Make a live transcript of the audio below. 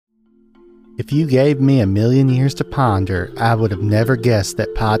If you gave me 1,000,000 years to ponder, I would have never guessed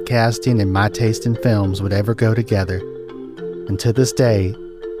that podcasting and my taste in films would ever go together. And to this day,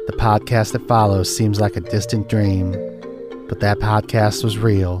 the podcast that follows seems like a distant dream. But that podcast was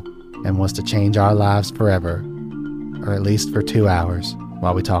real and was to change our lives forever. Or at least for 2 hours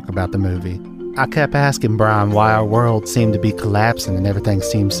while we talk about the movie. I kept asking Bron why our world seemed to be collapsing and everything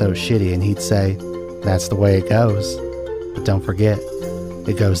seemed so shitty, and he'd say, "That's the way it goes. But don't forget,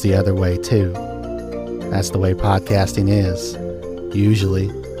 it goes the other way too. That's the way podcasting is.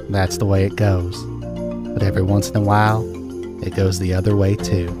 Usually, that's the way it goes. But every once in a while, it goes the other way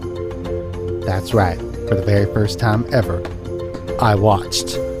too." That's right. For the very first time ever, I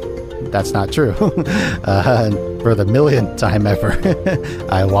watched. That's not true. For the 1,000,000th time ever,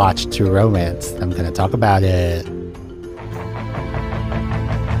 I watched True Romance. I'm going to talk about it.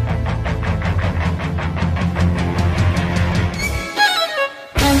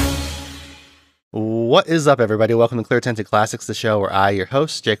 What is up, everybody? Welcome to Clear Tinted Classics, the show where I, your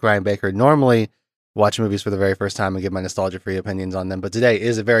host, Jake Ryan Baker, normally watch movies for the very first time and give my nostalgia-free opinions on them. But today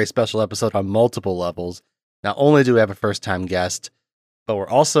is a very special episode on multiple levels. Not only do we have a first-time guest, but we're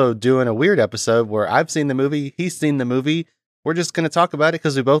also doing a weird episode where I've seen the movie, he's seen the movie. We're just going to talk about it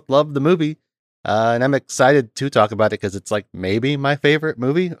because we both love the movie. And I'm excited to talk about it because it's like maybe my favorite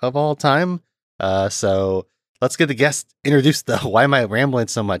movie of all time. So let's get the guest introduced, though. Why am I rambling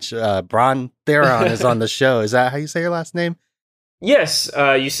so much? Bron Theron is on the show. Is that how you say your last name? Yes,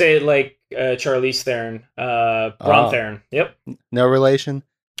 you say it like Charlize Theron. Bron Theron. Yep. No relation?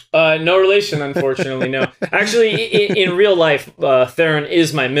 No relation, unfortunately, no. Actually, in real life, Theron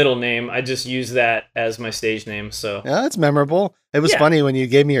is my middle name. I just use that as my stage name, so. Yeah, that's memorable. It was funny when you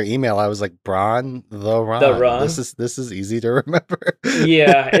gave me your email. I was like, Bron, the Ron. The Ron. This is easy to remember.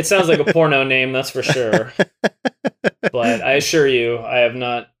 Yeah, it sounds like a porno name, that's for sure. But I assure you, I have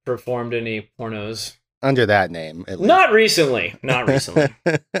not performed any pornos. Under that name, at least. Not recently.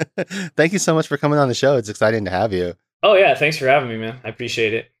 Thank you so much for coming on the show. It's exciting to have you. Oh, yeah, thanks for having me, man. I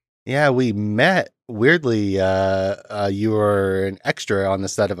appreciate it. Yeah, we met weirdly. You were an extra on the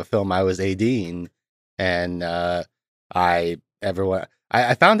set of a film I was ADing, and I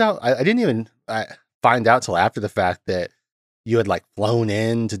found out. I didn't even find out till after the fact that you had like flown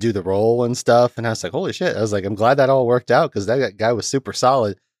in to do the role and stuff, and I was like, "Holy shit!" I was like, "I'm glad that all worked out because that guy was super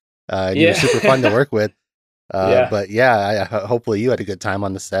solid, and you were super fun to work with." But yeah, hopefully you had a good time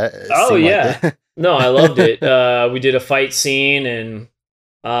on the set. Oh yeah, no, I loved it. We did a fight scene and.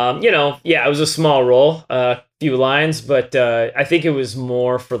 It was a small role, few lines, but I think it was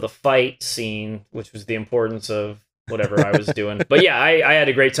more for the fight scene, which was the importance of whatever I was doing. But yeah, I had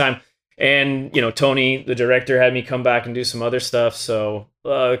a great time. And, Tony, the director, had me come back and do some other stuff. So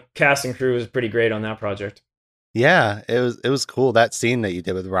cast and crew was pretty great on that project. Yeah, it was cool. That scene that you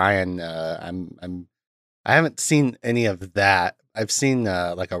did with Ryan, I haven't seen any of that. I've seen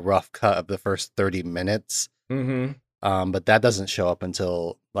like a rough cut of the first 30 minutes. Mm-hmm. But that doesn't show up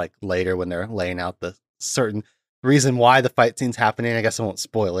until like later when they're laying out the certain reason why the fight scene's happening. I guess I won't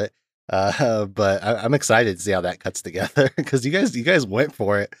spoil it. But I'm excited to see how that cuts together because you guys went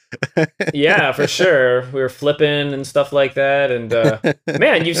for it. Yeah, for sure. We were flipping and stuff like that. And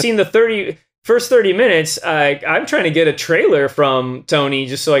man, you've seen the first 30 minutes. I'm trying to get a trailer from Tony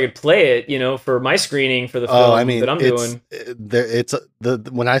just so I could play it, for my screening for the film that I'm doing.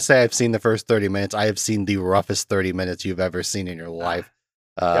 When I say I've seen the first 30 minutes, I have seen the roughest 30 minutes you've ever seen in your life.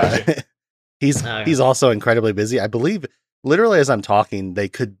 Gotcha. He's also incredibly busy. I believe literally as I'm talking,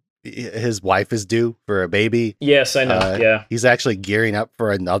 his wife is due for a baby. Yes, I know. Yeah. He's actually gearing up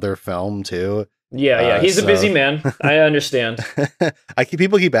for another film too. Yeah. He's a busy man. I understand.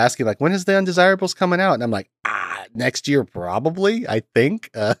 People keep asking, like, when is The Undesirables coming out? And I'm like, next year, probably, I think.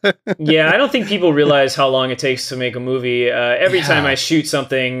 Yeah, I don't think people realize how long it takes to make a movie. Every time I shoot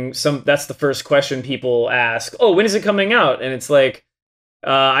something, that's the first question people ask. Oh, when is it coming out? And it's like,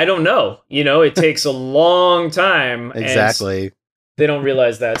 I don't know. It takes a long time. Exactly. They don't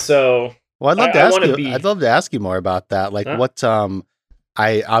realize that. So, well, I'd love to ask you more about that. Like, what,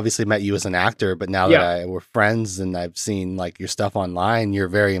 I obviously met you as an actor, but now that we're friends and I've seen like your stuff online, you're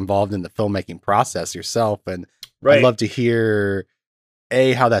very involved in the filmmaking process yourself. And I'd love to hear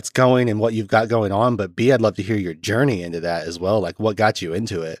A, how that's going and what you've got going on, but B, I'd love to hear your journey into that as well. Like what got you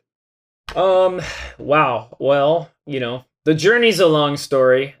into it? Wow. Well, the journey's a long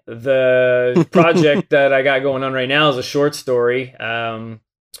story. The project that I got going on right now is a short story.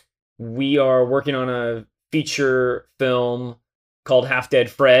 We are working on a feature film called Half Dead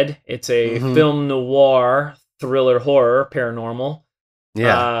Fred. It's a film noir, thriller, horror, paranormal.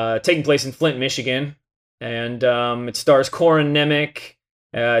 Yeah. Taking place in Flint, Michigan. And it stars Corin Nemec,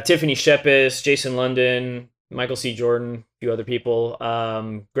 Tiffany Shepis, Jason London, Michael C. Jordan, a few other people.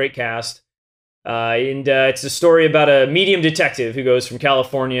 Great cast. And it's a story about a medium detective who goes from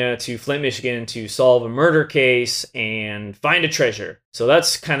California to Flint, Michigan to solve a murder case and find a treasure. So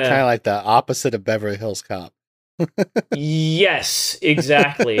that's kind of like the opposite of Beverly Hills Cop. Yes,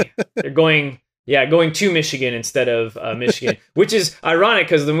 exactly. They're going to Michigan instead of Michigan, which is ironic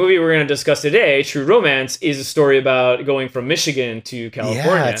because the movie we're going to discuss today, True Romance, is a story about going from Michigan to California.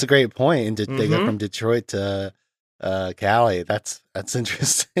 Yeah, that's a great point. And they go from Detroit to Cali. That's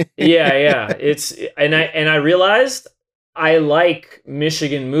interesting. yeah. I realized I like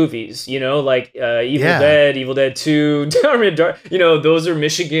Michigan movies. Like Evil Dead 2, those are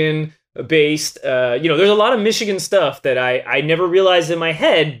Michigan based. There's a lot of Michigan stuff that I never realized in my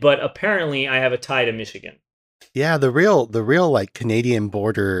head, but apparently I have a tie to Michigan. Yeah, the real like Canadian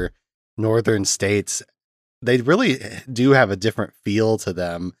border northern states, they really do have a different feel to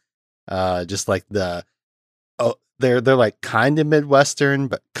them. Just like they're like kind of Midwestern,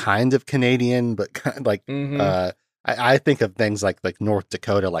 but kind of Canadian, but kind of like I think of things like North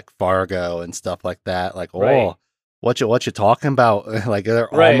Dakota, like Fargo and stuff like that. Like, right. What you talking about? Like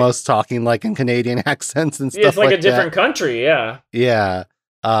they're almost talking like in Canadian accents and stuff. Yeah, it's like a different country. Yeah. Yeah.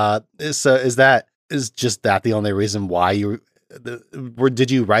 So is that the only reason why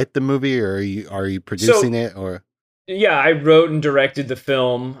did you write the movie, or are you producing it, or? Yeah, I wrote and directed the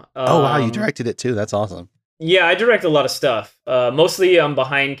film. Oh wow, you directed it too. That's awesome. Yeah, I direct a lot of stuff. Mostly I'm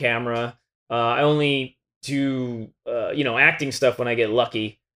behind camera. I only do acting stuff when I get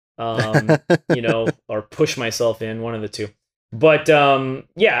lucky. Or push myself in, one of the two. But I'm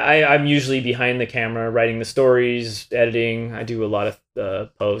usually behind the camera, writing the stories, editing. I do a lot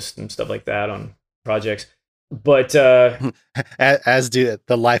of post and stuff like that on projects. But as do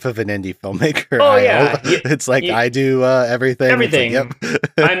the life of an indie filmmaker. Oh yeah, it's like I do everything. Everything. Like,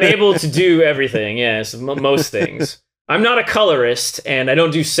 yep. I'm able to do everything. Yes, most things. I'm not a colorist, and I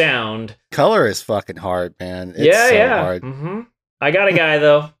don't do sound. Color is fucking hard, man. It's hard. Mm-hmm. I got a guy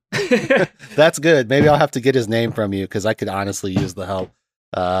though. That's good. Maybe I'll have to get his name from you, because I could honestly use the help.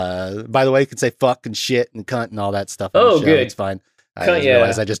 By the way, you could say fuck and shit and cunt and all that stuff. Oh, good. It's fine. I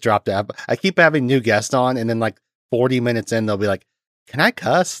realize I just dropped it. I keep having new guests on, and then like 40 minutes in, they'll be like, "Can I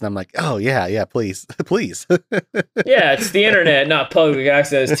cuss?" And I'm like, "Oh yeah, please, please." Yeah, it's the internet, not public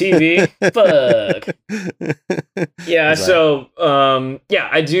access TV. Fuck. Yeah, so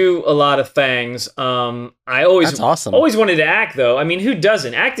I do a lot of things. I always wanted to act though. I mean, who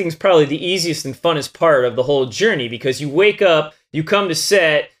doesn't? Acting's probably the easiest and funnest part of the whole journey, because you wake up, you come to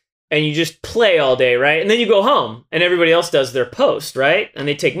set, and you just play all day, right? And then you go home, and everybody else does their post, right? And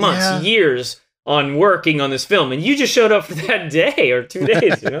they take months, years on working on this film, and you just showed up for that day or 2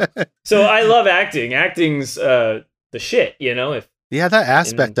 days, So I love acting. Acting's the shit, that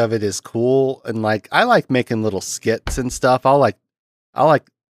aspect of it is cool, and like I like making little skits and stuff. I'll like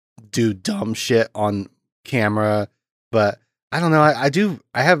do dumb shit on camera, but I don't know.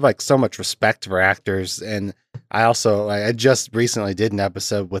 I have like so much respect for actors, and I just recently did an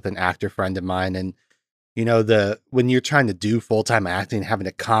episode with an actor friend of mine, and when you're trying to do full-time acting, having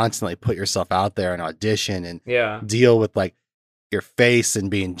to constantly put yourself out there and audition and deal with like your face and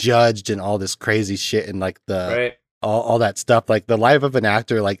being judged and all this crazy shit, and like all that stuff, like the life of an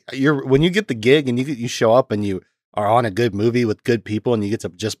actor, like when you get the gig and you show up and you are on a good movie with good people and you get to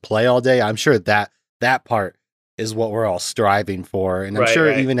just play all day, I'm sure that part is what we're all striving for. And I'm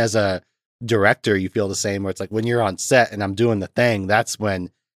sure even as a director, you feel the same, where it's like when you're on set and I'm doing the thing, that's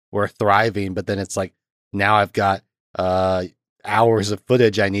when we're thriving. But then it's like, now I've got hours of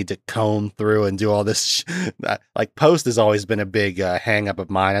footage I need to comb through and do all this. Like post has always been a big hang up of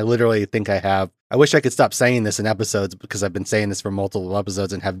mine. I literally think I wish I could stop saying this in episodes, because I've been saying this for multiple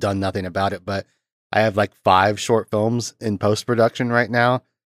episodes and have done nothing about it. But I have like 5 short films in post-production right now.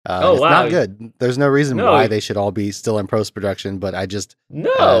 It's not good. There's no reason why they should all be still in post-production, but I just...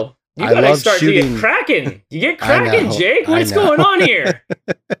 No. You gotta start to get cracking. You get cracking, Jake. What's going on here?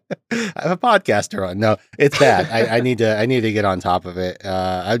 I have a podcaster on. No, it's bad. I need to get on top of it.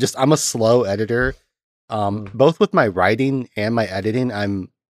 I'm a slow editor. Both with my writing and my editing.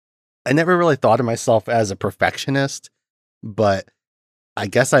 I never really thought of myself as a perfectionist, but I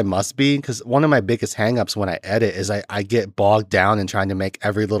guess I must be, because one of my biggest hangups when I edit is I get bogged down in trying to make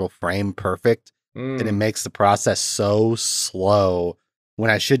every little frame perfect, and it makes the process so slow when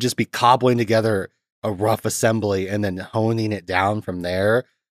I should just be cobbling together a rough assembly and then honing it down from there.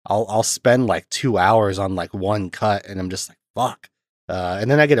 I'll spend like 2 hours on like one cut, and I'm just like, fuck. And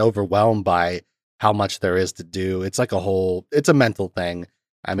then I get overwhelmed by how much there is to do. It's like it's a mental thing.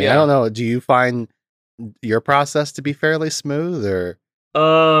 I mean, I don't know. Do you find your process to be fairly smooth, or?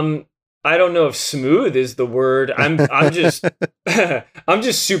 I don't know if smooth is the word. I'm just I'm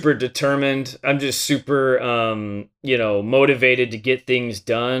just super determined. I'm just super motivated to get things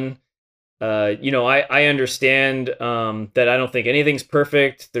done. I understand that I don't think anything's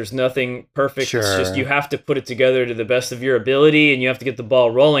perfect. There's nothing perfect. Sure. It's just you have to put it together to the best of your ability, and you have to get the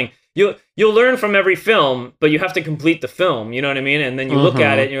ball rolling. You'll learn from every film, but you have to complete the film. You know what I mean? And then you look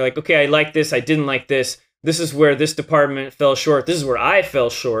at it, and you're like, okay, I like this. I didn't like this. This is where this department fell short. This is where I fell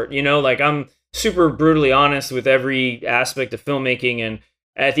short. Like I'm super brutally honest with every aspect of filmmaking, and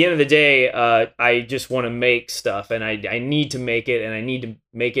at the end of the day, I just want to make stuff, and I need to make it, and I need to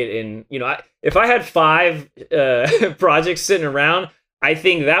make it in, if I had 5 projects sitting around, I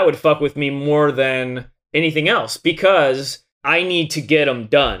think that would fuck with me more than anything else, because I need to get them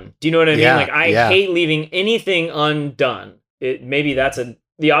done. Do you know what I mean? Like, I hate leaving anything undone. Maybe that's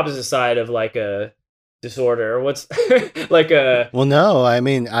the opposite side of like a disorder, or what's like a... Well, no, I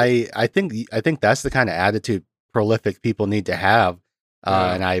mean, I think that's the kind of attitude prolific people need to have.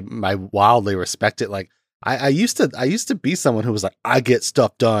 And I wildly respect it. Like I used to be someone who was like, I get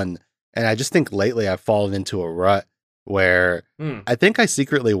stuff done. And I just think lately I've fallen into a rut where I think I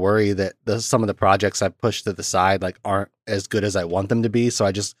secretly worry that some of the projects I've pushed to the side like aren't as good as I want them to be. So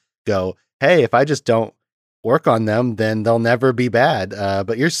I just go, hey, if I just don't work on them, then they'll never be bad.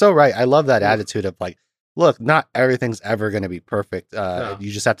 But you're so right. I love that attitude of like, look, not everything's ever going to be perfect. No.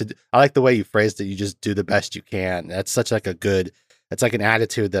 You just have to, I like the way you phrased it. You just do the best you can. That's such like it's like an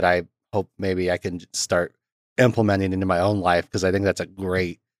attitude that I hope maybe I can start implementing into my own life, because I think that's a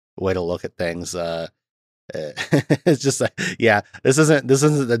great way to look at things. It's just like, this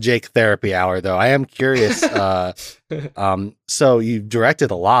isn't a Jake therapy hour though. I am curious. So you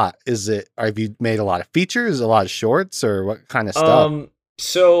directed a lot. Have you made a lot of features, a lot of shorts, or what kind of stuff?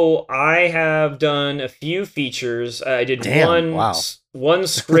 So I have done a few features. I did one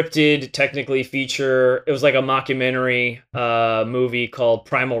scripted, technically feature. It was like a mockumentary movie called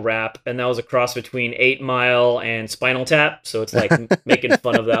Primal Rap, and that was a cross between 8 Mile and Spinal Tap. So it's like making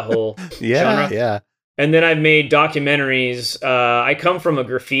fun of that whole genre. Yeah. And then I've made documentaries. I come from a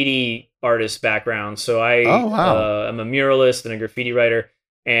graffiti artist background, so I'm a muralist and a graffiti writer.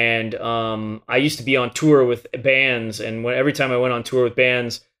 And I used to be on tour with bands, and every time I went on tour with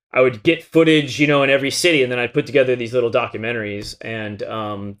bands, I would get footage, in every city, and then I'd put together these little documentaries, and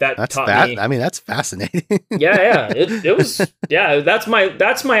that's taught me. I mean, that's fascinating. It was. That's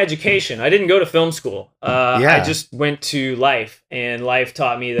my education. I didn't go to film school. I just went to life, and life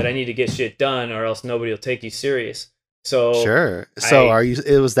taught me that I need to get shit done, or else nobody will take you serious. So sure. So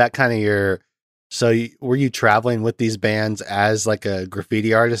was that kind of your? So were you traveling with these bands as like a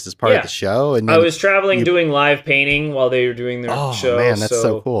graffiti artist as part of the show? And I was traveling doing live painting while they were doing their show. Oh man, that's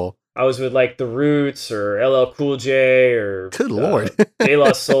so cool. I was with like The Roots or LL Cool J or good lord, De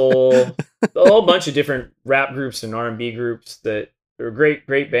La Soul, a whole bunch of different rap groups and R&B groups that were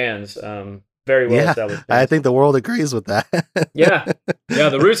great bands. Very well established bands. I think the world agrees with that.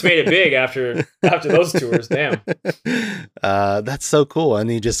 The Roots made it big after those tours. Damn. That's so cool.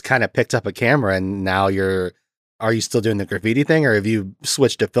 And you just kind of picked up a camera, and now are you still doing the graffiti thing, or have you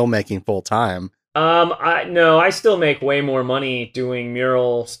switched to filmmaking full time? I still make way more money doing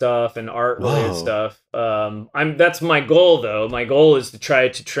mural stuff and art related stuff. That's my goal though. My goal is to try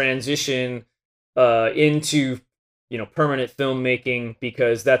to transition into permanent filmmaking,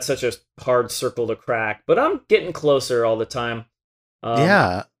 because that's such a hard circle to crack, but I'm getting closer all the time.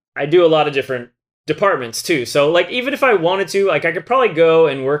 I do a lot of different departments too. So like, even if I wanted to, like, I could probably go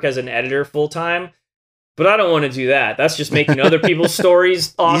and work as an editor full time, but I don't want to do that. That's just making other people's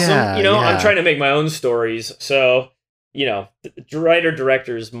stories awesome. I'm trying to make my own stories. So, writer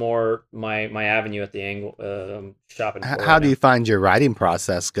director is more my avenue at the angle, shopping. How do you find your writing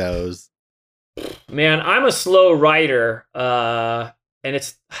process goes? Man, I'm a slow writer, and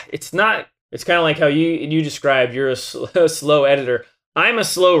it's kind of like how you described. You're a slow editor. I'm a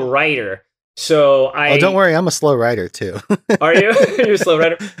slow writer, so don't worry, I'm a slow writer too. Are you? You're a slow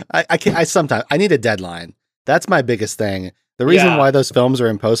writer. I sometimes need a deadline. That's my biggest thing. The reason why those films are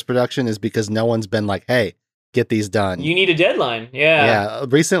in post production is because no one's been like, "Hey, get these done." You need a deadline. Yeah.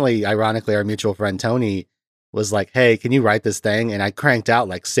 Recently, ironically, our mutual friend Tony was like, "Hey, can you write this thing?" And I cranked out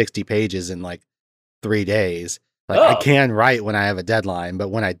like 60 pages in like 3 days. Like I can write when I have a deadline, but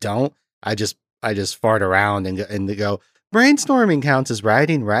when I don't, I just fart around and go, brainstorming counts as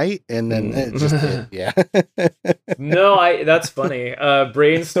writing, right? And then it just No, that's funny.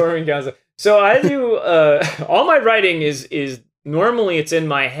 Brainstorming counts. So I do all my writing is normally it's in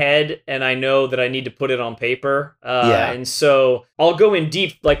my head and I know that I need to put it on paper. Yeah. And so I'll go in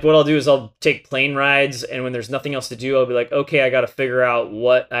deep. Like what I'll do is I'll take plane rides, and when there's nothing else to do, I'll be like, okay, I got to figure out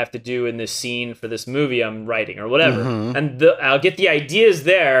what I have to do in this scene for this movie I'm writing or whatever. Mm-hmm. And I'll get the ideas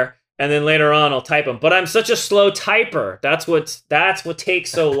there, and then later on I'll type them. But I'm such a slow typer. That's what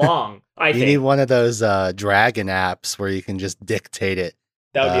takes so long. You need one of those Dragon apps where you can just dictate it.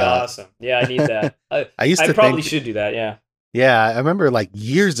 That would be awesome. Yeah, I need that. I probably should do that. Yeah. Yeah, I remember like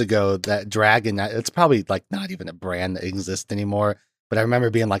years ago that Dragon, it's probably like not even a brand that exists anymore, but I remember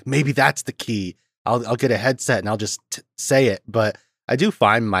being like, maybe that's the key. I'll get a headset and I'll just say it. But I do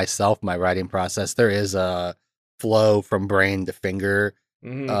find myself, my writing process, there is a flow from brain to finger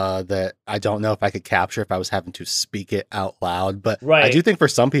that I don't know if I could capture if I was having to speak it out loud. But I do think for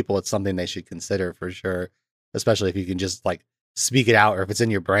some people, it's something they should consider for sure, especially if you can just like speak it out or if it's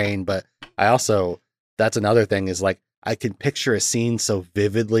in your brain. But I also, that's another thing is like, I can picture a scene so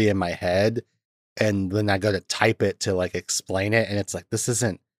vividly in my head, and when I go to type it to like explain it, and it's like, this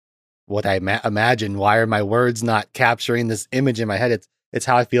isn't what I imagine. Why are my words not capturing this image in my head? It's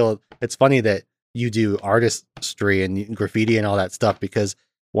how I feel. It's funny that you do artistry and graffiti and all that stuff, because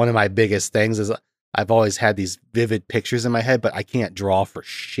one of my biggest things is I've always had these vivid pictures in my head, but I can't draw for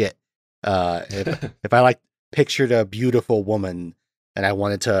shit. If I like pictured a beautiful woman and I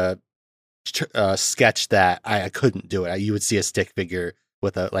wanted to sketch that, I couldn't do it. You would see a stick figure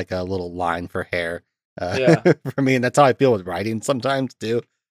with a little line for hair for me, and that's how I feel with writing sometimes too.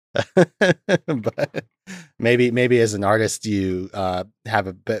 But maybe as an artist you have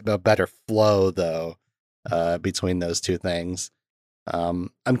a better flow though between those two things. I'm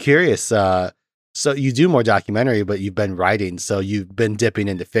curious, so you do more documentary, but you've been writing, so you've been dipping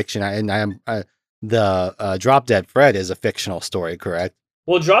into fiction. The Drop Dead Fred is a fictional story, correct?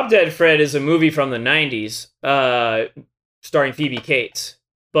 Well, Drop Dead Fred is a movie from the 90s, starring Phoebe Cates.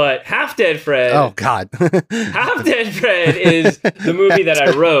 But Half Dead Fred... Oh, God. Half Dead Fred is the movie that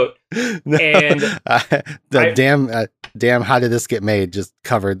I wrote. No, and damn, how did this get made? Just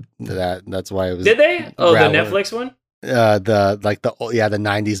covered that. That's why it was... Did they? Oh, the Netflix one? The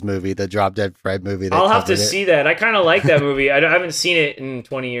 90s movie, the Drop Dead Fred movie. I'll have to see that. I kind of like that movie. I haven't seen it in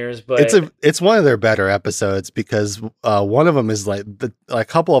 20 years, but it's one of their better episodes, because one of them is like a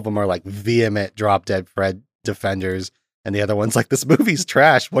couple of them are like vehement Drop Dead Fred defenders, and the other one's like, this movie's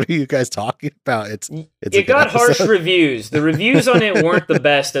trash. What are you guys talking about? It got harsh reviews. The reviews on it weren't the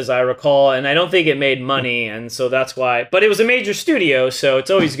best, as I recall, and I don't think it made money, and so that's why. But it was a major studio, so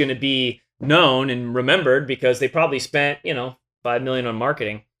it's always going to be known and remembered because they probably spent, $5 million on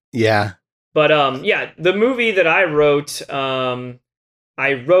marketing. Yeah. But the movie that I wrote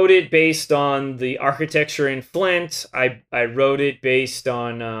it based on the architecture in Flint. I wrote it based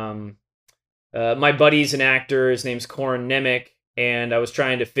on my buddy's an actor. His name's Corin Nemec, and I was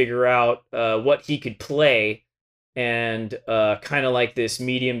trying to figure out what he could play, and kind of like this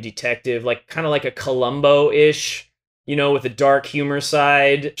medium detective, like kind of like a Columbo-ish, with a dark humor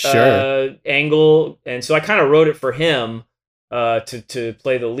side angle. And so I kind of wrote it for him to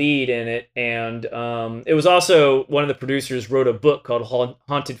play the lead in it. And it was also, one of the producers wrote a book called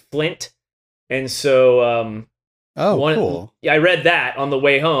Haunted Flint. And so cool. Yeah, I read that on the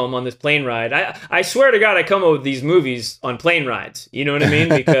way home on this plane ride. I swear to God, I come up with these movies on plane rides. You know what I mean?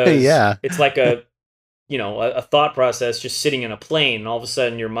 Because it's like a thought process just sitting in a plane, and all of a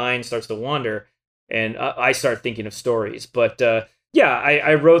sudden your mind starts to wander. And I start thinking of stories. But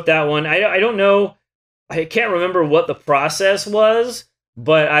I wrote that one. I don't know. I can't remember what the process was.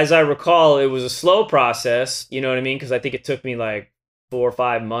 But as I recall, it was a slow process. You know what I mean? Because I think it took me like 4 or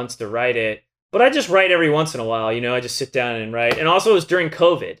 5 months to write it. But I just write every once in a while. I just sit down and write. And also it was during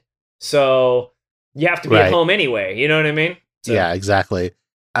COVID. So you have to be at home anyway. You know what I mean? So. Yeah, exactly.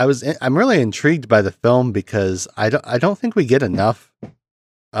 I'm really intrigued by the film because I don't think we get enough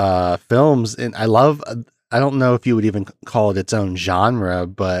films, and I don't know if you would even call it its own genre,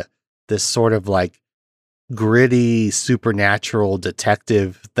 but this sort of like gritty supernatural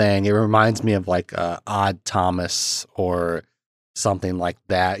detective thing. It reminds me of like Odd Thomas or something like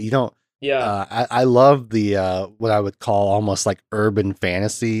that. I love the what I would call almost like urban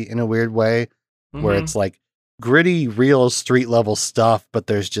fantasy in a weird way, where it's like gritty, real street level stuff, but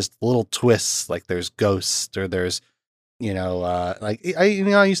there's just little twists, like there's ghosts or there's I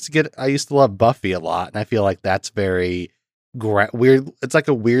used to love Buffy a lot, and I feel like that's very weird. It's like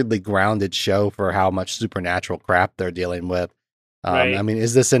a weirdly grounded show for how much supernatural crap they're dealing with. Right. I mean,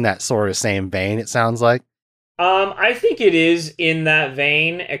 is this in that sort of same vein? It sounds like. I think it is in that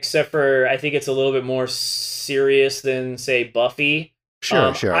vein, except for I think it's a little bit more serious than, say, Buffy.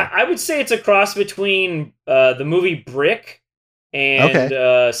 Sure. I would say it's a cross between the movie Brick and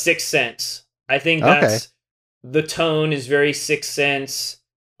Okay. Sixth Sense. I think Okay. that's the tone is very Sixth Sense,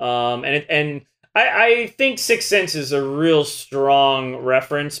 and I think Sixth Sense is a real strong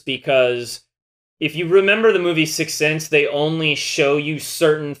reference because if you remember the movie Sixth Sense, they only show you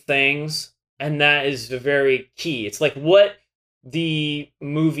certain things, and that is very key. It's like what the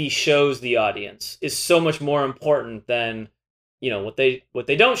movie shows the audience is so much more important than what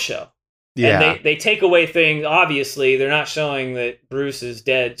they don't show. And Yeah. they take away things. Obviously, they're not showing that Bruce is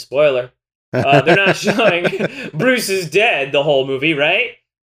dead. Spoiler. They're not showing Bruce is dead the whole movie, right?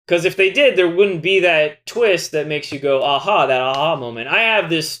 Because if they did, there wouldn't be that twist that makes you go, aha, that aha moment. I have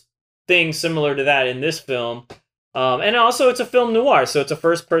this thing similar to that in this film. And also, it's a film noir, so it's a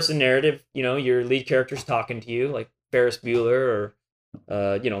first-person narrative. Your lead character's talking to you, like Ferris Bueller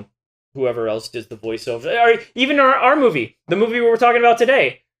or, whoever else does the voiceover. Or even our movie, the movie we were talking about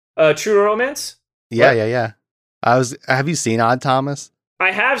today, True Romance. Yeah, What? yeah. Have you seen Odd Thomas?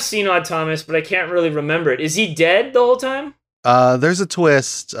 I have seen Odd Thomas, but I can't really remember it. Is he dead the whole time? There's a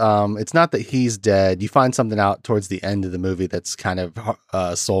twist. It's not that he's dead. You find something out towards the end of the movie that's kind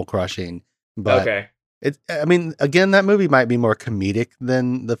of soul crushing. But Okay. I mean, again, that movie might be more comedic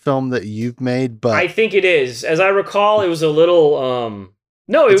than the film that you've made. But I think it is. As I recall, it was a little.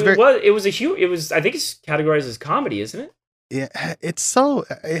 No, It's it very- was. It was a huge. It was. I think it's categorized as comedy, isn't it?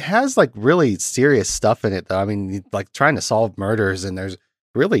 it has like really serious stuff in it, though. I mean, like trying to solve murders, and there's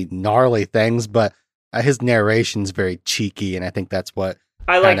really gnarly things, but his narration's very cheeky, and I think that's what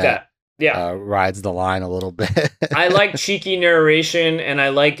I like kinda, that. Yeah. rides the line a little bit. I like cheeky narration, and I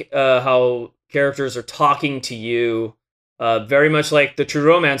like how characters are talking to you, very much like the True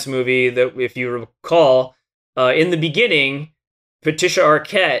Romance movie. That, if you recall, in the beginning, Patricia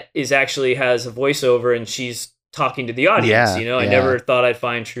Arquette actually has a voiceover, and she's talking to the audience. Yeah, I yeah. never thought I'd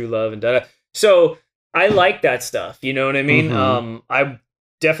find true love, and da. So I like that stuff. You know what I mean? Mhm. I'm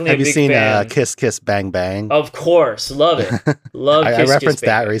definitely Have a you big seen fan. Kiss Kiss Bang Bang? Of course, love it. Love I Kiss referenced Kiss Bang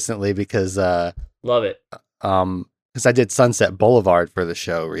that Bang. recently because Love it. because I did Sunset Boulevard for the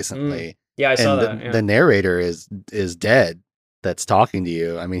show recently. Yeah, I saw And that. Yeah. the narrator is dead that's talking to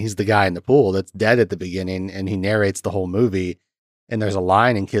you. I mean, he's the guy in the pool that's dead at the beginning, and he narrates the whole movie. And there's a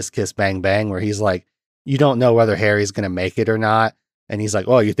line in Kiss Kiss Bang Bang where he's like, you don't know whether Harry's going to make it or not. And he's like,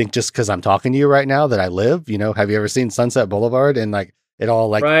 oh, you think just because I'm talking to you right now that I live? Have you ever seen Sunset Boulevard? And like, it all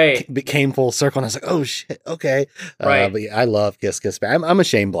like Right. became full circle. And I was like, oh shit, okay. Right. But yeah, I love Kiss Kiss Bang. I'm a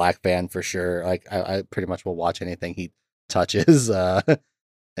Shane Black fan for sure. Like I pretty much will watch anything he touches.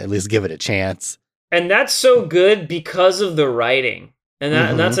 At least give it a chance. And that's so good because of the writing. And Mhm.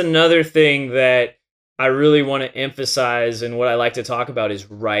 and that's another thing that I really want to emphasize, and what I like to talk about is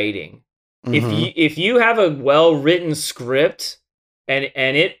writing. Mhm. If you have a well-written script and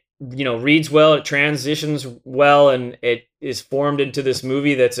it reads well, it transitions well, and it is formed into this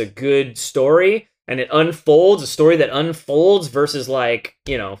movie that's a good story, and it unfolds, a story that unfolds versus like,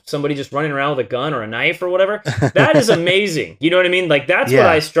 somebody just running around with a gun or a knife or whatever. That is amazing. You know what I mean? Like, that's what Yeah.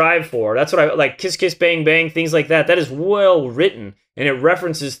 I strive for. That's what I like. Kiss Kiss Bang Bang, things like that. That is well written, and it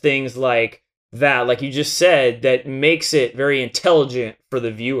references things like that, like you just said, that makes it very intelligent for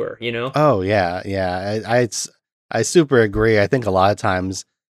the viewer. Oh yeah, yeah. I super agree. I think a lot of times,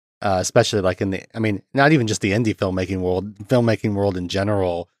 especially like I mean, not even just the indie filmmaking world in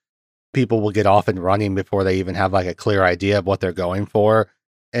general, people will get off and running before they even have like a clear idea of what they're going for.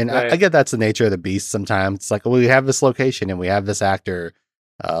 And Right. I get that's the nature of the beast sometimes. It's like, well, we have this location and we have this actor.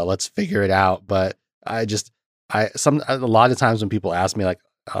 Let's figure it out. But a lot of times when people ask me, like,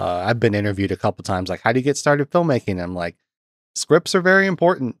 I've been interviewed a couple times, like, how do you get started filmmaking? I'm like, scripts are very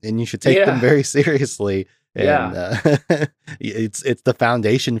important and you should take them Yeah. very seriously. And Yeah. it's the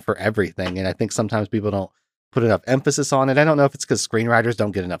foundation for everything. And I think sometimes people don't put enough emphasis on it. I don't know if it's because screenwriters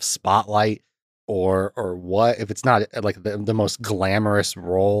don't get enough spotlight or what, if it's not like the most glamorous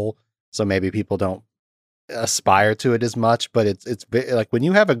role. So maybe people don't aspire to it as much, but it's like when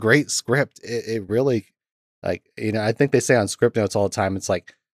you have a great script, it really, like, I think they say on script notes all the time, it's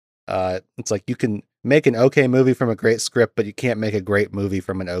like you can make an okay movie from a great script, but you can't make a great movie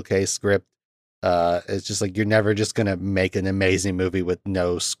from an okay script. It's just like, you're never just going to make an amazing movie with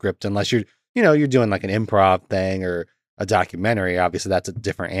no script unless you're doing like an improv thing or a documentary. Obviously that's a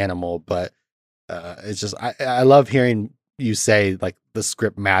different animal, but it's just, I love hearing you say like the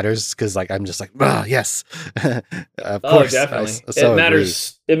script matters, because like I'm just like, oh yes. Of course, Definitely. so It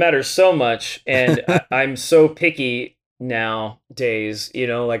matters. It matters so much, and I'm so picky nowadays.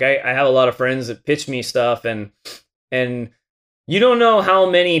 Like I have a lot of friends that pitch me stuff, and you don't know how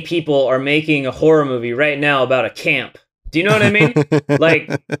many people are making a horror movie right now about a camp. Do you know what I mean?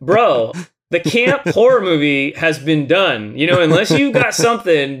 Like, bro, the camp horror movie has been done. You know, unless you got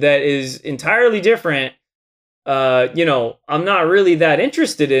something that is entirely different, you know, I'm not really that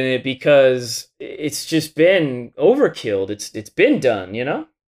interested in it because it's just been overkilled. It's been done, you know?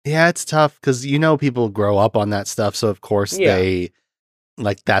 Yeah, it's tough because, you know, people grow up on that stuff. So, of course, they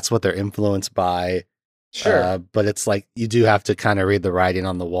like that's what they're influenced by. Sure. But it's like you do have to kind of read the writing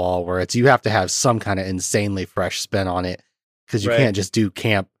on the wall where you have to have some kind of insanely fresh spin on it because you can't just do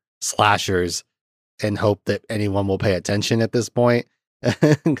camp slashers and hope that anyone will pay attention at this point.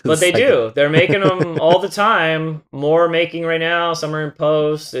 But they do. They're making them all the time. More making right now. Some are in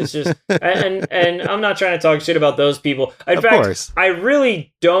post. It's just and I'm not trying to talk shit about those people. In fact, I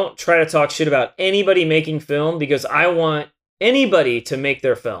really don't try to talk shit about anybody making film because I want anybody to make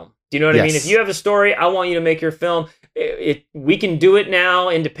their film. Do you know what I mean? If you have a story, I want you to make your film. We can do it now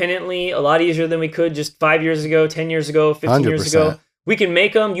independently, a lot easier than we could just 5 years ago, 10 years ago, 15 years ago. We can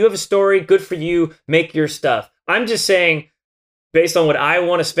make them. You have a story. Good for you. Make your stuff. I'm just saying, based on what I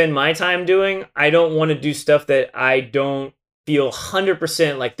want to spend my time doing, I don't want to do stuff that I don't feel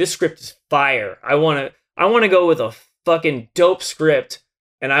 100% like this script is fire. I want to go with a fucking dope script,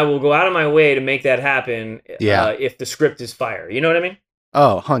 and I will go out of my way to make that happen if the script is fire. You know what I mean?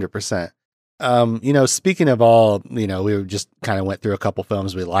 Oh, 100%. You know, speaking of all, you know, we just kind of went through a couple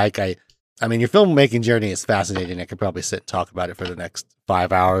films we like. I mean, your filmmaking journey is fascinating. I could probably sit and talk about it for the next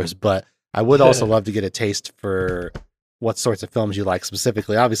 5 hours, but I would also love to get a taste for what sorts of films you like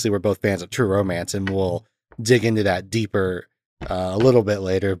specifically. Obviously, we're both fans of true romance, and we'll dig into that deeper a little bit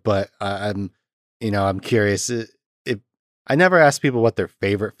later. But I'm curious. I never ask people what their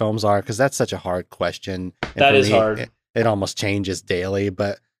favorite films are because that's such a hard question. And that is hard. It almost changes daily.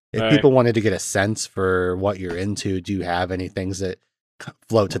 But if people wanted to get a sense for what you're into, do you have any things that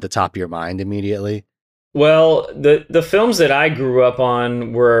float to the top of your mind immediately? Well, the films that I grew up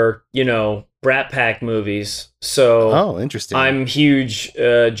on were, you know, Brat Pack movies. So interesting. I'm huge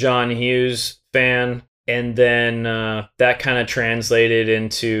John Hughes fan, and then that kind of translated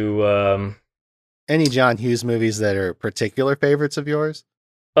into any John Hughes movies that are particular favorites of yours?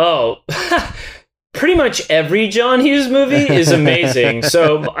 Oh, pretty much every John Hughes movie is amazing.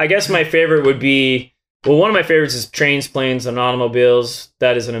 So I guess my favorite would be, well, one of my favorites is Trains, Planes, and Automobiles.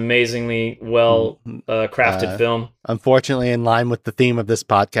 That is an amazingly well crafted film. Unfortunately, in line with the theme of this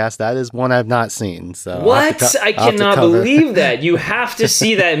podcast, that is one I've not seen. So what? I cannot believe that. You have to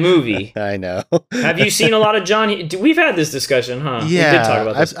see that movie. I know. Have you seen a lot of John? We've had this discussion, huh? Yeah, we did talk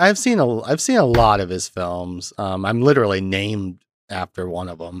about this. I've seen a lot of his films. I'm literally named after one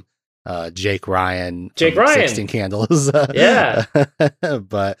of them. Jake Ryan. 16 Candles. Yeah.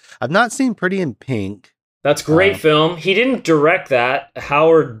 But I've not seen Pretty in Pink. That's a great film. He didn't direct that.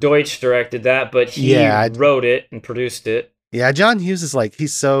 Howard Deutsch directed that, but he wrote it and produced it. Yeah, John Hughes is like,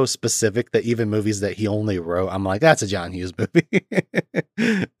 he's so specific that even movies that he only wrote, I'm like, that's a John Hughes movie.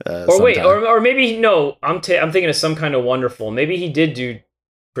 Or maybe, no, I'm thinking of Some Kind of Wonderful. Maybe he did do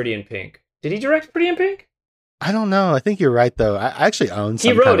Pretty in Pink. Did he direct Pretty in Pink? I don't know. I think you're right, though. I actually own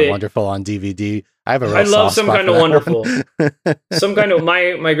Some Kind of Wonderful on DVD. I love Some Kind of Wonderful. Some Kind of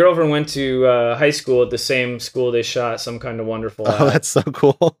my girlfriend went to high school at the same school they shot Some Kind of Wonderful. Oh, that's so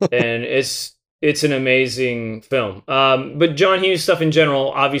cool. And it's an amazing film. But John Hughes stuff in general,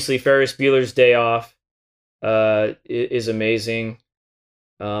 obviously Ferris Bueller's Day Off is amazing.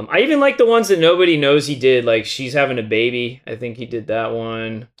 I even like the ones that nobody knows he did, like She's Having a Baby. I think he did that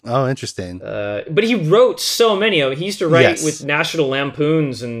one. Oh, interesting. But he wrote so many of them. He used to write with National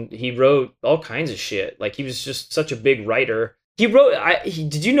Lampoons, and he wrote all kinds of shit. Like, he was just such a big writer. He wrote.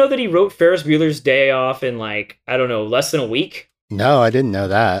 Did you know that he wrote Ferris Bueller's Day Off in, like, I don't know, less than a week? No, I didn't know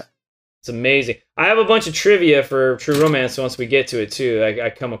that. It's amazing. I have a bunch of trivia for True Romance once we get to it, too. I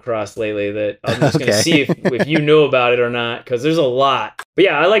come across lately that I'm just going to see if you know about it or not, because there's a lot. But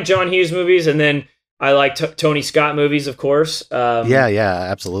yeah, I like John Hughes movies, and then I like Tony Scott movies, of course. Yeah,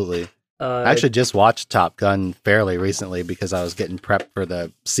 absolutely. I actually just watched Top Gun fairly recently because I was getting prepped for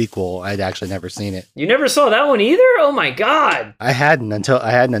the sequel. I'd actually never seen it. You never saw that one either? Oh my God. I hadn't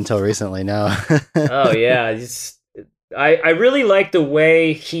until recently, no. Oh yeah. I really like the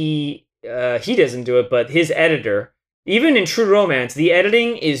way he doesn't do it, but his editor, even in True Romance, the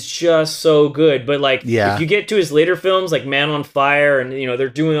editing is just so good. But like, if you get to his later films, like Man on Fire, and you know they're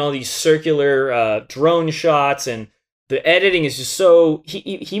doing all these circular drone shots, and the editing is just so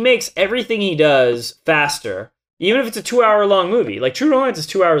he makes everything he does faster, even if it's a 2-hour long movie. Like True Romance is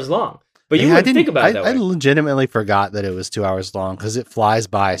 2 hours long, but you wouldn't think about it that way. I legitimately forgot that it was 2 hours long because it flies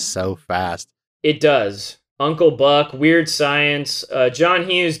by so fast. It does. Uncle Buck, Weird Science. John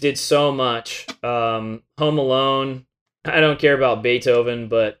Hughes did so much. Home Alone. I don't care about Beethoven,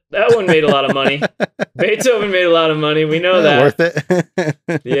 but that one made a lot of money. Beethoven made a lot of money. We know that. Worth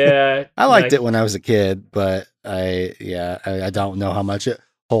it. Yeah. I liked it when I was a kid, but I don't know how much it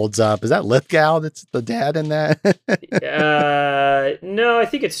holds up. Is that Lithgow that's the dad in that? No, I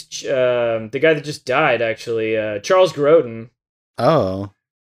think it's the guy that just died, actually. Charles Grodin. Oh.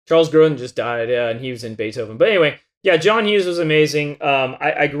 Charles Grodin just died, yeah, and he was in Beethoven. But anyway, yeah, John Hughes was amazing.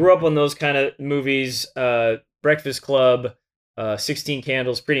 I grew up on those kind of movies. Breakfast Club, 16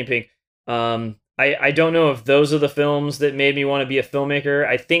 Candles, Pretty in Pink. I don't know if those are the films that made me want to be a filmmaker.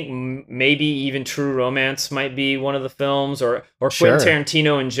 I think maybe even True Romance might be one of the films, or Sure. Quentin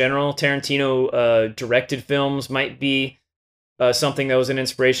Tarantino in general. Tarantino directed films might be something that was an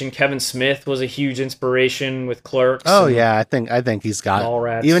inspiration. Kevin Smith was a huge inspiration with Clerks. Oh yeah, I think he's got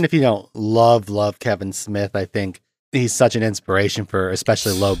Mallrats. Even if you don't love Kevin Smith, I think he's such an inspiration for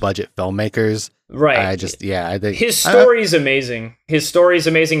especially low budget filmmakers. Right. I think his story is amazing. His story is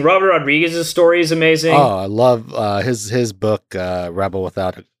amazing. Robert Rodriguez's story is amazing. Oh, I love his book Rebel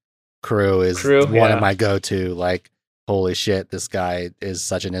Without a Crew is one of my go-to. Like, holy shit, this guy is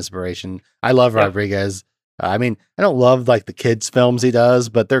such an inspiration. I love Rodriguez. I mean, I don't love like the kids films he does,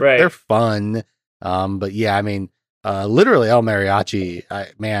 but they're fun. But yeah, I mean, literally El Mariachi,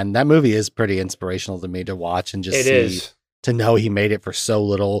 man, that movie is pretty inspirational to me to watch and just to know he made it for so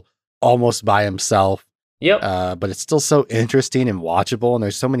little, almost by himself. Yep. But it's still so interesting and watchable, and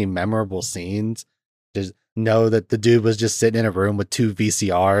there's so many memorable scenes. Just know that the dude was just sitting in a room with 2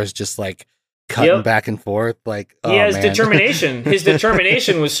 VCRs, just like cutting back and forth. Like, he has determination. His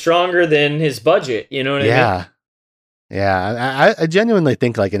determination was stronger than his budget. You know what I mean? Yeah. I genuinely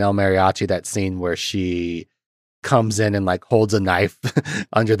think like in El Mariachi, that scene where she comes in and like holds a knife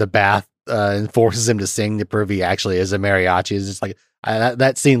under the bath and forces him to sing to prove he actually is a mariachi is just like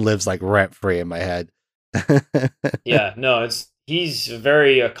that scene lives like rent free in my head. Yeah, no, he's a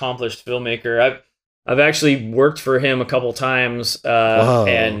very accomplished filmmaker. I've actually worked for him a couple times,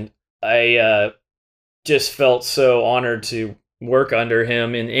 and I just felt so honored to work under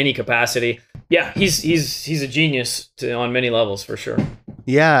him in any capacity. Yeah, he's a genius on many levels for sure.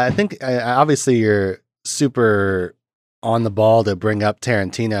 Yeah, I think obviously you're super on the ball to bring up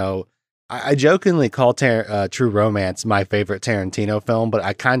Tarantino. I jokingly call True Romance my favorite Tarantino film, but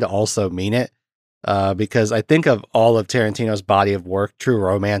I kind of also mean it because I think of all of Tarantino's body of work, True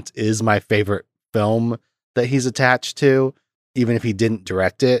Romance is my favorite film that he's attached to, even if he didn't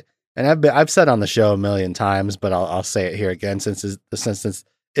direct it. And I've said on the show a million times, but I'll say it here again since this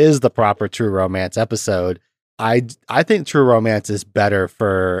is the proper True Romance episode. I think True Romance is better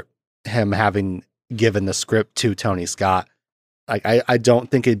for him having given the script to Tony Scott. Like, I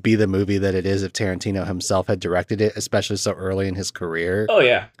don't think it'd be the movie that it is if Tarantino himself had directed it, especially so early in his career. Oh,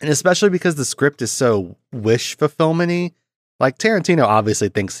 yeah. And especially because the script is so wish fulfillment-y. Like, Tarantino obviously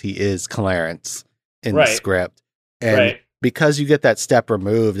thinks he is Clarence in the script. And because you get that step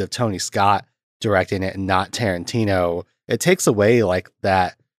removed of Tony Scott directing it and not Tarantino, it takes away, like,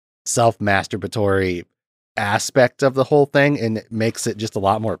 that self-masturbatory aspect of the whole thing, and it makes it just a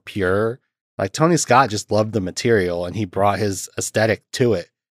lot more pure. Like, Tony Scott just loved the material and he brought his aesthetic to it.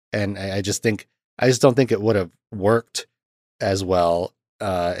 And I just don't think it would have worked as well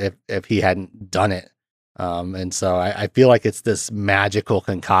if he hadn't done it. And so I feel like it's this magical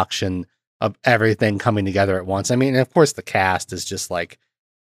concoction of everything coming together at once. I mean, of course the cast is just like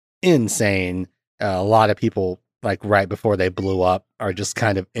insane. A lot of people like right before they blew up are just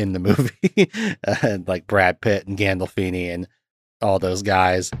kind of in the movie, like Brad Pitt and Gandolfini and all those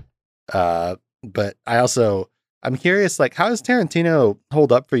guys. But I'm curious, like, how does Tarantino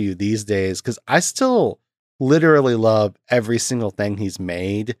hold up for you these days? Because I still literally love every single thing he's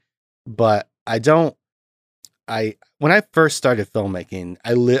made, but when I first started filmmaking,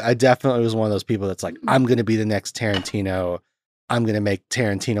 I definitely was one of those people that's like, I'm going to be the next Tarantino. I'm going to make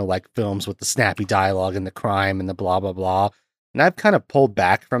Tarantino like films with the snappy dialogue and the crime and the blah, blah, blah. And I've kind of pulled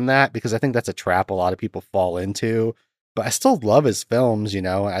back from that because I think that's a trap a lot of people fall into. But I still love his films, you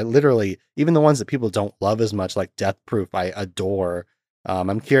know. I literally, even the ones that people don't love as much, like Death Proof, I adore.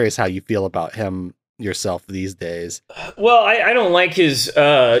 I'm curious how you feel about him yourself these days. Well, I don't like his,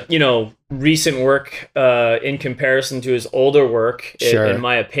 recent work in comparison to his older work, in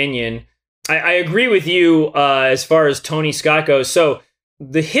my opinion. I agree with you as far as Tony Scott goes. So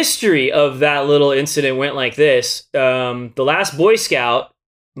the history of that little incident went like this. The Last Boy Scout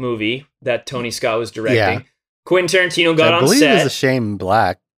movie that Tony Scott was directing, Quentin Tarantino got on set. I believe it was a Shane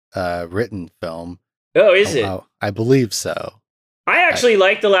Black written film. Oh, is it? I believe so. I actually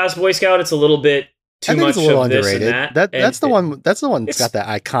like The Last Boy Scout. It's a little bit too I think much it's a little of this underrated. and that. That's the one. That's the one that's it's- got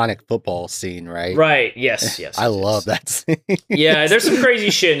that iconic football scene, right? Right. Yes. Yes. I it love is. that scene. Yeah, there's some crazy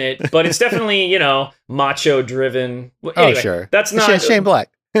shit in it, but it's definitely, macho driven. Anyway, Sure. that's not Shane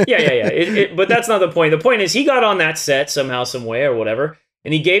Black. yeah. But that's not the point. The point is he got on that set somehow, some way, or whatever,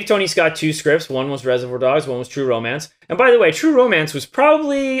 and he gave Tony Scott 2 scripts. One was Reservoir Dogs, one was True Romance. And by the way, True Romance was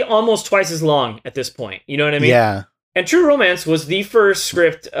probably almost twice as long at this point. You know what I mean? Yeah. And True Romance was the first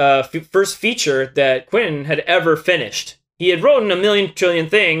script, first feature that Quentin had ever finished. He had written a million trillion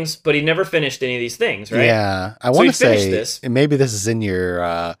things, but he never finished any of these things, right? Yeah. I So want he to finished say, this. and maybe this is in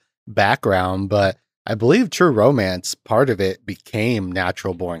your background, but I believe True Romance, part of it became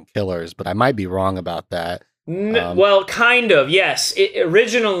Natural Born Killers, but I might be wrong about that. Well, kind of, yes.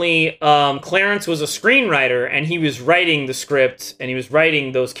 Originally, Clarence was a screenwriter, and he was writing the script, and he was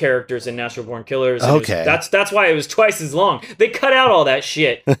writing those characters in Natural Born Killers. Okay. That's why it was twice as long. They cut out all that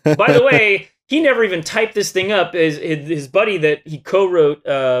shit. By the way, he never even typed this thing up. His buddy that he co-wrote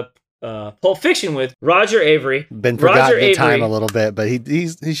Pulp Fiction with, Roger Avery. Been forgotten at time a little bit, but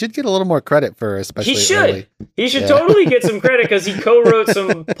he should get a little more credit for especially early. He should totally get some credit because he co-wrote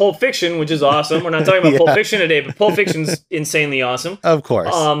some Pulp Fiction, which is awesome. We're not talking about Pulp Fiction today, but Pulp Fiction's insanely awesome. Of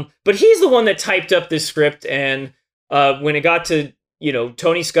course. But he's the one that typed up this script, and when it got to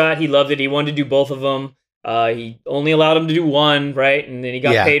Tony Scott, he loved it. He wanted to do both of them. He only allowed him to do one, right? And then he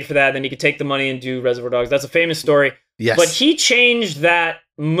got paid for that. Then he could take the money and do Reservoir Dogs. That's a famous story. Yes. But he changed that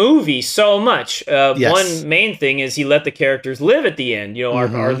movie so much. Yes. One main thing is he let the characters live at the end.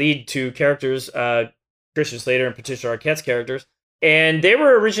 Our lead two characters, Christian Slater and Patricia Arquette's characters. And they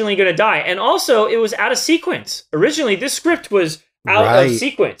were originally going to die. And also, it was out of sequence. Originally, this script was out of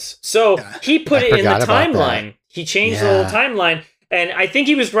sequence. So he put it in the timeline. He changed the whole timeline. And I think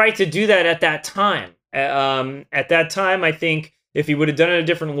he was right to do that at that time. At that time, I think if he would have done it a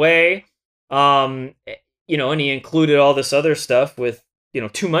different way, and he included all this other stuff with,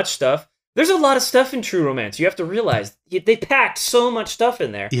 too much stuff. There's a lot of stuff in True Romance. You have to realize they packed so much stuff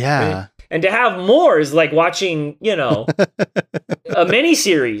in there. Yeah. And to have more is like watching, a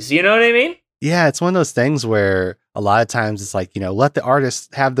miniseries. You know what I mean? Yeah, it's one of those things where a lot of times it's like, let the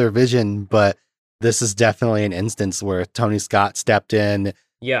artists have their vision, but this is definitely an instance where Tony Scott stepped in,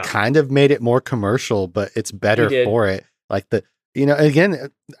 kind of made it more commercial, but it's better for it. Like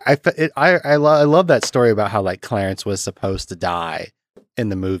again, I love that story about how like Clarence was supposed to die in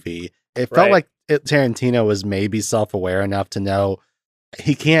the movie. It felt like Tarantino was maybe self-aware enough to know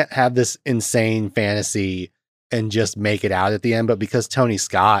he can't have this insane fantasy and just make it out at the end. But because Tony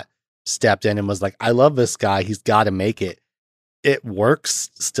Scott stepped in and was like, I love this guy, he's got to make it. It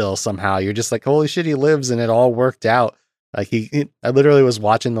works still somehow. You're just like, holy shit, he lives, and it all worked out. Like I literally was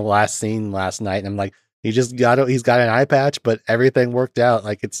watching the last scene last night, and I'm like, he's got an eye patch, but everything worked out.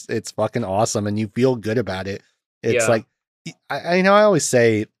 Like it's fucking awesome, and you feel good about it. It's like, I always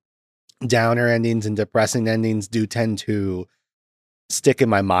say downer endings and depressing endings do tend to stick in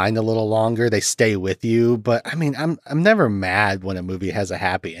my mind a little longer. They stay with you, but I mean, I'm never mad when a movie has a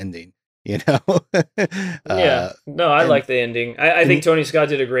happy ending. I like the ending. I think Tony Scott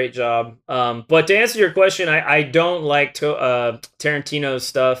did a great job. But to answer your question, I don't like Tarantino's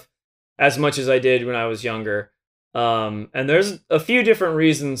stuff as much as I did when I was younger. And there's a few different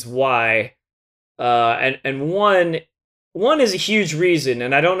reasons why. And one is a huge reason,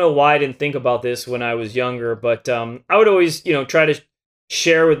 and I don't know why I didn't think about this when I was younger, but I would always, try to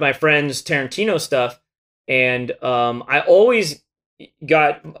share with my friends Tarantino stuff, and I always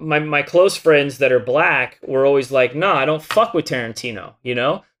got my close friends that are black were always like, nah, I don't fuck with Tarantino,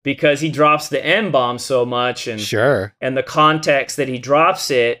 because he drops the N-bomb so much, and and the context that he drops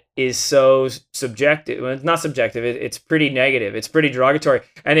it is so subjective. Well, it's not subjective, it's pretty negative, it's pretty derogatory,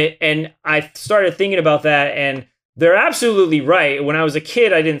 and I started thinking about that, and they're absolutely right. When I was a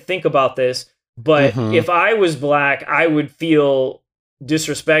kid, I didn't think about this, but if I was black, I would feel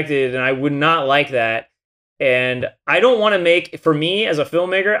disrespected, and I would not like that. And I don't want to make, for me as a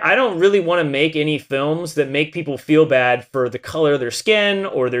filmmaker, I don't really want to make any films that make people feel bad for the color of their skin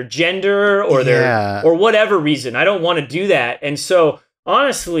or their gender or or whatever reason. I don't want to do that. And so,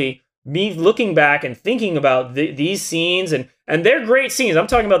 honestly, me looking back and thinking about these scenes, and they're great scenes. I'm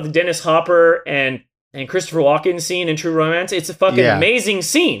talking about the Dennis Hopper and Christopher Walken scene in True Romance. It's a fucking amazing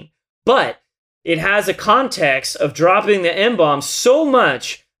scene. But it has a context of dropping the N-bomb so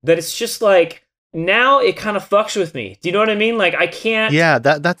much that it's just like, now it kind of fucks with me. Do you know what I mean? Like, I can't. Yeah,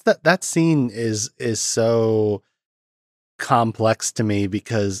 that scene is so complex to me,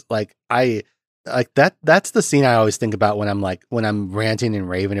 because that's the scene I always think about when I'm ranting and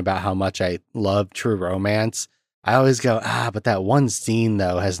raving about how much I love True Romance. I always go, but that one scene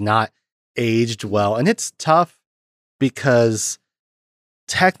though has not aged well. And it's tough because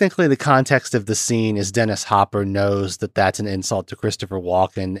technically the context of the scene is Dennis Hopper knows that that's an insult to Christopher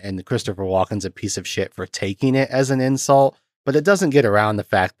Walken, and Christopher Walken's a piece of shit for taking it as an insult, but it doesn't get around the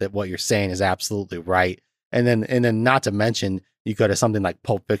fact that what you're saying is absolutely right. And then not to mention, you go to something like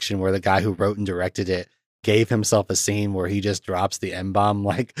Pulp Fiction, where the guy who wrote and directed it gave himself a scene where he just drops the M-bomb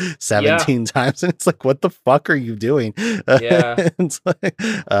like 17 times. And it's like, what the fuck are you doing? Yeah. It's like,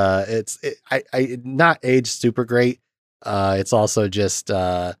 I not aged super great. It's also just,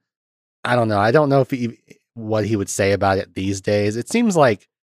 I don't know. I don't know if what he would say about it these days. It seems like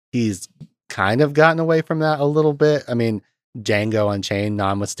he's kind of gotten away from that a little bit. I mean, Django Unchained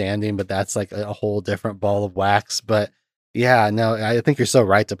notwithstanding, but that's like a whole different ball of wax. But yeah, no, I think you're so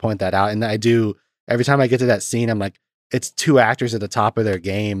right to point that out. And I do, every time I get to that scene, I'm like, it's two actors at the top of their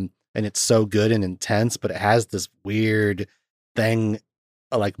game, and it's so good and intense, but it has this weird thing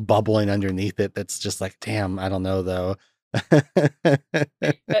like bubbling underneath it that's just like, damn, I don't know though.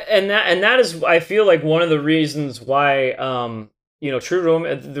 and that is, I feel like, one of the reasons why True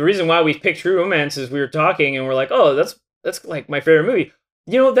Romance, the reason why we picked True Romance is we were talking and we're like, oh, that's like my favorite movie.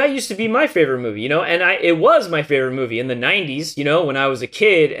 That used to be my favorite movie, and it was my favorite movie in the 90s, when I was a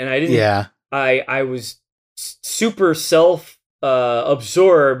kid, and I didn't I was super self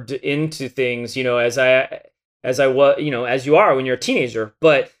absorbed into things, as I was, as you are when you're a teenager.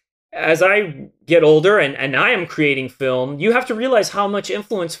 But as I get older and I am creating film, you have to realize how much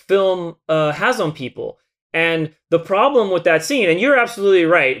influence film has on people. And the problem with that scene, and you're absolutely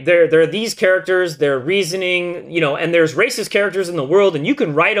right, there are these characters, their reasoning, and there's racist characters in the world, and you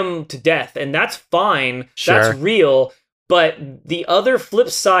can write them to death, and that's fine, sure. That's real. But the other flip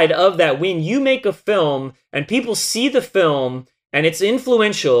side of that, when you make a film and people see the film and it's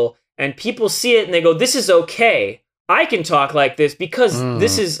influential and people see it and they go, this is okay. I can talk like this because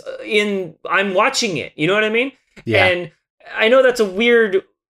this is I'm watching it. You know what I mean? Yeah. And I know that's a weird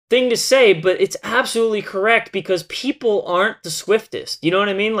thing to say, but it's absolutely correct because people aren't the swiftest. You know what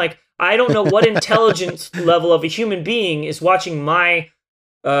I mean? Like, I don't know what intelligence level of a human being is watching my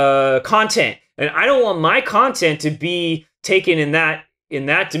content. And I don't want my content to be taken in that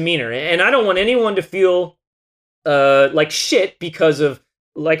demeanor. And I don't want anyone to feel like shit because of,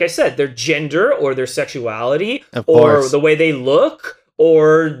 like I said, their gender or their sexuality or the way they look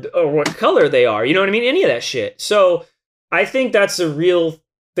or what color they are. You know what I mean? Any of that shit. So I think that's a real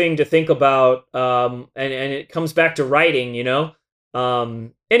thing to think about. And it comes back to writing,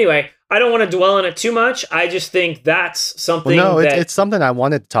 Anyway, I don't want to dwell on it too much. I just think that's something. Well, no, it's something I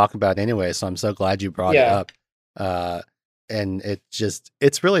wanted to talk about anyway. So I'm so glad you brought it up. And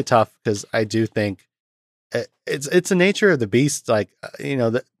it's really tough because I do think it's the nature of the beast. Like,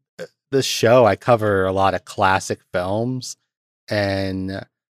 this show, I cover a lot of classic films, and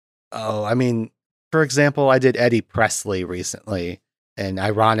for example, I did Eddie Presley recently. And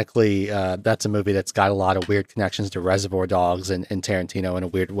ironically, that's a movie that's got a lot of weird connections to Reservoir Dogs and Tarantino in a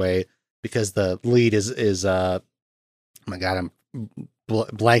weird way, because the lead is oh my God, I'm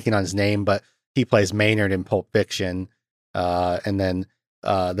blanking on his name, but he plays Maynard in Pulp Fiction. And then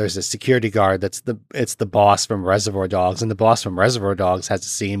there's a security guard it's the boss from Reservoir Dogs, and the boss from Reservoir Dogs has a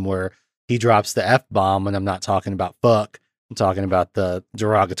scene where he drops the F-bomb, and I'm not talking about fuck, I'm talking about the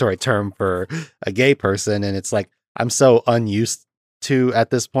derogatory term for a gay person, and it's like, I'm so unused to at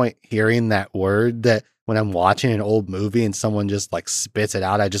this point hearing that word that when I'm watching an old movie and someone just like spits it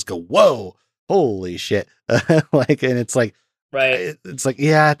out, I just go, whoa, holy shit. Like, and it's like, right. It's like,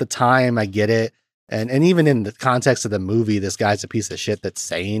 yeah, at the time I get it. And even in the context of the movie, this guy's a piece of shit that's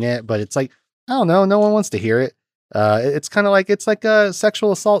saying it, but it's like, I don't know. No one wants to hear it. It's kind of like, it's like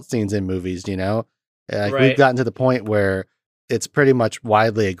sexual assault scenes in movies, Like, right. We've gotten to the point where it's pretty much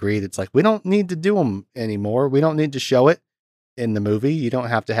widely agreed. It's like, we don't need to do them anymore. We don't need to show it in the movie. You don't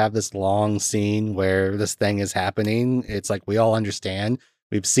have to have this long scene where this thing is happening. It's like, we all understand.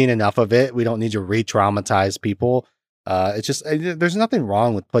 We've seen enough of it. We don't need to re-traumatize people. It's just, there's nothing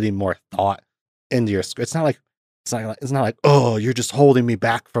wrong with putting more thought into your script. It's not like, oh, you're just holding me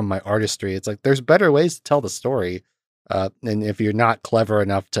back from my artistry. It's like, there's better ways to tell the story. And if you're not clever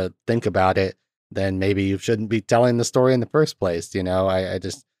enough to think about it, then maybe you shouldn't be telling the story in the first place. I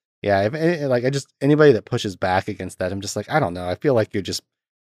just, yeah, anybody that pushes back against that, I'm just like, I don't know. I feel like you're just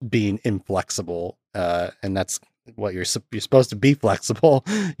being inflexible. And that's what you're supposed to be, flexible,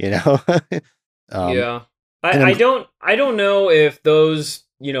 Yeah. I don't know if those,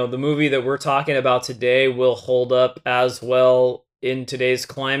 the movie that we're talking about today will hold up as well in today's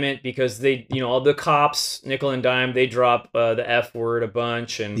climate, because they, all the cops, nickel and dime, they drop the F word a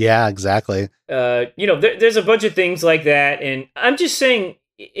bunch. And yeah, exactly. There's a bunch of things like that. And I'm just saying,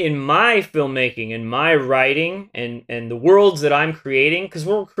 in my filmmaking, in my writing, and the worlds that I'm creating, because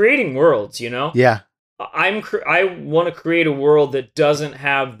we're creating worlds, you know. Yeah. I want to create a world that doesn't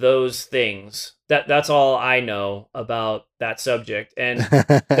have those things. That's all I know about that subject, and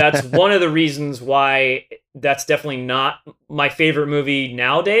that's one of the reasons why that's definitely not my favorite movie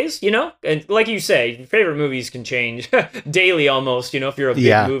nowadays. You know, and like you say, favorite movies can change daily almost. You know, if you're a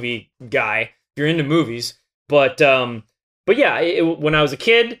big movie guy, if you're into movies, but yeah, when I was a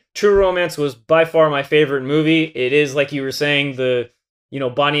kid, True Romance was by far my favorite movie. It is, like you were saying, the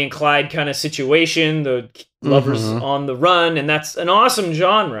Bonnie and Clyde kind of situation, the lovers on the run, and that's an awesome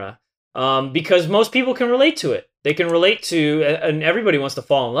genre because most people can relate to it. They can relate to, and everybody wants to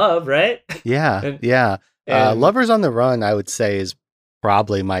fall in love, right? Yeah, Lovers on the Run, I would say, is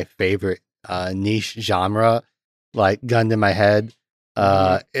probably my favorite niche genre, like gun to my head.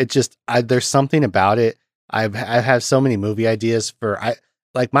 It just, there's something about it. I have so many movie ideas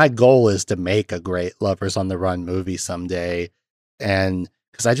my goal is to make a great Lovers on the Run movie someday. And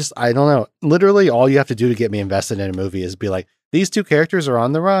because I don't know, literally all you have to do to get me invested in a movie is be like, these two characters are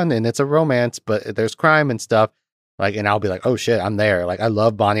on the run and it's a romance, but there's crime and stuff. Like, and I'll be like, oh shit, I'm there. Like, I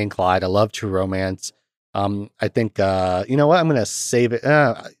love Bonnie and Clyde. I love True Romance. I think, you know what? I'm going to save it.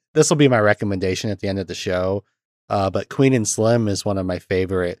 This will be my recommendation at the end of the show. But Queen and Slim is one of my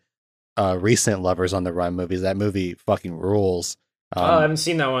favorite recent Lovers on the Run movies. That movie fucking rules. I haven't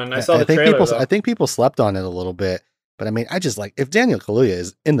seen that one. I saw the trailer. I think people slept on it a little bit. But I mean, I just like, if Daniel Kaluuya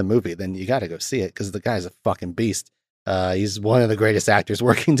is in the movie, then you got to go see it because the guy's a fucking beast. He's one of the greatest actors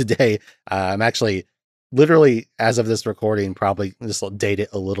working today. I'm actually literally, as of this recording, probably this will date it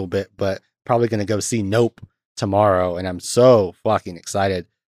a little bit, but probably going to go see Nope tomorrow. And I'm so fucking excited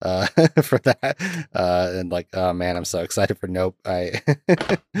for that. And like, oh man, I'm so excited for Nope.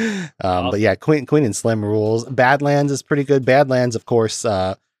 But yeah, Queen and Slim rules. Badlands is pretty good. Badlands, of course,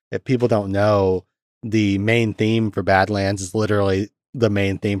 if people don't know, the main theme for Badlands is literally the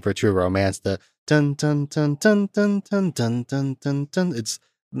main theme for True Romance. The dun dun dun dun dun dun dun dun dun dun. It's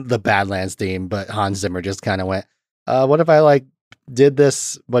the Badlands theme, but Hans Zimmer just kind of went, what if I did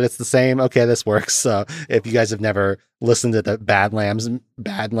this, but it's the same? Okay, this works. So if you guys have never listened to the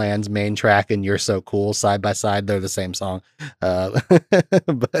Badlands main track and You're So Cool side by side, they're the same song.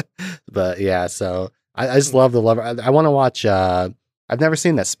 But yeah, so I just love the Lover. I want to watch, I've never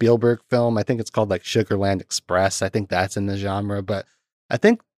seen that Spielberg film. I think it's called Sugarland Express. I think that's in the genre, but I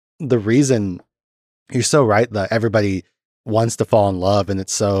think the reason, you're so right, that everybody wants to fall in love and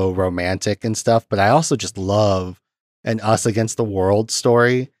it's so romantic and stuff, but I also just love an us against the world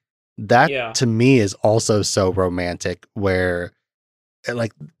story. That to me is also so romantic, where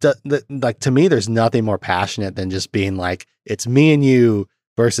to me, there's nothing more passionate than just being like, it's me and you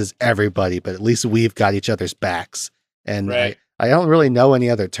versus everybody, but at least we've got each other's backs. And right. I don't really know any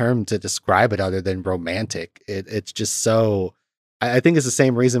other term to describe it other than romantic. It's just so, I think it's the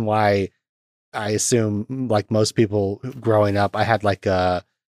same reason why I assume, like most people growing up, I had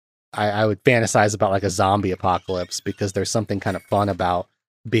I would fantasize about a zombie apocalypse, because there's something kind of fun about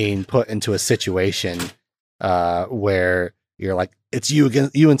being put into a situation where you're like, it's you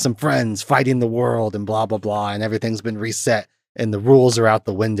and some friends fighting the world and blah, blah, blah. And everything's been reset and the rules are out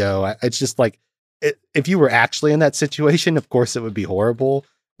the window. It's just like, if you were actually in that situation, of course it would be horrible,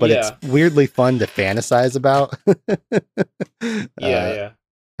 but it's weirdly fun to fantasize about. Yeah.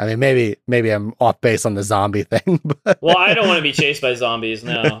 I mean, maybe I'm off base on the zombie thing, but well, I don't want to be chased by zombies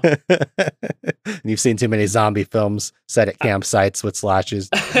now. You've seen too many zombie films set at campsites with slashes.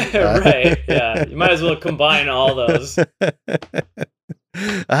 Right. Yeah. You might as well combine all those.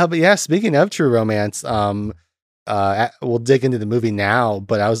 But yeah, speaking of True Romance, we'll dig into the movie now,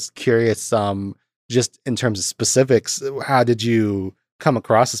 but I was curious, just in terms of specifics, how did you come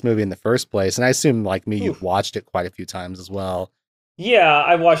across this movie in the first place? And I assume, like me, you've watched it quite a few times as well. Yeah,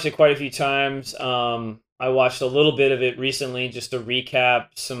 I watched it quite a few times. I watched a little bit of it recently just to recap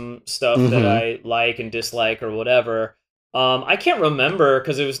some stuff that I like and dislike or whatever. I can't remember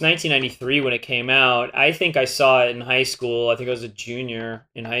because it was 1993 when it came out. I think I saw it in high school. I think I was a junior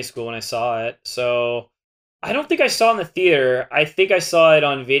in high school when I saw it. So I don't think I saw it in the theater. I think I saw it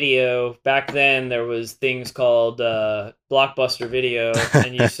on video. Back then, there was things called Blockbuster Video,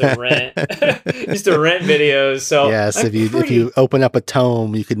 and you used to rent videos. So yes, if you open up a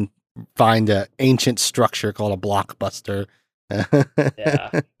tome, you can find an ancient structure called a Blockbuster.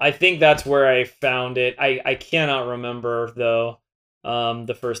 Yeah, I think that's where I found it. I cannot remember though.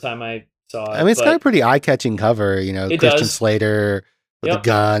 The first time I saw it. I mean, it's got a pretty eye-catching cover. Christian Slater with a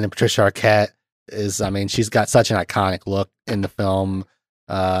gun and Patricia Arquette. She's got such an iconic look in the film.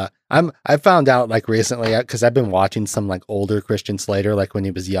 I found out like recently because I've been watching some like older Christian Slater, like when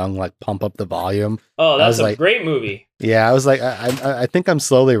he was young, like Pump Up the Volume. Oh, that's a like, great movie. Yeah, I was like, I think I'm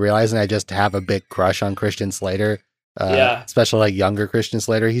slowly realizing I just have a big crush on Christian Slater. Yeah. Especially like younger Christian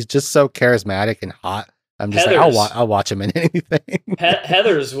Slater. He's just so charismatic and hot. I'm just Heathers. like, I'll watch him in anything.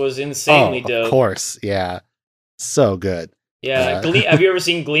 Heathers was insanely dope. Of course, yeah, so good. Yeah, have you ever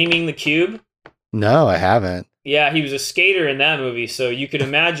seen Gleaming the Cube? No, I haven't. Yeah, he was a skater in that movie, so you could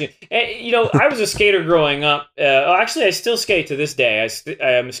imagine. You know, I was a skater growing up. Actually, I still skate to this day.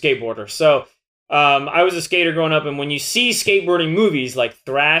 I am a skateboarder, so I was a skater growing up. And when you see skateboarding movies like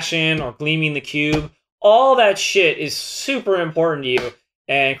Thrashin' or Gleaming the Cube, all that shit is super important to you.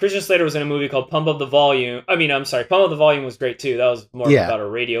 And Christian Slater was in a movie called Pump Up the Volume. I mean, I'm sorry, Pump Up the Volume was great too. That was more about a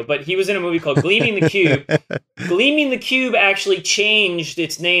radio. But he was in a movie called Gleaming the Cube. Gleaming the Cube actually changed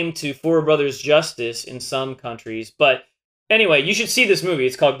its name to Four Brothers Justice in some countries. But anyway, you should see this movie.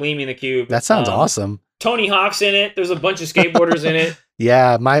 It's called Gleaming the Cube. That sounds awesome. Tony Hawk's in it. There's a bunch of skateboarders in it.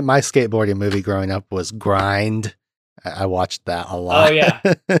 Yeah, my skateboarding movie growing up was Grind. I watched that a lot. Oh, yeah.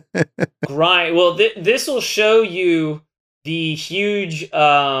 Grind. Well, this will show you the huge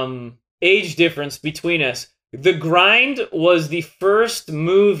age difference between us. The Grind was the first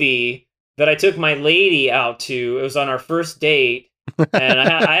movie that I took my lady out to. It was on our first date, and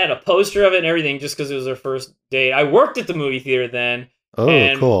I had a poster of it and everything just because it was our first date. I worked at the movie theater then. Oh,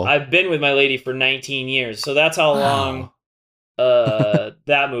 and cool. I've been with my lady for 19 years, so that's how long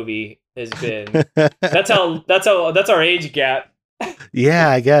that movie has been. That's our age gap. Yeah,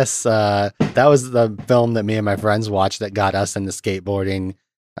 I guess that was the film that me and my friends watched that got us into skateboarding.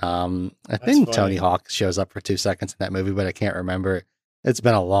 I think Tony Hawk shows up for 2 seconds in that movie, but I can't remember. It's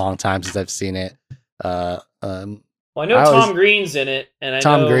been a long time since I've seen it. Well, I know Tom Green's in it, and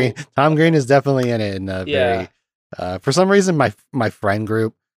Tom Green is definitely in it. And for some reason, my friend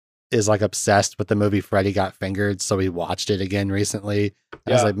group is like obsessed with the movie Freddy Got Fingered, so we watched it again recently.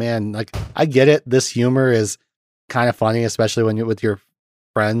 I was like, man, like I get it. This humor is kind of funny, especially when you're with your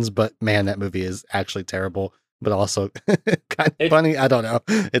friends, but man, that movie is actually terrible, but also kind of funny. I don't know.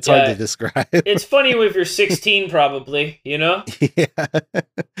 It's hard to describe. It's funny if you're 16, probably, you know? Yeah.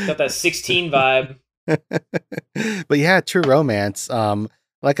 Got that 16 vibe. But yeah, True Romance.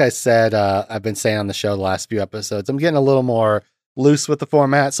 Like I said, I've been saying on the show the last few episodes, I'm getting a little more loose with the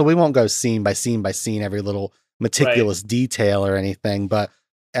format, so we won't go scene by scene by scene, every little meticulous detail or anything, but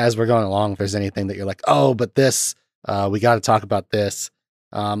as we're going along, if there's anything that you're like, oh, but this, we got to talk about this.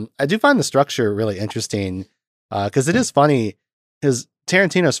 I do find the structure really interesting because it is funny.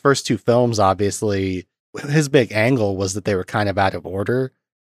 Tarantino's first two films, obviously, his big angle was that they were kind of out of order,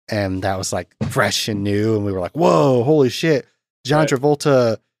 and that was like fresh and new, and we were like, whoa, holy shit, John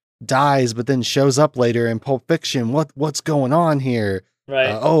Travolta dies but then shows up later in Pulp Fiction. What's going on here?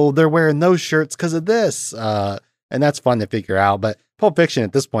 Oh, they're wearing those shirts because of this, and that's fun to figure out. But Pulp Fiction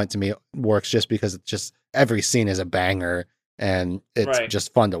at this point to me works just because it's just every scene is a banger and it's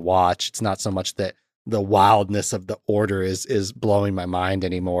just fun to watch. It's not so much that the wildness of the order is blowing my mind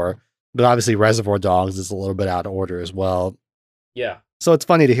anymore, but obviously Reservoir Dogs is a little bit out of order as well. Yeah, so it's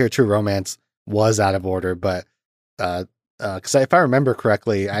funny to hear True Romance was out of order, but because if I remember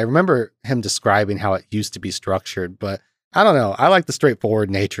correctly, I remember him describing how it used to be structured, but I don't know. I like the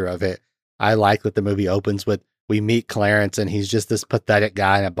straightforward nature of it. I like that the movie opens with, we meet Clarence and he's just this pathetic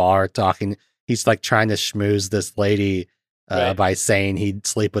guy in a bar talking. He's like trying to schmooze this lady by saying he'd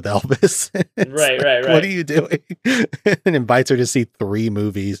sleep with Elvis. Right. What are you doing? And invites her to see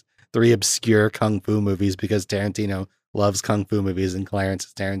three obscure Kung Fu movies because Tarantino loves Kung Fu movies and Clarence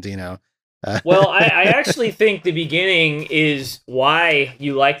is Tarantino. Well, I actually think the beginning is why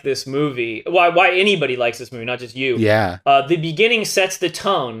you like this movie. Why anybody likes this movie, not just you. Yeah. The beginning sets the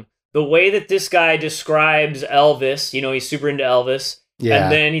tone. The way that this guy describes Elvis, he's super into Elvis. Yeah.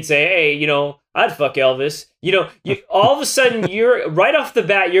 And then he'd say, hey, I'd fuck Elvis. All of a sudden, you're right off the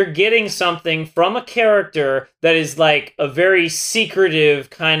bat, you're getting something from a character that is like a very secretive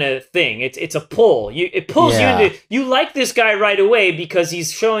kind of thing. It's a pull. It pulls you into. You like this guy right away because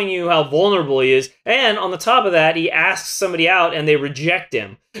he's showing you how vulnerable he is. And on the top of that, he asks somebody out and they reject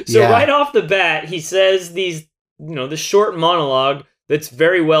him. So right off the bat, he says these, this short monologue that's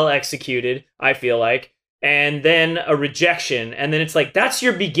very well executed, I feel like. And then a rejection, and then it's like, that's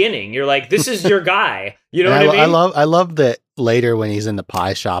your beginning. You're like, this is your guy. You know what I mean? I love that later when he's in the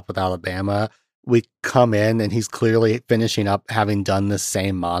pie shop with Alabama, we come in and he's clearly finishing up having done the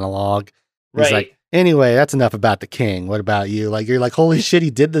same monologue. He's like, anyway, that's enough about the king. What about you? Like, you're like, holy shit, he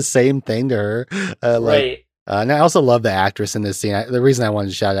did the same thing to her. And I also love the actress in this scene. The reason I wanted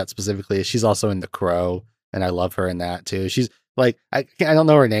to shout out specifically is she's also in The Crow, and I love her in that too. I don't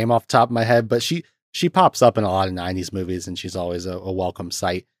know her name off the top of my head, but she pops up in a lot of 90s movies, and she's always a welcome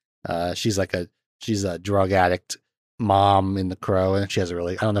sight. She's a drug addict mom in The Crow, and she has I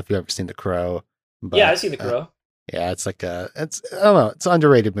don't know if you've ever seen The Crow. But, yeah, I see The Crow. Yeah, it's I don't know, it's an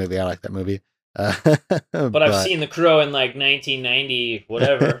underrated movie. I like that movie. But I've seen The Crow in like 1990,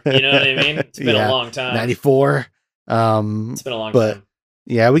 whatever. You know what I mean? It's been a long time. 94. It's been a long time.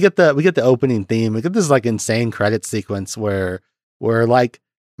 Yeah, we get the opening theme. We get this like insane credit sequence where we're like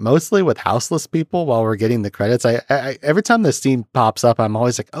mostly with houseless people while we're getting the credits. I every time this scene pops up, I'm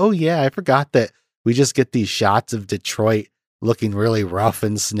always like, oh yeah, I forgot that we just get these shots of Detroit looking really rough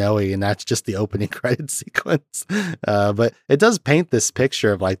and snowy, and that's just the opening credit sequence. But it does paint this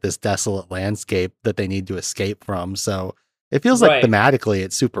picture of like this desolate landscape that they need to escape from. So it feels like thematically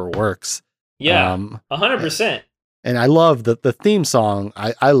it super works. Yeah, 100%. And I love the theme song.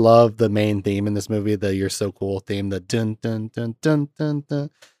 I love the main theme in this movie, the "You're So Cool" theme, the dun dun dun dun dun dun.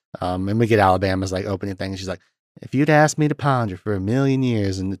 And we get Alabama's like opening thing, and she's like, "If you'd asked me to ponder for 1,000,000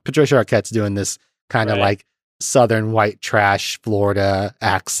 years," and Patricia Arquette's doing this kind of like Southern white trash Florida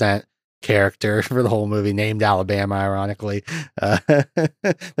accent character for the whole movie, named Alabama, ironically. The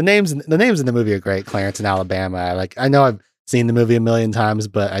names in the movie are great. Clarence and Alabama. I know I've seen the movie 1,000,000 times,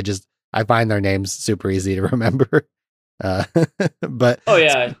 but I find their names super easy to remember. But oh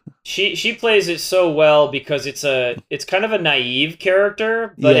yeah, she plays it so well because it's kind of a naive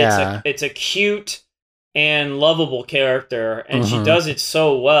character, but it's a cute and lovable character, and she does it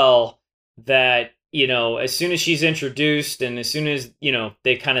so well that, you know, as soon as she's introduced and as soon as, you know,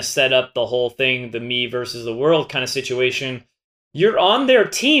 they kind of set up the whole thing, the me versus the world kind of situation, you're on their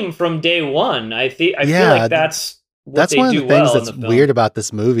team from day one. I feel like that's one of the things that's weird about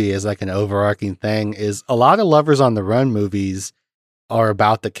this movie is like an overarching thing is a lot of Lovers on the Run movies are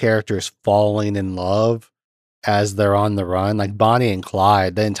about the characters falling in love as they're on the run. Like Bonnie and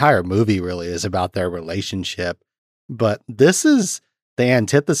Clyde, the entire movie really is about their relationship. But this is the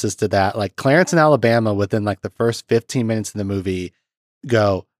antithesis to that. Like Clarence and Alabama, within like the first 15 minutes of the movie,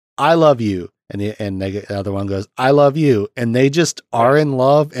 go, "I love you." And the other one goes, "I love you." And they just are in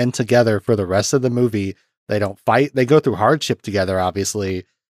love and together for the rest of the movie. They don't fight. They go through hardship together, obviously,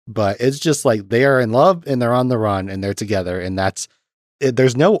 but it's just like they are in love and they're on the run and they're together. And that's it.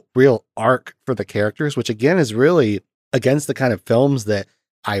 There's no real arc for the characters, which again is really against the kind of films that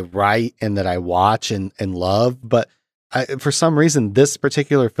I write and that I watch and love. But for some reason, this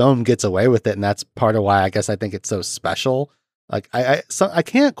particular film gets away with it. And that's part of why I guess I think it's so special. Like I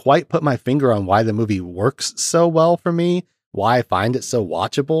can't quite put my finger on why the movie works so well for me, why I find it so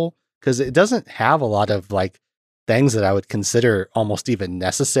watchable. Because it doesn't have a lot of like things that I would consider almost even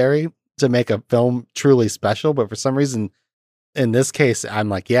necessary to make a film truly special. But for some reason, in this case, I'm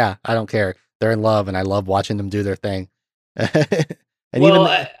like, yeah, I don't care. They're in love and I love watching them do their thing.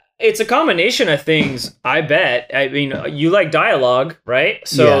 It's a combination of things, I bet. I mean, you like dialogue, right?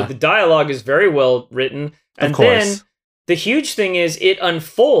 So the dialogue is very well written. And then the huge thing is it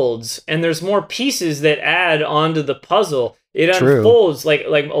unfolds and there's more pieces that add onto the puzzle. It unfolds like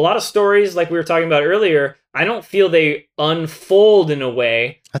a lot of stories, like we were talking about earlier. I don't feel they unfold in a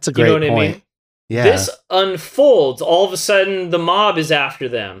way. That's a great point. I mean? Yeah. This unfolds. All of a sudden, the mob is after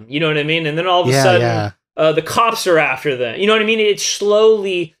them. You know what I mean? And then all of a sudden, the cops are after them. You know what I mean? It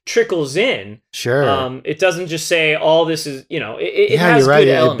slowly trickles in. Sure. It doesn't just say all this is, you know, it has you're right.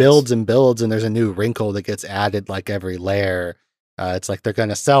 good elements. It builds and builds, and there's a new wrinkle that gets added like every layer. It's like they're going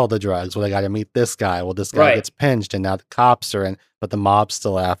to sell the drugs. Well, they got to meet this guy. Well, this guy gets pinched, and now the cops are in, but the mob's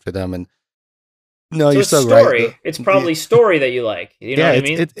still after them. And no, so you're so story. Right. It's probably story that you like. You know what I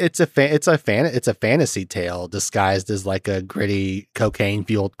mean? It's a fantasy tale disguised as like a gritty cocaine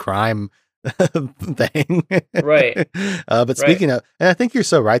fueled crime thing. Right. But speaking of, and I think you're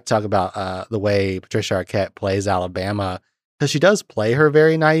so right to talk about the way Patricia Arquette plays Alabama, because she does play her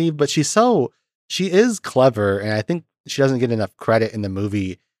very naive, but she is clever, and I think she doesn't get enough credit in the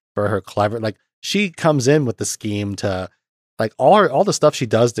movie for her clever. Like she comes in with the scheme to like all the stuff she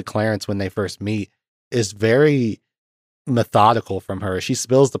does to Clarence when they first meet is very methodical from her. She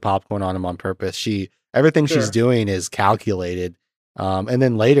spills the popcorn on him on purpose. Everything she's doing is calculated. And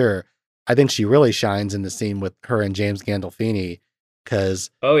then later, I think she really shines in the scene with her and James Gandolfini because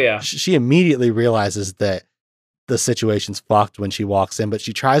she immediately realizes that the situation's fucked when she walks in, but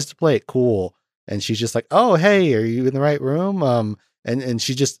she tries to play it cool. And she's just like, "Oh, hey, are you in the right room?" And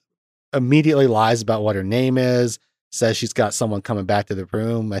she just immediately lies about what her name is, says she's got someone coming back to the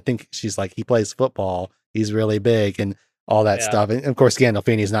room. I think she's like, he plays football. He's really big and all that stuff. And of course,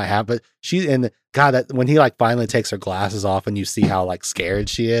 Gandolfini's not happy, but when he like finally takes her glasses off and you see how like scared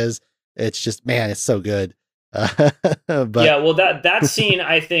she is, it's just, man, it's so good. But Yeah, well, that scene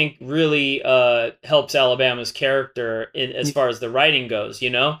I think really helps Alabama's character as far as the writing goes.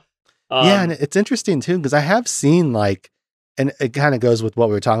 yeah, and Um, it's interesting too because I have seen like, and it kind of goes with what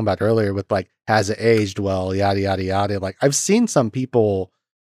we were talking about earlier with like, has it aged well, yada yada yada. Like I've seen some people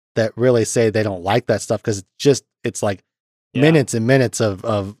that really say they don't like that stuff because it's like yeah, minutes and minutes of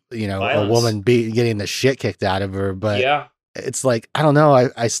a violence. woman getting the shit kicked out of her. But Yeah, it's like I don't know.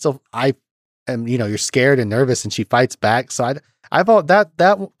 I still I am you're scared and nervous, and she fights back. So I've all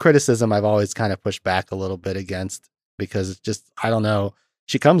that criticism I've always kind of pushed back a little bit against because it's just I don't know.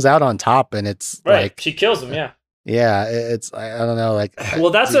 She comes out on top, and it's right. like She kills him. Yeah. yeah, it's I don't know like Well,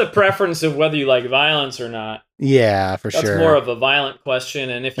 that's a preference of whether you like violence or not. yeah for That's more sure. of a violent question.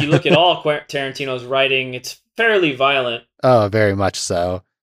 And if you look at all Tarantino's writing, it's fairly violent. Oh, very much so.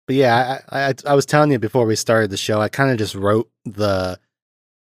 But yeah, I was telling you before we started the show, I kind of just wrote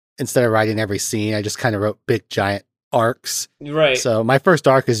instead of writing every scene, I just kind of wrote big giant arcs. Right. So my first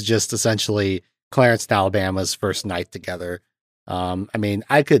arc is just essentially Clarence and Alabama's first night together. I mean,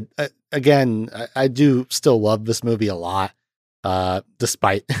 I could again, I do still love this movie a lot,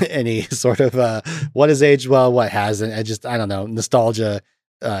 despite any sort of what has aged well, what hasn't. I don't know, nostalgia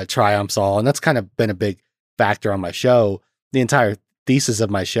triumphs all, and that's kind of been a big factor on my show. The entire thesis of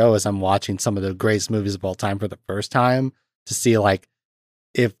my show is I'm watching some of the greatest movies of all time for the first time to see like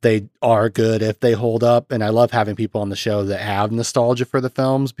if they are good, if they hold up. And I love having people on the show that have nostalgia for the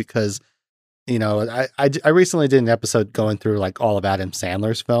films because, I recently did an episode going through like all of Adam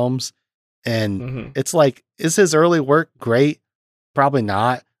Sandler's films. And Hmm. it's like, is his early work great? Probably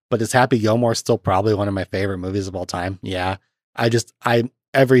not. But is Happy Gilmore still probably one of my favorite movies of all time? Yeah.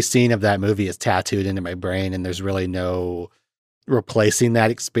 Every scene of that movie is tattooed into my brain, and there's really no replacing that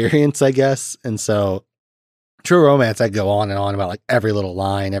experience, I guess. And so True Romance, I go on and on about like every little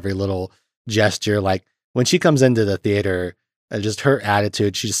line, every little gesture. Like when she comes into the theater, just her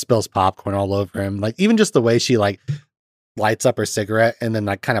attitude, she just spills popcorn all over him. Like even just the way she like lights up her cigarette and then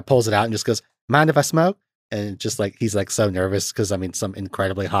like kind of pulls it out and just goes, "Mind if I smoke?" And just like he's like so nervous because I mean some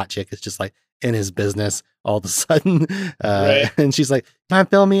incredibly hot chick is just like in his business all of a sudden, Right. and she's like, "Mind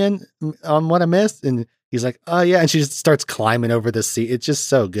fill me in on what I missed?" And he's like, "Oh yeah," and she just starts climbing over the seat. It's just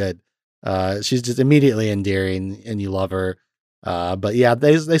so good. She's just immediately endearing, and you love her. But yeah,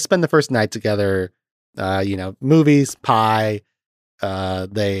 they spend the first night together. Movies, pie.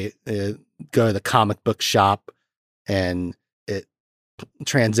 They go to the comic book shop, and it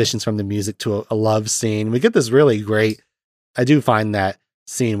transitions from the music to a love scene. We get this really great. I do find that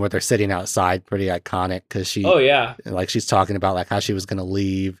scene where they're sitting outside pretty iconic because Oh yeah. she's talking about like how she was going to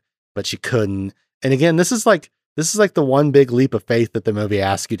leave, but she couldn't. And again, this is like the one big leap of faith that the movie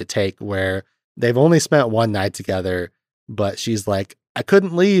asks you to take, where they've only spent one night together, but she's like, "I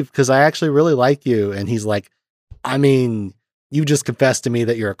couldn't leave because I actually really like you," and he's like, "I mean, you just confessed to me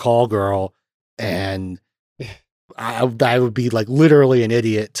that you're a call girl, and I would be like literally an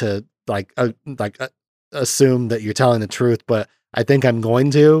idiot to assume that you're telling the truth, but I think I'm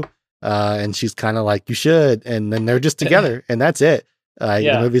going to." And she's kind of like, "You should." And then they're just together, and that's it. The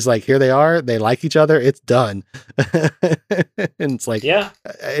Yeah. movie's like, here they are, they like each other, it's done. And it's like, Yeah.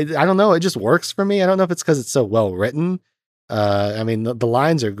 I don't know, it just works for me. I don't know if it's because it's so well written. I mean, the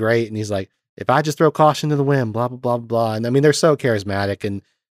lines are great, and he's like, "If I just throw caution to the wind, blah blah blah blah," and I mean, they're so charismatic, and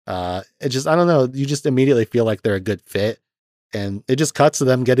it just, I don't know, you just immediately feel like they're a good fit, and it just cuts to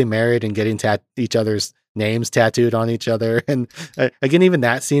them getting married and getting each other's names tattooed on each other. And again, even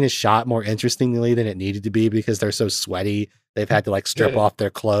that scene is shot more interestingly than it needed to be because they're so sweaty. They've had to like strip off their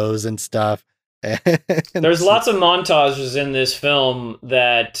clothes and stuff. And There's lots of montages in this film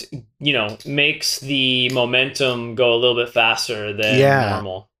that, makes the momentum go a little bit faster than yeah,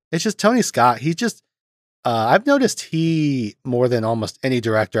 normal. it's just Tony Scott. He just, I've noticed he, more than almost any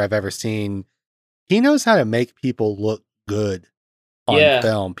director I've ever seen, he knows how to make people look good on Yeah,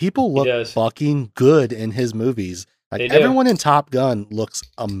 film. People he look does. fucking good in his movies. Like They do. everyone in Top Gun looks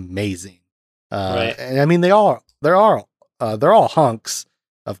amazing. Right. And I mean, they're all hunks,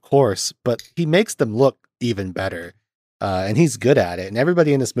 of course, but he makes them look even better. And he's good at it. And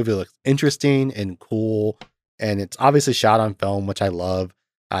everybody in this movie looks interesting and cool. And it's obviously shot on film, which I love.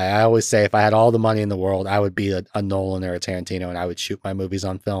 I always say if I had all the money in the world, I would be a Nolan or a Tarantino, and I would shoot my movies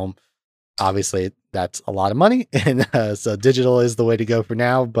on film. Obviously, that's a lot of money, and so digital is the way to go for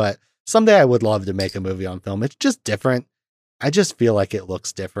now. But someday I would love to make a movie on film. It's just different. I just feel like it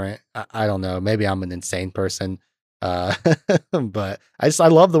looks different. I don't know. Maybe I'm an insane person, uh, but I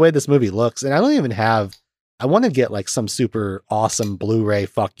love the way this movie looks, and I don't even have. I want to get like some super awesome Blu-ray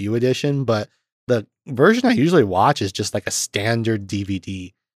fuck you edition, but the version I usually watch is just like a standard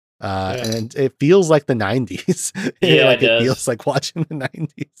DVD. And it feels like the 90s. Yeah, Like it feels like watching the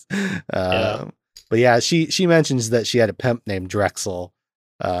 90s. But yeah, she mentions that she had a pimp named Drexel.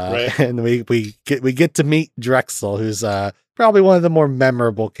 Right. And we get to meet Drexel, who's probably one of the more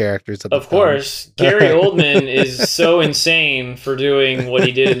memorable characters of the Of film. course, Gary Oldman is so insane for doing what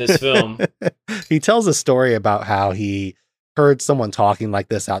he did in this film. He tells a story about how he heard someone talking like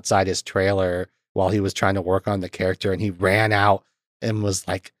this outside his trailer while he was trying to work on the character, and he ran out and was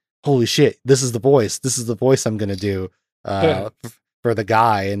like, holy shit, this is the voice I'm gonna do for the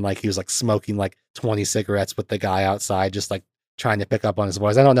guy. And like he was like smoking like 20 cigarettes with the guy outside, just like trying to pick up on his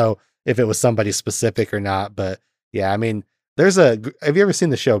voice. I don't know if it was somebody specific or not, but yeah, I mean, have you ever seen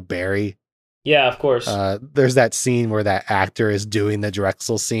the show Barry? Yeah, of course. There's that scene where that actor is doing the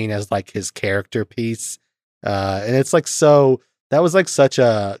Drexel scene as like his character piece. And it's like, that was like such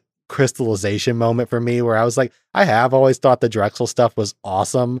a crystallization moment for me, where I was like, I have always thought the Drexel stuff was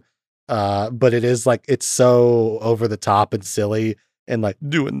awesome. But it is like, it's so over the top and silly, and like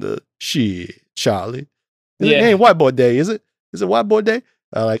doing the shit, Charlie. Hey, white boy day, is it white boy day?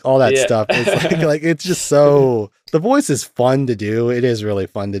 Like all that stuff. It's like it's just so, the voice is fun to do. It is really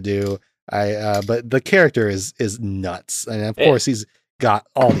fun to do. But the character is nuts. And of course he's got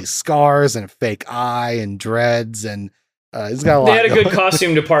all these scars and a fake eye and dreads, and he's got a lot. They had a good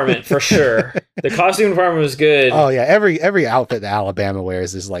costume department for sure. The costume department was good. Oh yeah, every outfit that Alabama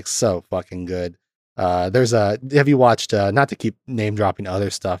wears is like so fucking good. Have you watched, not to keep name dropping other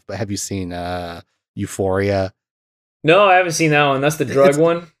stuff, but have you seen Euphoria? No, I haven't seen that one. That's the drug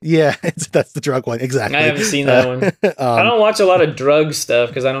one? Yeah, that's the drug one. Exactly. I haven't seen that one. I don't watch a lot of drug stuff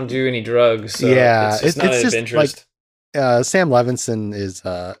because I don't do any drugs. So yeah, it's not of interest. Like, Sam Levinson is,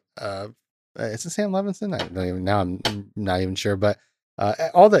 is it Sam Levinson? I'm not even sure, but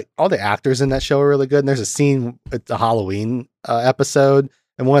all the actors in that show are really good. And there's a scene at the Halloween episode,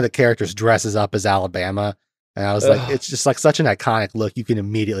 and one of the characters dresses up as Alabama. And I was like, it's just like such an iconic look. You can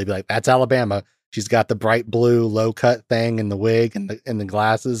immediately be like, that's Alabama. She's got the bright blue low cut thing and the wig and the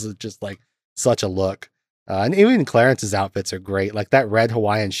glasses. It's just like such a look. And even Clarence's outfits are great. Like that red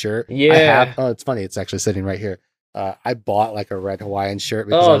Hawaiian shirt. Yeah. It's funny. It's actually sitting right here. I bought like a red Hawaiian shirt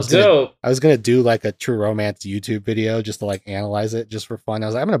because I was gonna do like a True Romance YouTube video just to like analyze it just for fun. I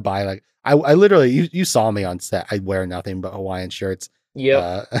was like, I'm gonna buy like, I literally, you saw me on set. I wear nothing but Hawaiian shirts.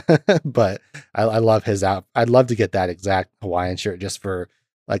 Yep. But I love his I'd love to get that exact Hawaiian shirt just for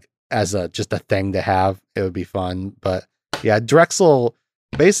like, as just a thing to have. It would be fun. But yeah, Drexel,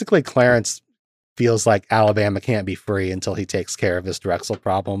 basically Clarence feels like Alabama can't be free until he takes care of this Drexel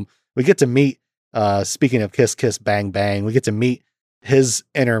problem. We get to meet, speaking of Kiss Kiss Bang Bang, we get to meet his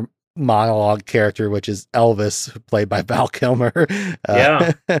inner monologue character, which is Elvis, played by Val Kilmer.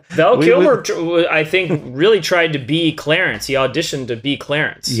 Yeah. Val Kilmer, I think, really tried to be Clarence. He auditioned to be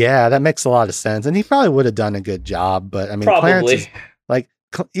Clarence. Yeah, that makes a lot of sense. And he probably would have done a good job. But I mean, probably. Clarence is, like,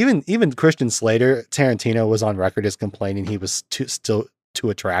 even Christian Slater, Tarantino was on record as complaining he was still too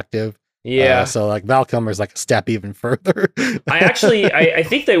attractive. Yeah. So like Val Kilmer's like a step even further. I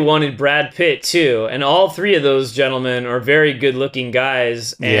think they wanted Brad Pitt too, and all three of those gentlemen are very good looking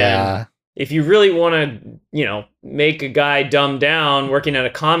guys. And yeah. If you really want to, make a guy dumb down working at a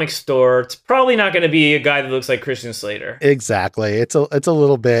comic store, it's probably not going to be a guy that looks like Christian Slater. Exactly. It's a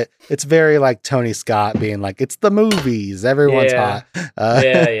little bit. It's very like Tony Scott being like, it's the movies. Everyone's hot.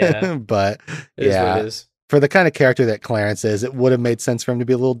 Yeah. But it is what it is. For the kind of character that Clarence is, it would have made sense for him to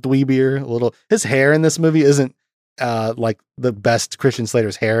be a little dweebier. His hair in this movie isn't like the best Christian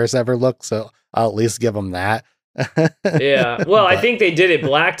Slater's hair has ever looked, so I'll at least give him that. Yeah. Well, I think they did it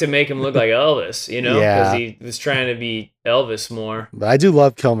black to make him look like Elvis, because he was trying to be Elvis more. But I do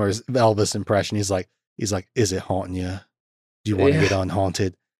love Kilmer's Elvis impression. He's like, is it haunting you? Do you want to get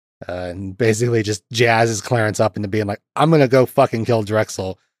unhaunted? And basically just jazzes Clarence up into being like, I'm going to go fucking kill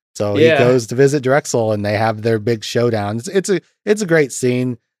Drexel. So he goes to visit Drexel and they have their big showdown. It's a great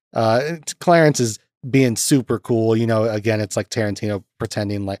scene. Clarence is being super cool. Again, it's like Tarantino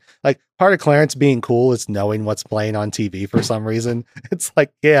pretending like part of Clarence being cool is knowing what's playing on TV for some reason. It's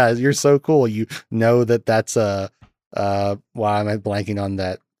like, yeah, you're so cool. You know that's why am I blanking on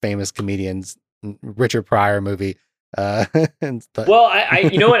that famous comedian's Richard Pryor movie? Well, I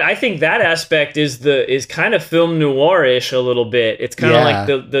you know what, I think that aspect is kind of film noir-ish a little bit. It's kind of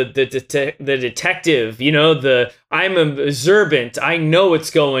like the detective, I'm observant, I know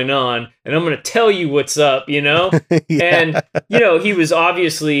what's going on, and I'm gonna tell you what's up, And he was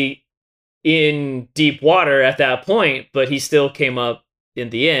obviously in deep water at that point, but he still came up in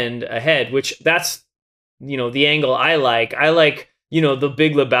the end ahead, which that's the angle I like. The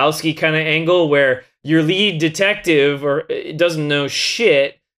Big Lebowski kind of angle where your lead detective doesn't know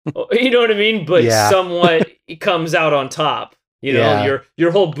shit, You know what I mean? But Yeah. somewhat it comes out on top. You know, Yeah.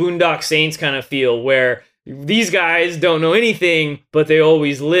 your whole Boondock Saints kind of feel where these guys don't know anything, but they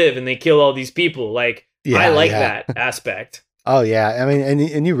always live and they kill all these people. Like, I like that aspect. Oh yeah, I mean,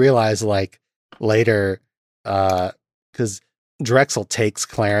 and you realize like later, because Drexel takes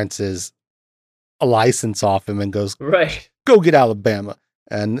Clarence's license off him and goes, Right. "Go get Alabama,"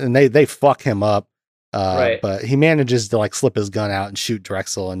 and they fuck him up. Right. But he manages to like slip his gun out and shoot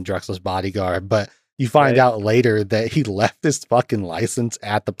Drexel and Drexel's bodyguard. But you find out later that he left his fucking license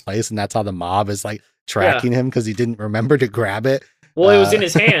at the place, and that's how the mob is like tracking him because he didn't remember to grab it. Well, it was in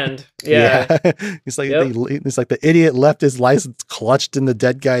his hand. Yeah. He's like, he's like, the idiot left his license clutched in the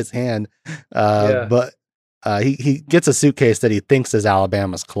dead guy's hand. But he gets a suitcase that he thinks is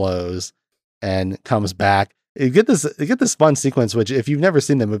Alabama's clothes and comes back. You get this fun sequence, which if you've never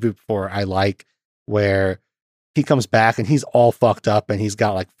seen the movie before, I like, where he comes back and he's all fucked up and he's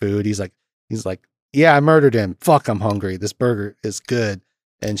got like food. He's like, yeah, I murdered him. Fuck, I'm hungry. This burger is good.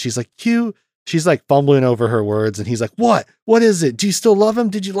 And she's like, she's like fumbling over her words and he's like, what is it? Do you still love him?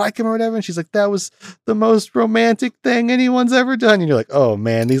 Did you like him or whatever? And she's like, that was the most romantic thing anyone's ever done. And you're like, oh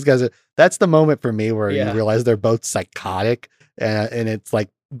man, these guys that's the moment for me where you realize they're both psychotic and it's like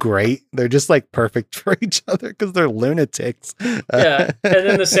great. They're just like perfect for each other because they're lunatics. Yeah. And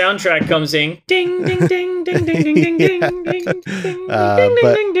then the soundtrack comes in. Ding, ding, ding, ding, ding, ding, ding, ding, ding, ding,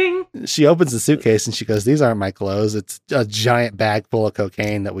 ding, ding. She opens the suitcase and she goes, these aren't my clothes. It's a giant bag full of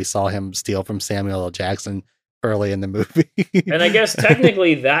cocaine that we saw him steal from Samuel L. Jackson early in the movie. And I guess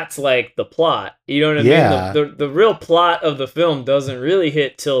technically that's like the plot. You know what I mean? The real plot of the film doesn't really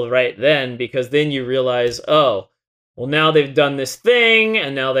hit till right then, because then you realize, oh, well, now they've done this thing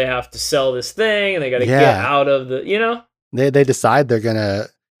and now they have to sell this thing and they got to get out of the, you know? They decide they're going to,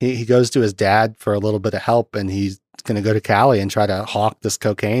 he goes to his dad for a little bit of help and he's going to go to Cali and try to hawk this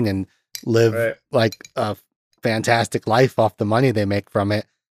cocaine and live like a fantastic life off the money they make from it.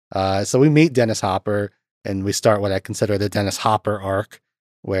 So we meet Dennis Hopper and we start what I consider the Dennis Hopper arc,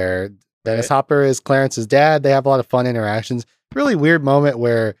 where Dennis Hopper is Clarence's dad. They have a lot of fun interactions. Really weird moment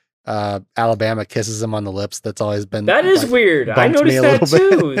where Alabama kisses him on the lips. That's always been, that is like, weird. I noticed that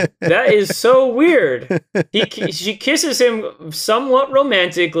too. That is so weird. She kisses him somewhat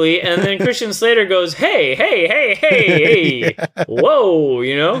romantically, and then Christian Slater goes, hey, whoa,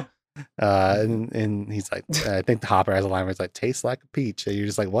 you know? And he's like, I think the Hopper has a line where it's like, tastes like a peach. And you're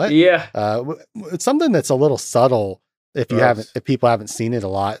just like, what? Yeah. It's something that's a little subtle if people haven't seen it a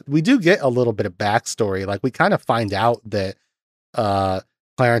lot. We do get a little bit of backstory. Like we kind of find out that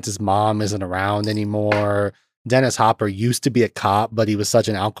Clarence's mom isn't around anymore. Dennis Hopper used to be a cop, but he was such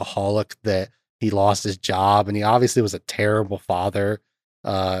an alcoholic that he lost his job, and he obviously was a terrible father.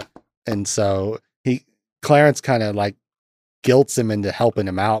 And so Clarence kind of like guilts him into helping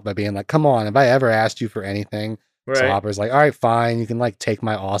him out by being like, come on, have I ever asked you for anything? So Hopper's like, all right, fine. You can like take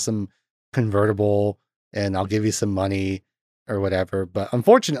my awesome convertible and I'll give you some money or whatever. But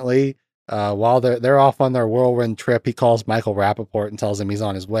unfortunately, while they're off on their whirlwind trip, he calls Michael Rappaport and tells him he's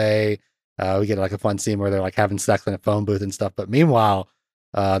on his way. We get like a fun scene where they're like having sex in a phone booth and stuff. But meanwhile,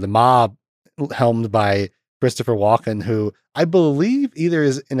 the mob, helmed by Christopher Walken, who I believe either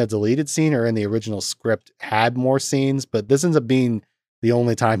is in a deleted scene or in the original script, had more scenes, but this ends up being the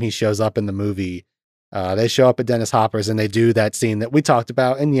only time he shows up in the movie. They show up at Dennis Hopper's and they do that scene that we talked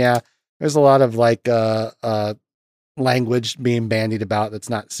about. And yeah, there's a lot of like language being bandied about that's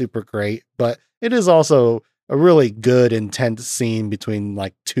not super great, but it is also a really good, intense scene between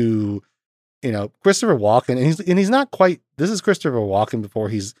like two, Christopher Walken, and he's not quite, this is Christopher Walken before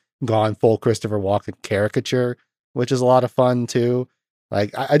he's gone full Christopher Walken caricature, which is a lot of fun too.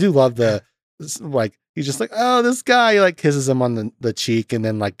 Like I do love like he's just like, oh, this guy, he like kisses him on the cheek and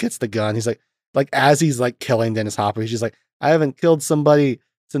then like gets the gun. He's like as he's like killing Dennis Hopper, he's just like, I haven't killed somebody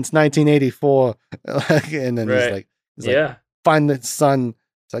since 1984. And then he's like, find the sun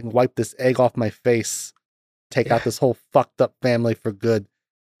so I can wipe this egg off my face, take out this whole fucked up family for good.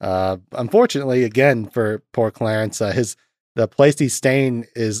 Unfortunately, again, for poor Clarence, the place he's staying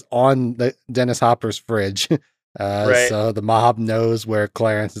is on the Dennis Hopper's fridge. So the mob knows where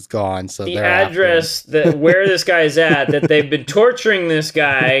Clarence is gone. So the address where this guy is at, that they've been torturing this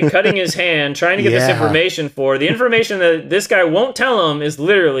guy, cutting his hand, trying to get this information for. The information that this guy won't tell him is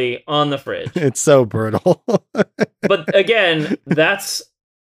literally on the fridge. It's so brutal. But again, that's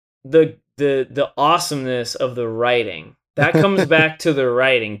the awesomeness of the writing. That comes back to the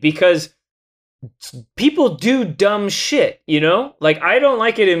writing, because people do dumb shit, Like, I don't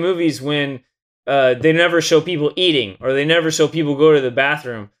like it in movies when they never show people eating or they never show people go to the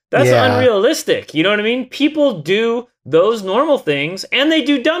bathroom. That's unrealistic. You know what I mean? People do those normal things, and they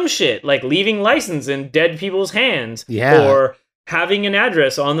do dumb shit like leaving license in dead people's hands, or having an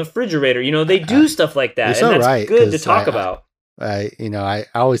address on the refrigerator. You know, they do stuff like that, and that's right, good to talk about. I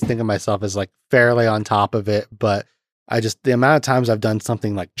always think of myself as like fairly on top of it, but the amount of times I've done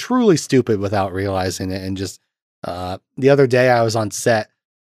something like truly stupid without realizing it. And just, the other day I was on set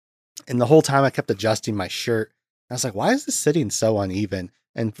and the whole time I kept adjusting my shirt. I was like, why is this sitting so uneven?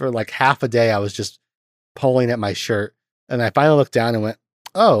 And for like half a day, I was just pulling at my shirt. And I finally looked down and went,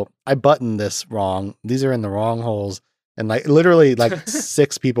 oh, I buttoned this wrong. These are in the wrong holes. And like literally like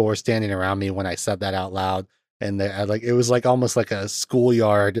 6 people were standing around me when I said that out loud. And it was like almost like a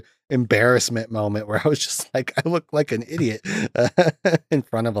schoolyard embarrassment moment where I was just like, I look like an idiot in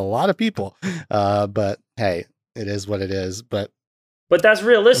front of a lot of people. But hey, it is what it is. But that's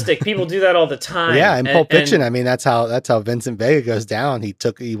realistic. People do that all the time. Yeah, in Pulp Fiction, I mean, that's how Vincent Vega goes down.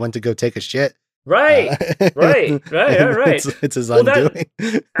 He went to go take a shit. Right. It's his undoing.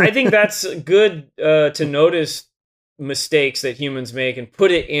 I think that's good to notice mistakes that humans make and put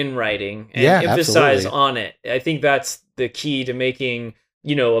it in writing and emphasize on it. I think that's the key to making,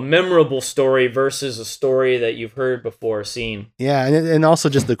 a memorable story versus a story that you've heard before, seen. Yeah, and also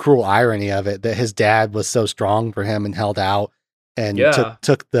just the cruel irony of it that his dad was so strong for him and held out and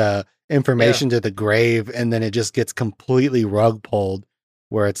took the information to the grave, and then it just gets completely rug pulled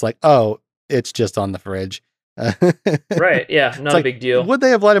where it's like, oh, it's just on the fridge. Right, yeah, not a big deal. Would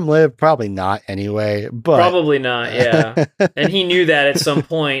they have let him live? Probably not anyway, but probably not, yeah. And he knew that at some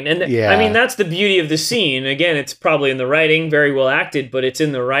point. And I mean, that's the beauty of the scene. Again, it's probably in the writing, very well acted, but it's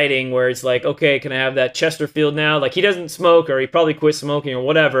in the writing where it's like, okay, can I have that Chesterfield now? Like, he doesn't smoke, or he probably quit smoking or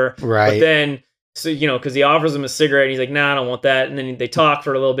whatever. Right. But then, so, because he offers him a cigarette and he's like, nah, I don't want that. And then they talk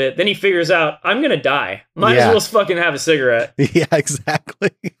for a little bit. Then he figures out, I'm going to die. Might as well fucking have a cigarette. Yeah,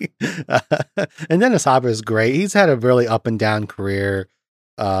 exactly. And Dennis Hopper is great. He's had a really up and down career.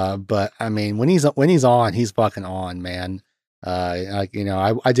 But I mean, when he's on, he's fucking on, man. I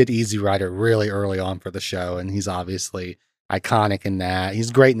did Easy Rider really early on for the show, and he's obviously iconic in that.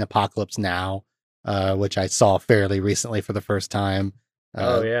 He's great in Apocalypse Now, which I saw fairly recently for the first time.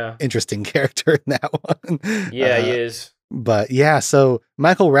 Interesting character in that one. Yeah, he is. But yeah, so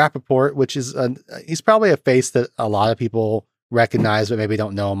Michael Rappaport, which is he's probably a face that a lot of people recognize, but maybe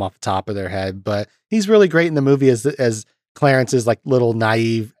don't know him off the top of their head. But he's really great in the movie as Clarence's like little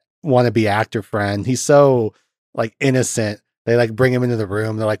naive wannabe actor friend. He's so like innocent. They like bring him into the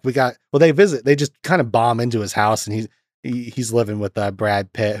room. They're like, they visit. They just kind of bomb into his house, and he's living with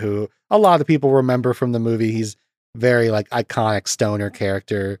Brad Pitt, who a lot of people remember from the movie. He's very like iconic stoner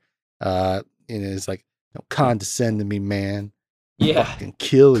character. And it's like, don't condescend to me, man. Yeah, fucking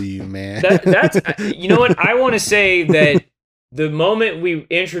kill you, man. That's you know what, I want to say that the moment we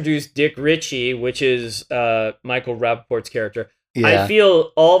introduced Dick Ritchie, which is Michael Rappaport's character, I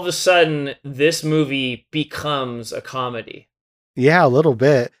feel all of a sudden this movie becomes a comedy. Yeah, a little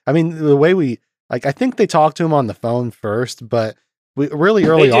bit. I mean, the way I think they talked to him on the phone first, but we really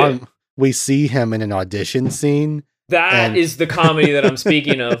early on we see him in an audition scene. That is the comedy that I'm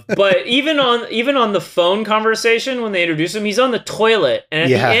speaking of. But even on the phone conversation, when they introduce him, he's on the toilet. And at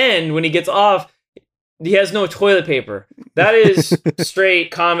the end, when he gets off, he has no toilet paper. That is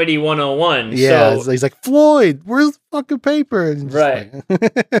straight comedy 101. Yeah, so he's like, Floyd, where's the fucking paper? Right.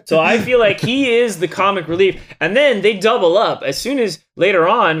 So I feel like he is the comic relief. And then they double up. As soon as later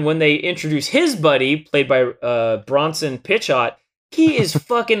on, when they introduce his buddy, played by Bronson Pitchot, he is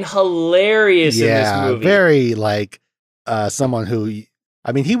fucking hilarious in this movie. Very like someone who,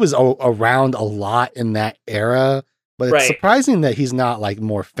 I mean, he was around a lot in that era, but it's surprising that he's not like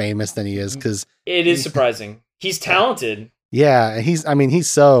more famous than he is, because it is surprising. He's talented. Yeah, he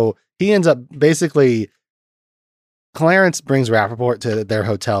ends up basically, Clarence brings Rappaport to their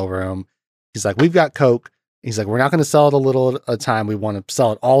hotel room. He's like, we've got Coke. He's like, we're not going to sell it a little at a time. We want to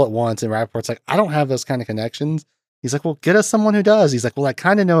sell it all at once. And Rappaport's like, I don't have those kind of connections. He's like, well, get us someone who does. He's like, well, I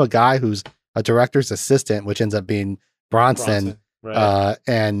kind of know a guy who's a director's assistant, which ends up being Bronson. Right.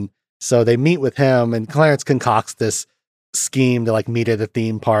 And so they meet with him, and Clarence concocts this scheme to like meet at a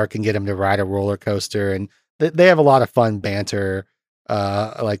theme park and get him to ride a roller coaster. And they have a lot of fun banter,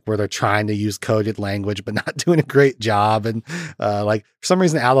 like where they're trying to use coded language, but not doing a great job. And like for some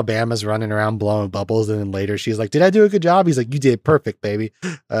reason, Alabama's running around blowing bubbles. And then later she's like, did I do a good job? He's like, you did perfect, baby.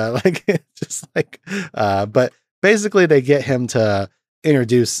 But basically they get him to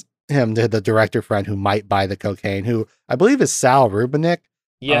introduce him to the director friend who might buy the cocaine, who I believe is Sal Rubinek.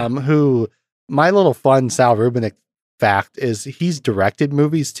 Yeah. Who, my little fun Sal Rubinek fact is he's directed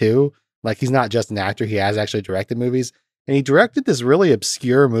movies too. Like, he's not just an actor. He has actually directed movies, and he directed this really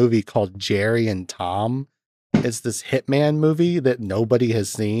obscure movie called Jerry and Tom, it's this Hitman movie that nobody has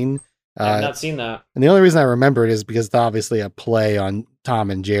seen. I've not seen that. And the only reason I remember it is because it's obviously a play on Tom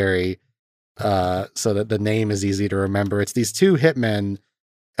and Jerry, so that the name is easy to remember. It's these two hitmen.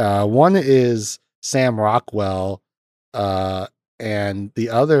 One is Sam Rockwell, and the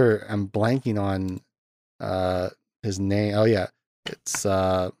other, I'm blanking on his name. Oh yeah, it's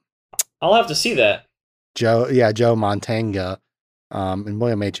I'll have to see that. Joe Montanga, and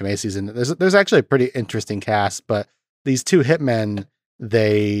William H. Macy's in it. There's actually a pretty interesting cast, but these two hitmen,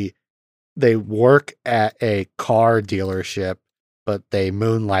 they work at a car dealership, but they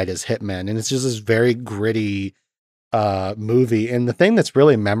moonlight as hitmen, and it's just this very gritty movie. And the thing that's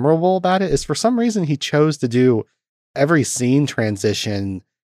really memorable about it is, for some reason, he chose to do every scene transition.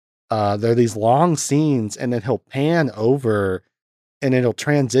 There are these long scenes, and then he'll pan over, and it'll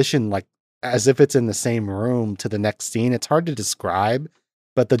transition like as if it's in the same room to the next scene. It's hard to describe,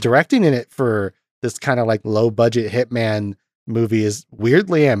 but the directing in it for this kind of like low budget hitman movie is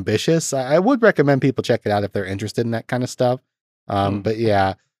weirdly ambitious. I would recommend people check it out if they're interested in that kind of stuff. But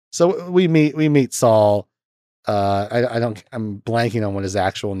yeah, so we meet Saul. I'm blanking on what his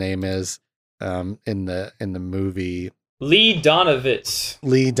actual name is in the movie. Lee Donovitz.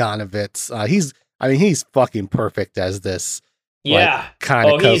 He's fucking perfect as this. Yeah.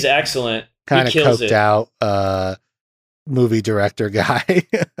 Like, he's excellent. Kind of coked out movie director guy.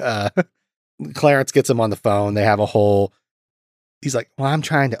 Clarence gets him on the phone. They have a whole. He's like, well, I'm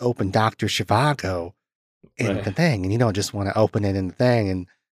trying to open Dr. Zhivago in the thing, and you don't just want to open it in the thing. And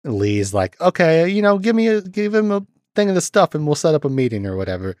Lee's like, okay, give him a thing of the stuff, and we'll set up a meeting or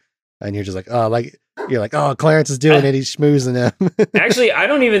whatever. And you're just like, oh, Clarence is doing it. He's schmoozing him. Actually, I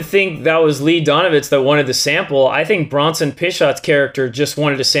don't even think that was Lee Donovitz that wanted the sample. I think Bronson Pinchot's character just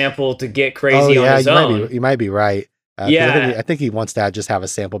wanted a sample to get crazy on his own. You might be right. I think he wants to just have a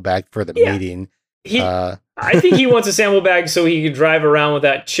sample bag for the meeting. I think he wants a sample bag so he can drive around with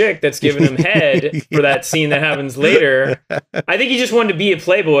that chick that's giving him head for that scene that happens later. I think he just wanted to be a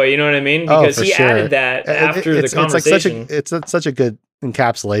playboy, you know what I mean? Because he added that after the conversation. It's such a good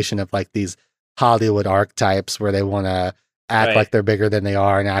encapsulation of like these Hollywood archetypes where they want to act like they're bigger than they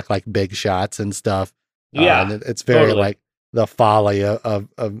are and act like big shots and stuff. Yeah, and it's very like the folly of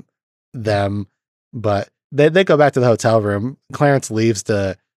them. But they go back to the hotel room. Clarence leaves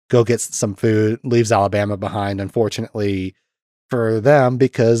to go get some food, leaves Alabama behind, unfortunately for them,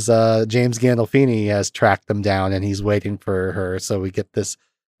 because James Gandolfini has tracked them down and he's waiting for her. So we get this.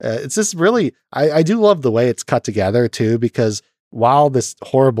 It's just really, I do love the way it's cut together too, because while this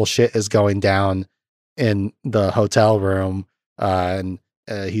horrible shit is going down in the hotel room, and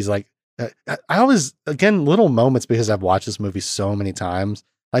he's like, I always, again, little moments, because I've watched this movie so many times.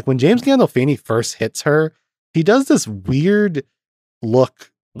 Like when James Gandolfini first hits her, he does this weird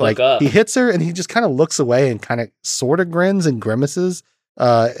look. Like he hits her and he just kind of looks away and kind of sort of grins and grimaces.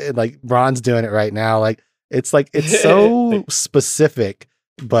 Like Bron's doing it right now. Like it's so specific,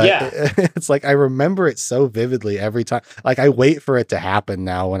 but it's like I remember it so vividly every time. Like I wait for it to happen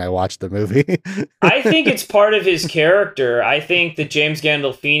now when I watch the movie. I think it's part of his character. I think that James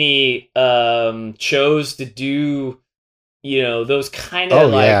Gandolfini chose to do, those kind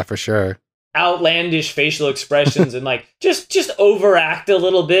of yeah, for sure, outlandish facial expressions and like just overact a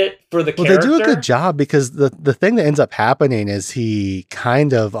little bit for the character. They do a good job, because the thing that ends up happening is he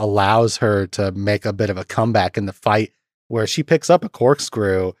kind of allows her to make a bit of a comeback in the fight, where she picks up a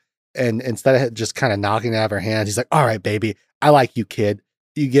corkscrew, and instead of just kind of knocking it out of her hands, he's like, all right, baby, I like you, kid.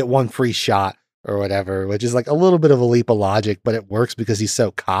 You get one free shot or whatever, which is like a little bit of a leap of logic, but it works because he's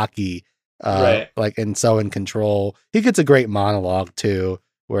so cocky, like, and so in control. He gets a great monologue too,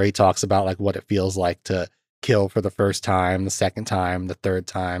 where he talks about like what it feels like to kill for the first time, the second time, the third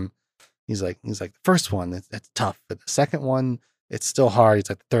time. He's like, the first one, that's tough. But the second one, it's still hard. He's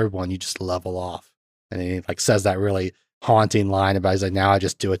like, the third one, you just level off. And he like says that really haunting line about, he's like, now I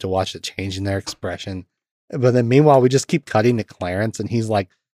just do it to watch the change in their expression. But then meanwhile, we just keep cutting to Clarence, and he's like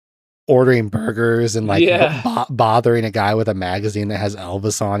ordering burgers and like bothering a guy with a magazine that has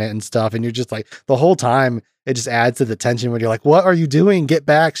Elvis on it and stuff. And you're just like, the whole time, it just adds to the tension when you're like, what are you doing? Get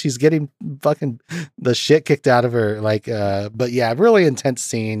back. She's getting fucking the shit kicked out of her. Like, but yeah, really intense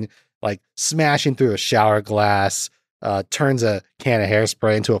scene, like smashing through a shower glass, turns a can of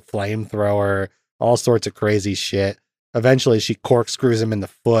hairspray into a flamethrower, all sorts of crazy shit. Eventually she corkscrews him in the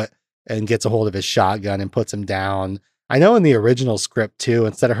foot and gets a hold of his shotgun and puts him down. I know in the original script too,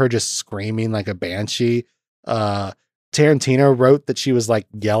 instead of her just screaming like a banshee, Tarantino wrote that she was like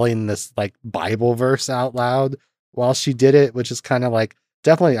yelling this like Bible verse out loud while she did it, which is kind of like,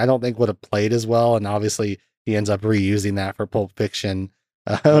 definitely I don't think would have played as well. And obviously he ends up reusing that for Pulp Fiction.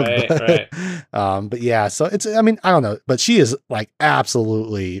 Right. But yeah, so it's, I mean, I don't know, but she is like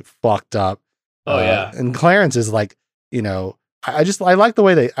absolutely fucked up. Oh yeah. And Clarence is like, you know, I like the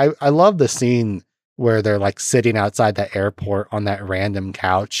way I love the scene where they're like sitting outside that airport on that random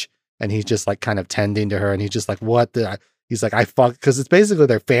couch, and he's just like kind of tending to her, and he's just like, he's like, I fuck, because it's basically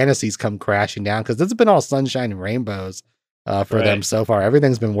their fantasies come crashing down, because it's been all sunshine and rainbows for them so far.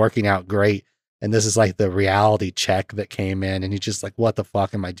 Everything's been working out great. And this is like the reality check that came in, and he's just like, what the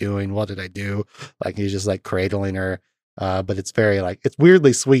fuck am I doing? What did I do? Like, he's just like cradling her. But it's very like, it's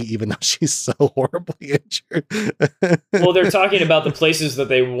weirdly sweet, even though she's so horribly injured. Well, they're talking about the places that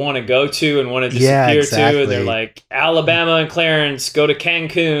they want to go to and want to disappear to. And they're like, Alabama and Clarence, go to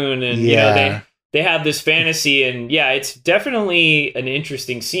Cancun. And, you know, they have this fantasy. And yeah, it's definitely an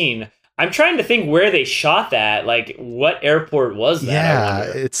interesting scene. I'm trying to think where they shot that. Like, what airport was that? Yeah,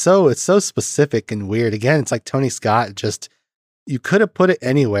 it's so specific and weird. Again, it's like Tony Scott just, you could have put it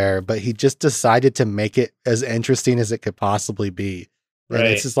anywhere, but he just decided to make it as interesting as it could possibly be. And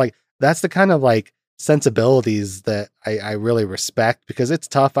it's just like, that's the kind of like sensibilities that I really respect, because it's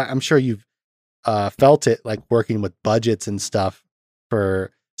tough. I'm sure you've felt it, like working with budgets and stuff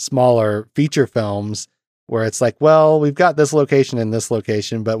for smaller feature films, where it's like, well, we've got this location and this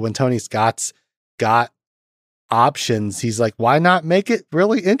location, but when Tony Scott's got options, he's like, why not make it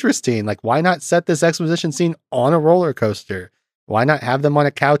really interesting? Like, why not set this exposition scene on a roller coaster? Why not have them on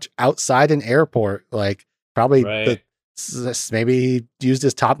a couch outside an airport? Like, probably maybe he used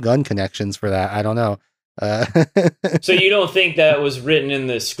his Top Gun connections for that. I don't know. So you don't think that was written in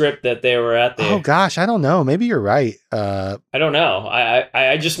the script that they were at the... Oh gosh, I don't know. Maybe you're right. I don't know.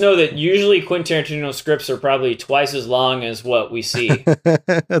 I just know that usually Quentin Tarantino scripts are probably twice as long as what we see.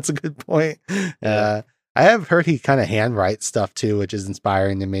 That's a good point. Yeah. I have heard he kind of handwrites stuff too, which is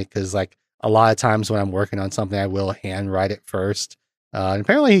inspiring to me, because like a lot of times when I'm working on something, I will handwrite it first. And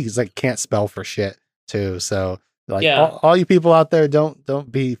apparently he's like can't spell for shit too. So like all you people out there, don't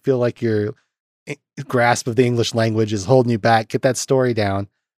feel like your grasp of the English language is holding you back. Get that story down.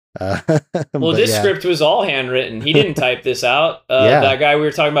 Well, this script was all handwritten. He didn't type this out. That guy we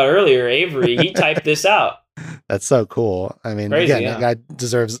were talking about earlier, Avery, he typed this out. That's so cool. I mean, crazy, again, that guy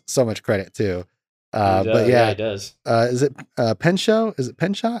deserves so much credit too. But he does. Is it Penshow? Is it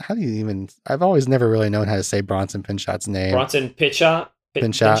Pinshot? How do you even? I've always never really known how to say Bronson Pinchot's name. Bronson Pinchot.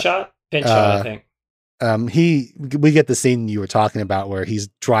 Pinchot, I think. We get the scene you were talking about where he's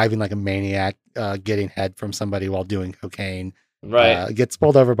driving like a maniac, getting head from somebody while doing cocaine. Right. Gets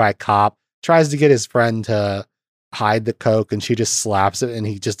pulled over by a cop, tries to get his friend to hide the coke, and she just slaps it, and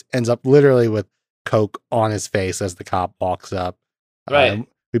he just ends up literally with coke on his face as the cop walks up. Right.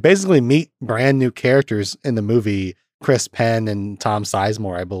 We basically meet brand new characters in the movie, Chris Penn and Tom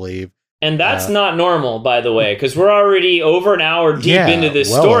Sizemore, I believe. And that's not normal, by the way, because we're already over an hour deep into this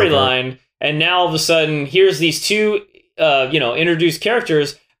storyline, and now all of a sudden, here's these two, introduced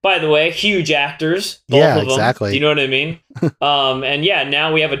characters. By the way, huge actors, both of them. Exactly. Do you know what I mean? And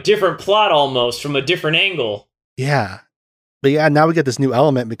now we have a different plot almost from a different angle. Yeah. But yeah, now we get this new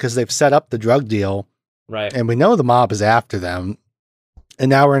element because they've set up the drug deal. Right. And we know the mob is after them. And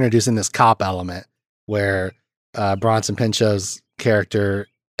now we're introducing this cop element where Bronson Pinchot's character,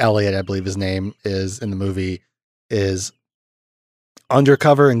 Elliot, I believe his name is in the movie, is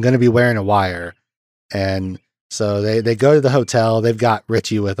undercover and going to be wearing a wire. And so they go to the hotel. They've got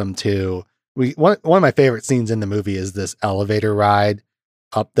Richie with them too. One of my favorite scenes in the movie is this elevator ride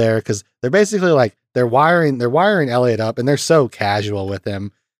up there, because they're basically like they're wiring Elliot up, and they're so casual with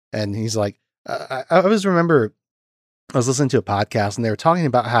him. And he's like, I always remember I was listening to a podcast and they were talking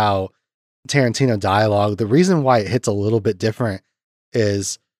about how Tarantino dialogue, the reason why it hits a little bit different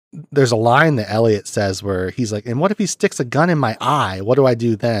is there's a line that Elliot says where he's like, and what if he sticks a gun in my eye? What do I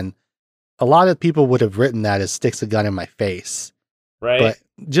do then? A lot of people would have written that as sticks a gun in my face. Right. But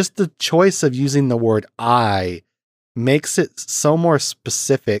just the choice of using the word eye makes it so more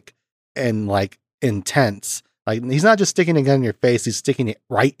specific and like intense. Like he's not just sticking a gun in your face, he's sticking it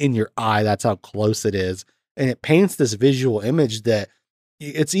right in your eye. That's how close it is. And it paints this visual image that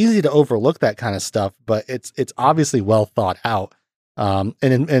it's easy to overlook that kind of stuff, but it's obviously well thought out. And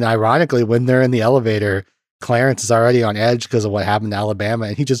ironically, when they're in the elevator, Clarence is already on edge because of what happened to Alabama,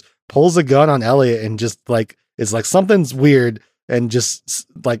 and he just pulls a gun on Elliot and just like, it's like something's weird, and just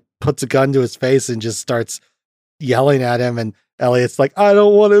like puts a gun to his face and just starts yelling at him. And Elliot's like, I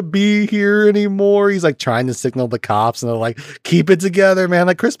don't want to be here anymore. He's like trying to signal the cops, and they're like, keep it together, man.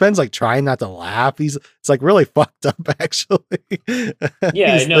 Like Chris Penn's like trying not to laugh. It's like really fucked up, actually.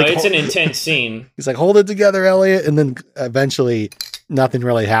 Yeah, no, like, it's an intense scene. He's like, hold it together, Elliot. And then eventually nothing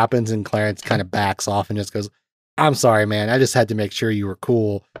really happens, and Clarence kind of backs off and just goes, I'm sorry, man. I just had to make sure you were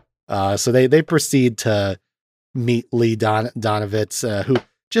cool. So they proceed to meet Lee Donovitz, who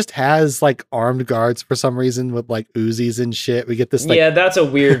just has like armed guards for some reason with like Uzis and shit. We get this like, yeah, that's a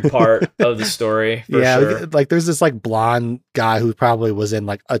weird part of the story. For sure. like there's this like blonde guy who probably was in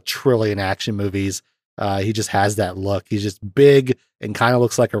like a trillion action movies. He just has that look. He's just big and kind of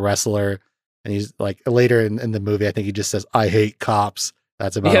looks like a wrestler. And he's like later in the movie, I think he just says, "I hate cops."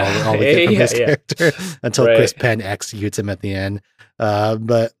 That's about all we get from his character until Chris Penn executes him at the end.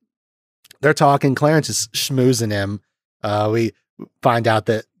 But they're talking. Clarence is schmoozing him. We find out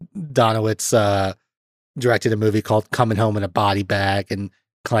that Donowitz directed a movie called Coming Home in a Body Bag, and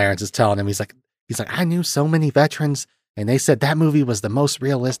Clarence is telling him, he's like, I knew so many veterans, and they said that movie was the most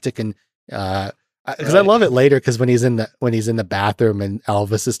realistic. And because I love it later, because when he's in the bathroom and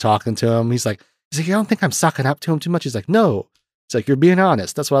Elvis is talking to him, he's like, you don't think I'm sucking up to him too much? He's like, no. It's like, you're being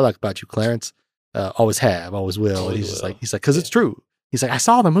honest. That's what I like about you, Clarence. Always have, always will. And he's like, because it's true. He's like, I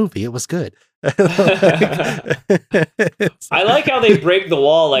saw the movie. It was good. I like how they break the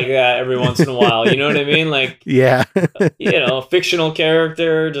wall like that every once in a while. You know what I mean? Like, yeah, a fictional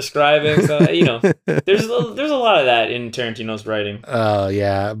character describing. So, there's a lot of that in Tarantino's writing. Oh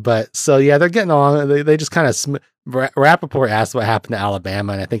yeah, but so yeah, they're getting on. They just kind of Rappaport asks what happened to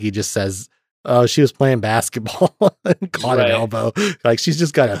Alabama, and I think he just says, "Oh, she was playing basketball and caught an elbow. Like she's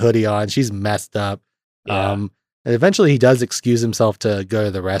just got a hoodie on. She's messed up." Yeah. And eventually he does excuse himself to go to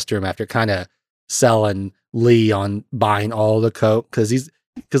the restroom after kind of selling Lee on buying all the coke. Because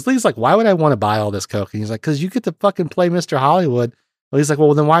Lee's like, why would I want to buy all this coke? And he's like, because you get to fucking play Mr. Hollywood. Well, he's like,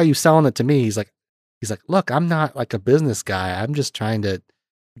 well, then why are you selling it to me? He's like, look, I'm not like a business guy. I'm just trying to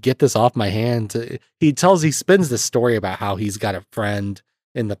get this off my hands. He spins this story about how he's got a friend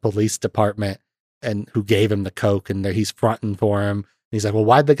in the police department and who gave him the coke, and he's fronting for him. And he's like, well,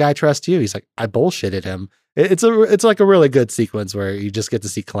 why'd the guy trust you? He's like, I bullshitted him. It's like a really good sequence where you just get to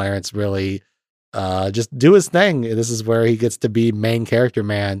see Clarence really just do his thing. This is where he gets to be main character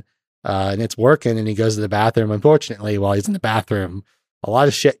man, and it's working. And he goes to the bathroom. Unfortunately, while he's in the bathroom, a lot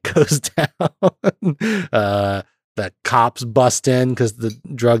of shit goes down. The cops bust in because the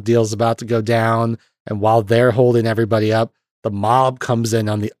drug deal's about to go down, and while they're holding everybody up, the mob comes in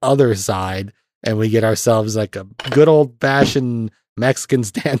on the other side, and we get ourselves like a good old fashioned Mexican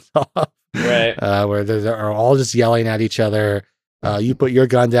standoff. Right. Where they're all just yelling at each other. You put your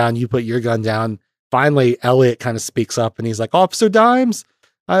gun down. You put your gun down. Finally, Elliot kind of speaks up and he's like, Officer Dimes,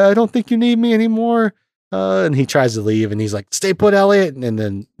 I don't think you need me anymore. And he tries to leave and he's like, stay put, Elliot. And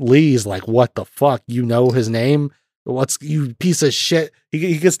then Lee's like, what the fuck? You know his name? You piece of shit.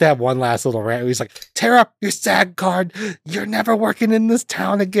 He gets to have one last little rant. He's like, tear up your SAG card. You're never working in this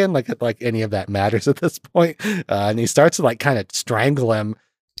town again. Like any of that matters at this point. And he starts to like kind of strangle him.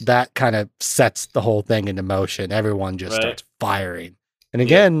 That kind of sets the whole thing into motion. Everyone just starts firing. And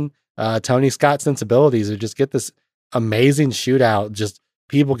again, Tony Scott's sensibilities would just get this amazing shootout, just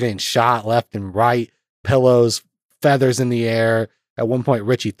people getting shot left and right, pillows, feathers in the air. At one point,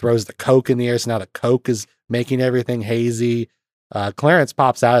 Richie throws the Coke in the air, so now the Coke is making everything hazy. Clarence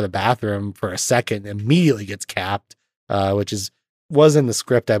pops out of the bathroom for a second, immediately gets capped, which was in the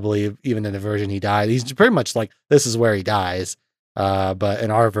script, I believe, even in the version he died. He's pretty much like, this is where he dies. But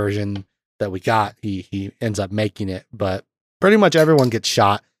in our version that we got, he ends up making it. But pretty much everyone gets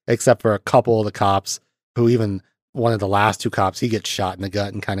shot except for a couple of the cops, who even one of the last two cops, he gets shot in the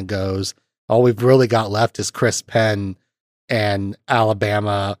gut and kind of goes. All we've really got left is Chris Penn and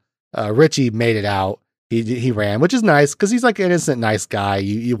Alabama. Richie made it out. He ran, which is nice because he's like an innocent, nice guy.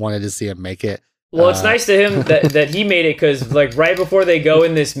 You wanted to see him make it. Well, it's nice to him that he made it because, like, right before they go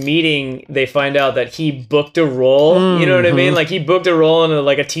in this meeting, they find out that he booked a role. Mm-hmm. You know what I mean? Like, he booked a role in a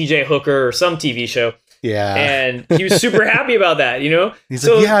TJ Hooker or some TV show. Yeah. And he was super happy about that,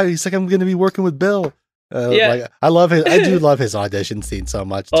 He's like, I'm going to be working with Bill. I do love his audition scene so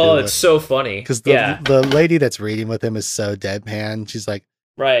much, too. Oh, it's so funny. Because the lady that's reading with him is so deadpan. She's like,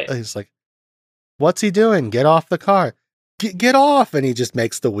 he's like, what's he doing? Get off the car. Get off. And he just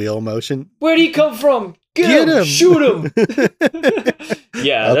makes the wheel motion. Where'd he come from? Get him. Shoot him.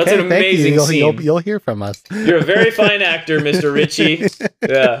 Yeah, that's an amazing scene. You'll hear from us. You're a very fine actor, Mr. Ritchie.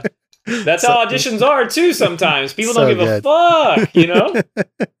 Yeah. That's how auditions are, too, sometimes. People don't give a fuck,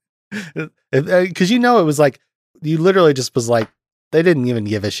 Because it was like, you literally just was like, they didn't even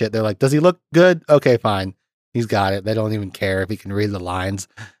give a shit. They're like, does he look good? Okay, fine. He's got it. They don't even care if he can read the lines.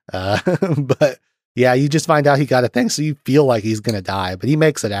 But yeah, you just find out he got a thing, so you feel like he's going to die, but he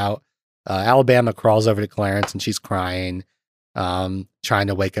makes it out. Alabama crawls over to Clarence and she's crying, trying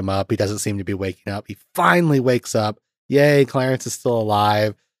to wake him up. He doesn't seem to be waking up. He finally wakes up. Yay, Clarence is still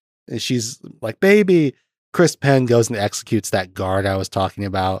alive. And she's like, baby. Chris Penn goes and executes that guard I was talking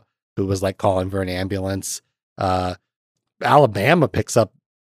about, who was like calling for an ambulance. Alabama picks up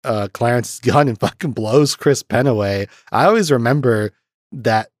Clarence's gun and fucking blows Chris Penn away. I always remember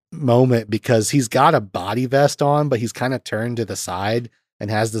that moment because he's got a body vest on, but he's kind of turned to the side and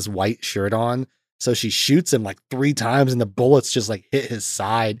has this white shirt on. So she shoots him like 3 times and the bullets just like hit his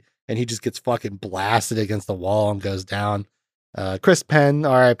side and he just gets fucking blasted against the wall and goes down. Chris Penn,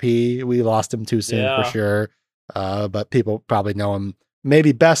 RIP. We lost him too soon for sure. But people probably know him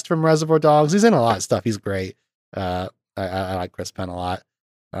maybe best from Reservoir Dogs. He's in a lot of stuff. He's great. I like Chris Penn a lot.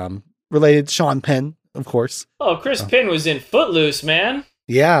 Related to Sean Penn, of course. Oh, Chris Penn was in Footloose, man.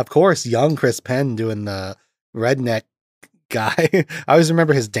 Yeah, of course. Young Chris Penn doing the redneck guy. I always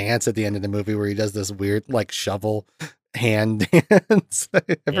remember his dance at the end of the movie where he does this weird like shovel hand dance.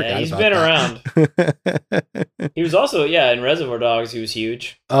 Yeah, he's been around. He was also, in Reservoir Dogs, he was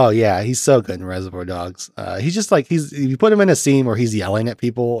huge. Oh yeah, he's so good in Reservoir Dogs. He's just like, you put him in a scene where he's yelling at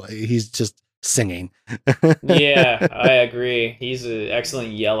people, he's just singing. Yeah, I agree. He's an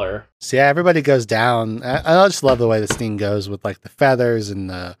excellent yeller. So yeah, everybody goes down. I just love the way the scene goes with like the feathers and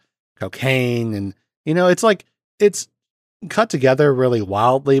the cocaine, and it's cut together really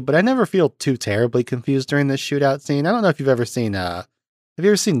wildly, but I never feel too terribly confused during this shootout scene. I don't know if you've ever seen have you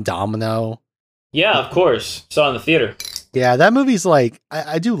ever seen Domino? Yeah, of course. Saw it in the theater. Yeah, that movie's like,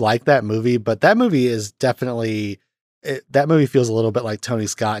 I do like that movie, but that movie is definitely, that movie feels a little bit like Tony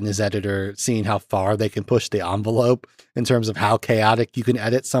Scott and his editor seeing how far they can push the envelope in terms of how chaotic you can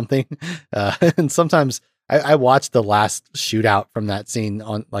edit something. And sometimes I watched the last shootout from that scene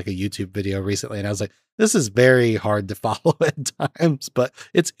on like a YouTube video recently, and I was like, this is very hard to follow at times, but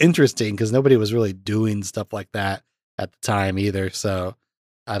it's interesting because nobody was really doing stuff like that at the time either. So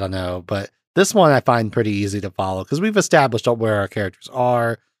I don't know, but this one I find pretty easy to follow because we've established where our characters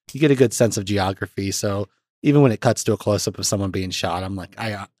are. You get a good sense of geography. So even when it cuts to a close up of someone being shot, I'm like,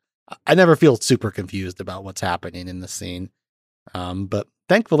 I never feel super confused about what's happening in the scene. But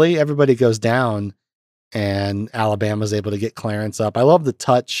thankfully everybody goes down and Alabama's able to get Clarence up. I love the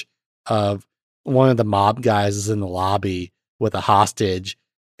touch of one of the mob guys is in the lobby with a hostage.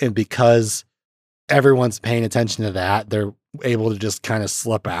 And because everyone's paying attention to that, they're able to just kind of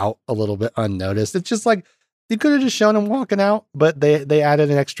slip out a little bit unnoticed. It's just like, you could have just shown him walking out, but they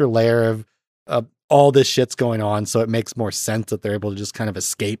added an extra layer of all this shit's going on. So it makes more sense that they're able to just kind of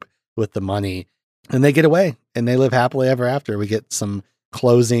escape with the money and they get away and they live happily ever after. We get some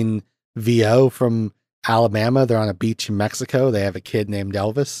closing VO from Alabama. They're on a beach in Mexico. They have a kid named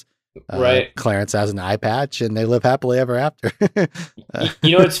Elvis. Right. Clarence has an eye patch and they live happily ever after.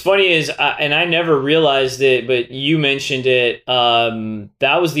 What's funny is, and I never realized it, but you mentioned it.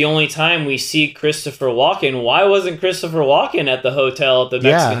 That was the only time we see Christopher Walken. Why wasn't Christopher Walken at the hotel at the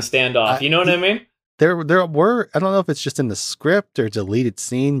Mexican standoff? You know what I mean? There were, I don't know if it's just in the script or deleted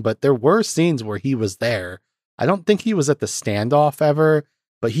scene, but there were scenes where he was there. I don't think he was at the standoff ever,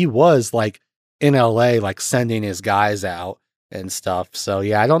 but he was like in LA, like sending his guys out and stuff. So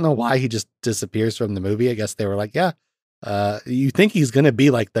yeah, I don't know why he just disappears from the movie. I guess they were like, you think he's going to be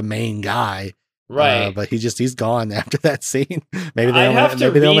like the main guy. Right. But he's gone after that scene. Maybe they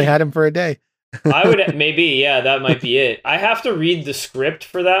only had him for a day. I would, maybe, that might be it. I have to read the script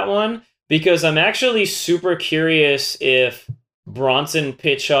for that one because I'm actually super curious if Bronson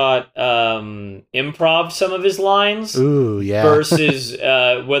Pitchot improv some of his lines. Ooh, yeah. Versus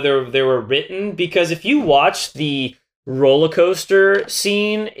whether they were written. Because if you watch the roller coaster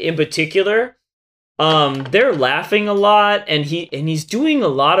scene in particular, they're laughing a lot, and he's doing a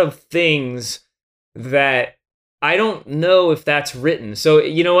lot of things that I don't know if that's written. So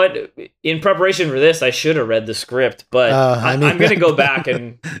you know what? In preparation for this, I should have read the script, but I'm going to go back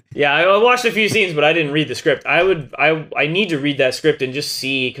and I watched a few scenes, but I didn't read the script. I need to read that script and just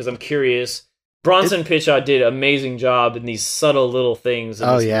see because I'm curious. Bronson Pitchot did an amazing job in these subtle little things.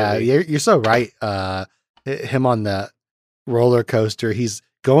 Oh yeah, you're so right. Him on the roller coaster, he's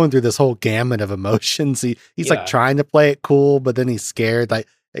going through this whole gamut of emotions. He's like trying to play it cool, but then he's scared. Like,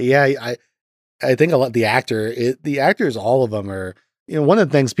 I think a lot the actors, all of them are, one of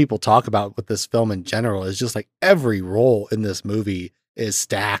the things people talk about with this film in general is just like every role in this movie is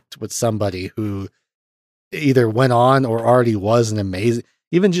stacked with somebody who either went on or already was an amazing,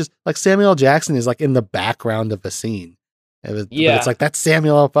 even just like Samuel L. Jackson is like in the background of a scene. But it's like, that's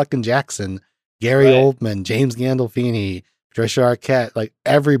Samuel L. fucking Jackson. Gary Oldman, James Gandolfini, Patricia Arquette, like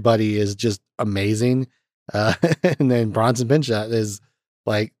everybody is just amazing. And then Bronson Pinchot is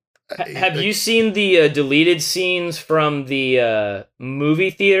like. Have you seen the deleted scenes from the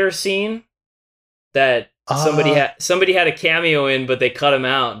movie theater scene that somebody had a cameo in, but they cut him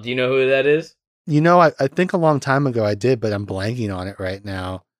out? Do you know who that is? I think a long time ago I did, but I'm blanking on it right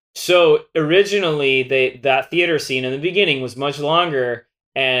now. So originally, that theater scene in the beginning was much longer,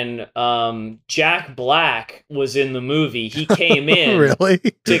 and Jack Black was in the movie. He came in. Really?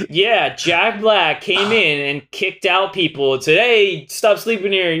 Jack Black came in and kicked out people and said, "Hey, stop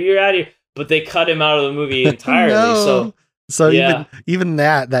sleeping here. You're out of here." But they cut him out of the movie entirely. No. So yeah. even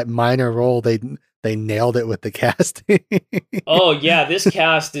that minor role, they nailed it with the casting. Oh yeah, this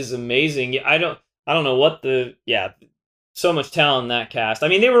cast is amazing. I don't know what so much talent in that cast. I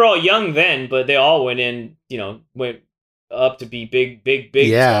mean, they were all young then, but they all went up to be big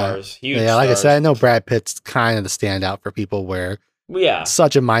stars, huge like stars. I said, I know Brad Pitt's kind of the standout for people where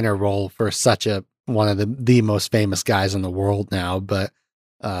such a minor role for such one of the most famous guys in the world now, but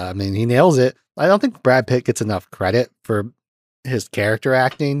I mean, he nails it. I don't think Brad Pitt gets enough credit for his character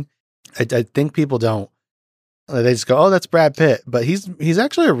acting. I think people don't. They just go, "Oh, that's Brad Pitt," but he's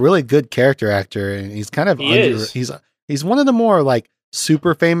actually a really good character actor, and he's kind of he's one of the more like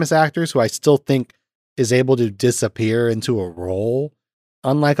super famous actors who I still think is able to disappear into a role,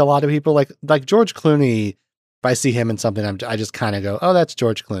 unlike a lot of people like George Clooney. If I see him in something, I just kind of go, "Oh, that's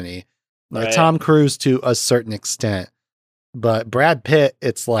George Clooney." Like right. Tom Cruise to a certain extent, but Brad Pitt,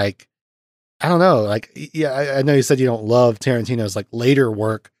 it's like, I don't know. Like, yeah, I know you said you don't love Tarantino's like later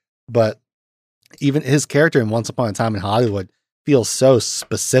work, but even his character in Once Upon a Time in Hollywood feels so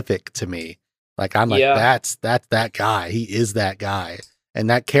specific to me. Like, I'm like, that's that guy. He is that guy. And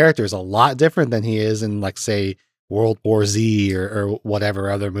that character is a lot different than he is in, like, say, World War Z or whatever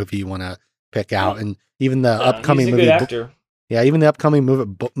other movie you want to pick out. And even the upcoming movie. Good actor. Even the upcoming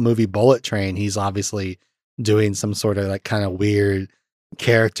movie Bullet Train, he's obviously doing some sort of like kind of weird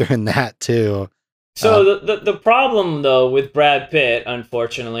character in that too. So the problem though with Brad Pitt,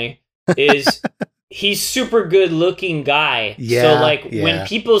 unfortunately, is he's super good looking guy. So like when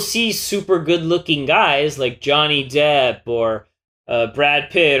people see super good looking guys like Johnny Depp or Brad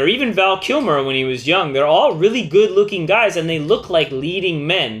Pitt or even Val Kilmer when he was young, they're all really good looking guys and they look like leading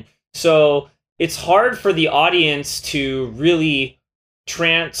men. So it's hard for the audience to really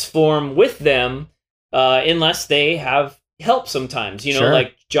transform with them unless they have help sometimes.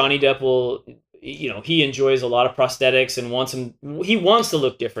 Like Johnny Depp will... he enjoys a lot of prosthetics and he wants to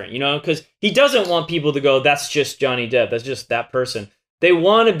look different, because he doesn't want people to go, that's just Johnny Depp, that's just that person. They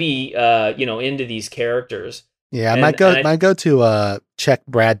want to be, into these characters. Yeah, might go to check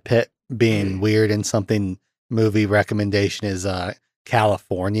Brad Pitt being weird in something movie recommendation is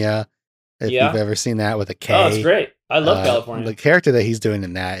California. If you've ever seen that with a K. Oh, it's great. I love California. The character that he's doing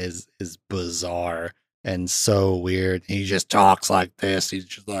in that is bizarre and so weird. He just talks like this. He's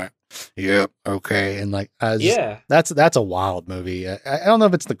just like, yep, okay, and like, that's a wild movie. I don't know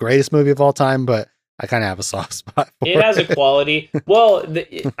if it's the greatest movie of all time, but I kind of have a soft spot for it. It has a quality. Well,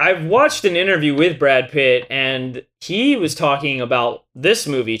 I've watched an interview with Brad Pitt, and he was talking about this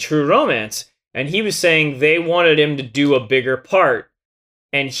movie, True Romance, and he was saying they wanted him to do a bigger part,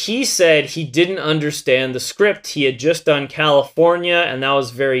 and he said he didn't understand the script. He had just done California, and that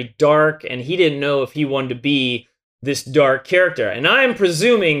was very dark, and he didn't know if he wanted to be this dark character. And I'm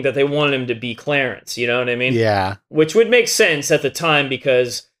presuming that they wanted him to be Clarence, you know what I mean? Yeah. Which would make sense at the time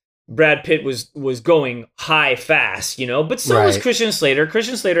because Brad Pitt was going high fast, but so was Christian Slater.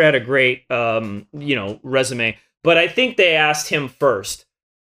 Christian Slater had a great, resume, but I think they asked him first.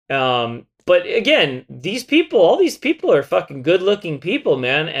 But again, all these people are fucking good looking people,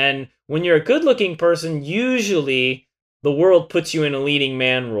 man. And when you're a good looking person, usually the world puts you in a leading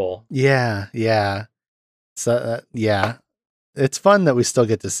man role. Yeah. Yeah. So, it's fun that we still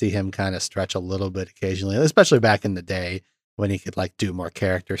get to see him kind of stretch a little bit occasionally, especially back in the day when he could like do more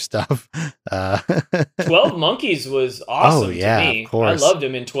character stuff. 12 Monkeys was awesome to me. Of course. I loved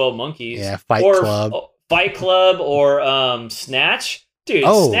him in 12 Monkeys. Yeah, Fight Club or Snatch. Dude,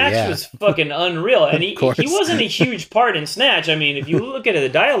 Snatch was fucking unreal. And he wasn't a huge part in Snatch. I mean, if you look at the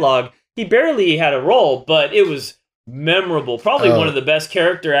dialogue, he barely had a role, but it was memorable. Probably one of the best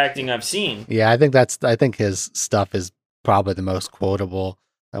character acting I've seen. Yeah, I think his stuff is probably the most quotable.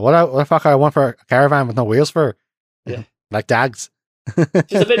 What the fuck I want for a caravan with no wheels for? Yeah. Like dogs.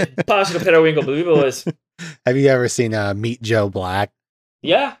 Just a bit partial Periwinkle, but people was. Have you ever seen Meet Joe Black?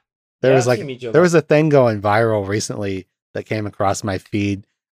 Yeah. There was a thing going viral recently that came across my feed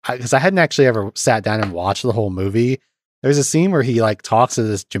because I hadn't actually ever sat down and watched the whole movie. There's a scene where he like talks to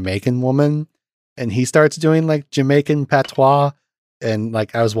this Jamaican woman and he starts doing like Jamaican patois. And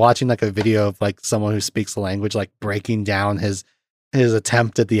like, I was watching like a video of like someone who speaks the language, like breaking down his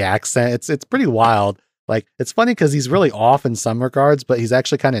attempt at the accent. It's pretty wild. Like, it's funny because he's really off in some regards, but he's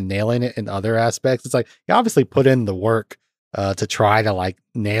actually kind of nailing it in other aspects. It's like, he obviously put in the work to try to like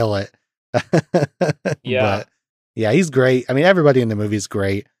nail it. Yeah. But yeah, he's great. I mean, everybody in the movie is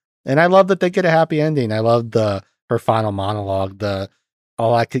great. And I love that they get a happy ending. I love her final monologue.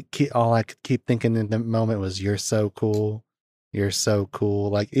 All I could keep thinking in the moment was, "You're so cool. You're so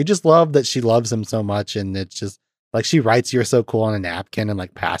cool." Like, you just love that she loves him so much, and it's just like she writes "You're so cool" on a napkin and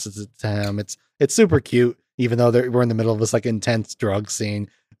like passes it to him. It's super cute, even though we're in the middle of this like intense drug scene.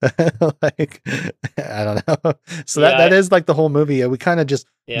 Like, I don't know. So that is like the whole movie. We kind of just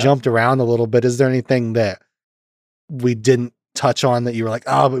jumped around a little bit. Is there anything that we didn't touch on that you were like,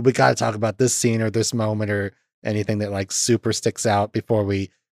 oh, but we got to talk about this scene or this moment, or anything that like super sticks out before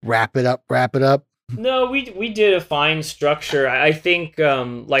we wrap it up? No, we did a fine structure. I think,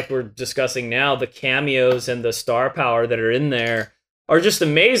 like we're discussing now, the cameos and the star power that are in there are just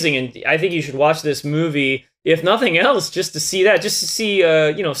amazing. And I think you should watch this movie, if nothing else, just to see that, just to see,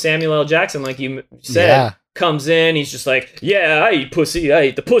 Samuel L. Jackson, like you said, comes in. He's just like, yeah, I eat pussy, I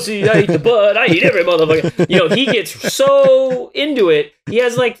eat the pussy, I eat the butt, I eat every motherfucker. He gets so into it. He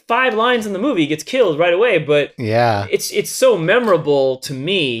has like 5 lines in the movie. He gets killed right away, but it's so memorable to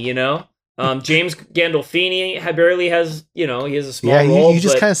me. James Gandolfini barely has, he has a small role. You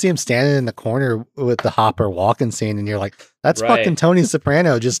just kind of see him standing in the corner with the Hopper walking scene, and you're like, that's fucking Tony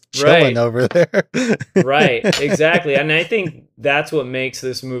Soprano just chilling over there. Right, exactly. And I think that's what makes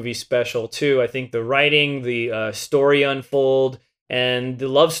this movie special too. I think the writing, the story unfold, and the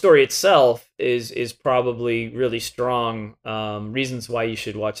love story itself is probably really strong reasons why you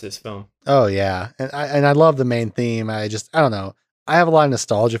should watch this film. Oh yeah, and I love the main theme. I don't know. I have a lot of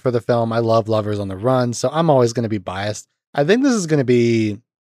nostalgia for the film. I love Lovers on the Run, so I'm always going to be biased. I think this is going to be,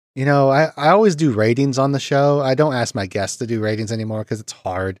 I always do ratings on the show. I don't ask my guests to do ratings anymore because it's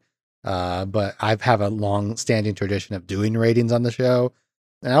hard. But I have a long standing tradition of doing ratings on the show.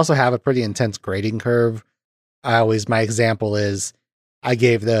 And I also have a pretty intense grading curve. My example is I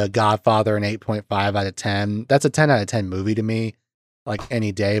gave The Godfather an 8.5 out of 10. That's a 10 out of 10 movie to me, like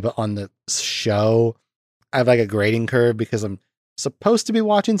any day. But on the show, I have like a grading curve because I'm supposed to be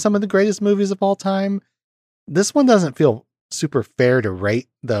watching some of the greatest movies of all time. This one doesn't feel super fair to rate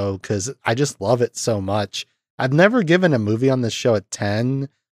though, because I just love it so much. I've never given a movie on this show a 10,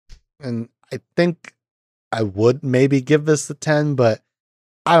 and I think I would maybe give this a 10, but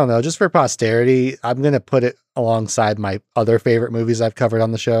I don't know, just for posterity, I'm going to put it alongside my other favorite movies I've covered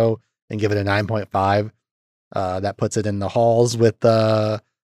on the show and give it a 9.5. That puts it in the halls with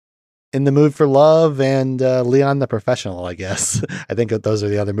In the Mood for Love and Leon the Professional, I guess. I think those are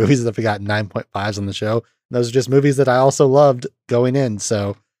the other movies that have gotten 9.5s on the show. Those are just movies that I also loved going in.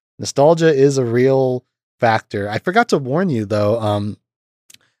 So nostalgia is a real factor. I forgot to warn you though.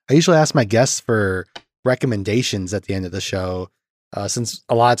 I usually ask my guests for recommendations at the end of the show. Since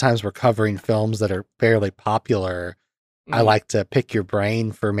a lot of times we're covering films that are fairly popular, I like to pick your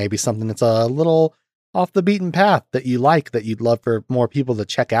brain for maybe something that's a little off the beaten path that you like, that you'd love for more people to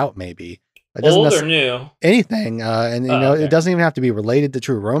check out. Maybe it doesn't old or new, anything. Okay. It doesn't even have to be related to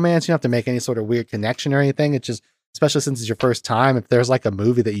True Romance. You don't have to make any sort of weird connection or anything. It's just, especially since it's your first time, if there's like a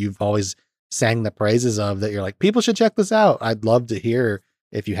movie that you've always sang the praises of that you're like, people should check this out, I'd love to hear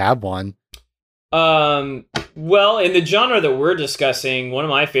if you have one. Well, in the genre that we're discussing, one of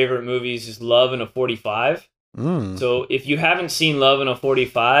my favorite movies is Love in a 45. So if you haven't seen Love in a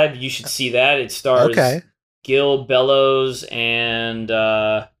 45, you should see that. It stars Gil Bellows and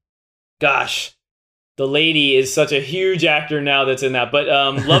gosh, the lady is such a huge actor now that's in that. But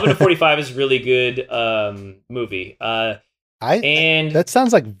Love in a 45 is a really good movie. That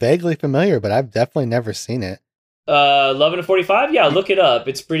sounds like vaguely familiar, but I've definitely never seen it. Love in a 45? Yeah, look it up.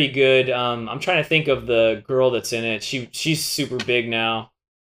 It's pretty good. I'm trying to think of the girl that's in it. She's super big now.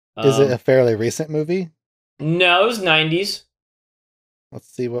 Is it a fairly recent movie? No, it was 90s. Let's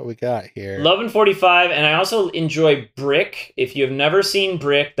see what we got here. Love in 45, and I also enjoy Brick. If you have never seen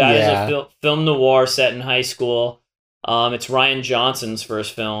Brick, that is a film noir set in high school. It's Rian Johnson's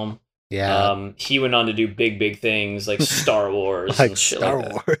first film. Yeah. He went on to do big things like Star Wars. Like and shit Star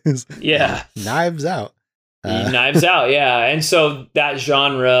like Wars. Yeah. Knives Out. Knives Out, yeah. And so that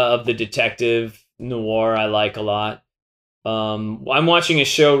genre of the detective noir I like a lot. I'm watching a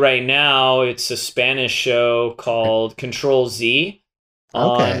show right now. It's a Spanish show called Control Z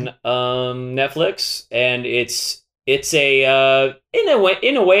on Netflix, and it's a in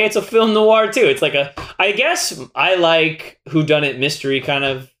a way it's a film noir too. It's like I guess I like whodunit mystery kind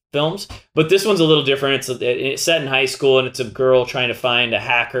of films, but this one's a little different. It's set in high school, and it's a girl trying to find a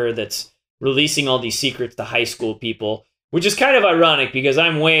hacker that's releasing all these secrets to high school people, which is kind of ironic because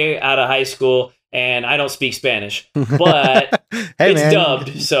I'm way out of high school and I don't speak Spanish, but hey, it's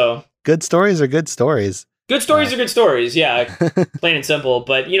dubbed. So good stories are good stories. Good stories are good stories, yeah, plain and simple.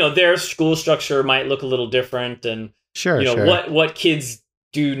 But their school structure might look a little different, and Sure. what kids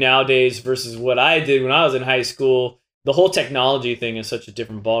do nowadays versus what I did when I was in high school. The whole technology thing is such a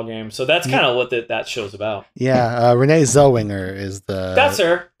different ballgame. So that's kind of what that show's about. Yeah, Renee Zellweger is the. That's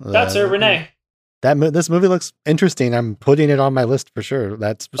her. That's her, Renee. This movie looks interesting. I'm putting it on my list for sure.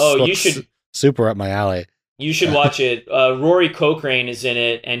 You should super up my alley. You should watch it. Rory Cochrane is in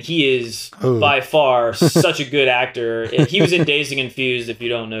it, and he is by far such a good actor. He was in Dazed and Confused. If you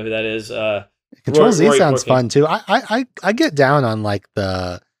don't know who that is, Control Z sounds fun too. I get down on like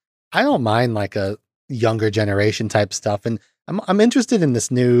I don't mind like a younger generation type stuff, and I'm interested in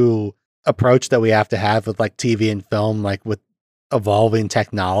this new approach that we have to have with like TV and film, like with evolving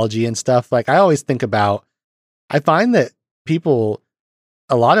technology and stuff. Like I always think about, I find that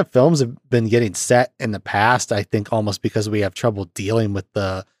a lot of films have been getting set in the past, I think almost because we have trouble dealing with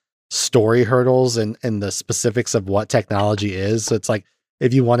the story hurdles and the specifics of what technology is. So it's like,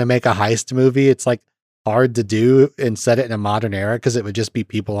 if you want to make a heist movie, it's like hard to do and set it in a modern era because it would just be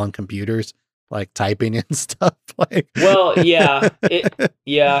people on computers like typing and stuff. It's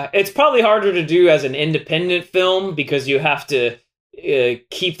probably harder to do as an independent film because you have to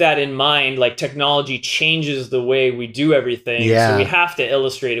keep that in mind. Like technology changes the way we do everything, so we have to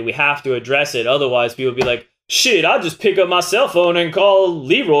illustrate it, we have to address it, otherwise people will be like, shit, I'll just pick up my cell phone and call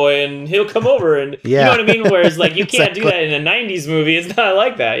Leroy and he'll come over, and you know what I mean? Whereas like you can't do that in a 90s movie. It's not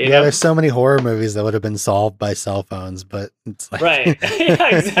like that, you know? There's so many horror movies that would have been solved by cell phones, but it's like right.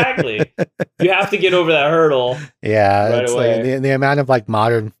 Yeah, exactly. You have to get over that hurdle. Right, it's away. Like the amount of like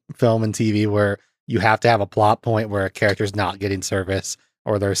modern film and TV where you have to have a plot point where a character's not getting service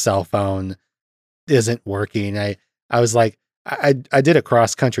or their cell phone isn't working. I was like, I did a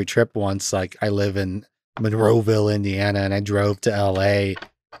cross country trip once. Like I live in Monroeville, Indiana, and I drove to LA,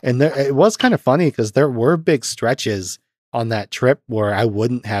 and it was kind of funny because there were big stretches on that trip where I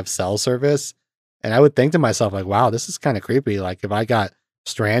wouldn't have cell service. And I would think to myself like, wow, this is kind of creepy. Like if I got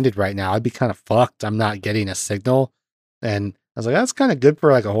stranded right now, I'd be kind of fucked. I'm not getting a signal. And I was like, that's kind of good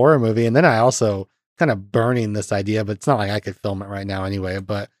for like a horror movie. And then I also kind of burning this idea, but it's not like I could film it right now anyway.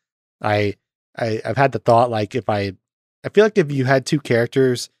 But I've had the thought, like I feel like if you had two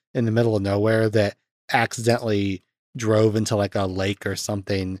characters in the middle of nowhere that accidentally drove into like a lake or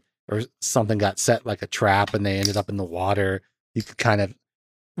something got set like a trap and they ended up in the water, you could kind of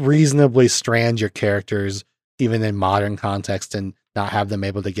reasonably strand your characters even in modern context and not have them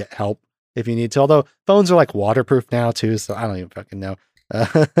able to get help if you need to. Although phones are like waterproof now too, so I don't even fucking know.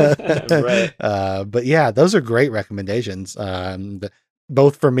 Right. But yeah, those are great recommendations.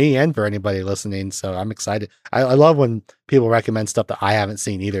 Both for me and for anybody listening. So I'm excited. I love when people recommend stuff that I haven't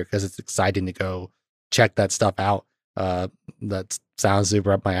seen either, because it's exciting to go check that stuff out. That sounds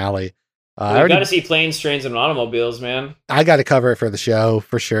super up my alley. You got to see Planes, Trains, and Automobiles, man. I got to cover it for the show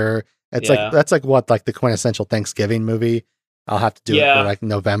for sure. It's like that's like what, like the quintessential Thanksgiving movie. I'll have to do it for like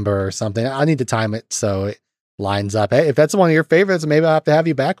November or something. I need to time it so it lines up. Hey, if that's one of your favorites, maybe I'll have to have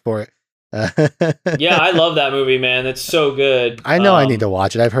you back for it. Yeah, I love that movie, man. It's so good. I know I need to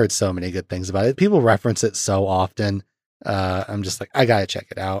watch it. I've heard so many good things about it. People reference it so often. I'm just like, I gotta check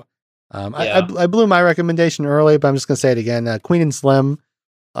it out. I blew my recommendation early, but I'm just gonna say it again. Queen and Slim,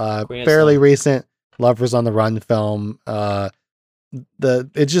 fairly recent Lovers on the Run film.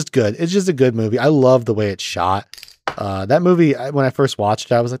 It's just good. It's just a good movie. I love the way it's shot. That movie, when I first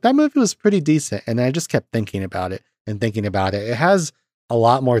watched it, I was like, that movie was pretty decent, and I just kept thinking about it. It has a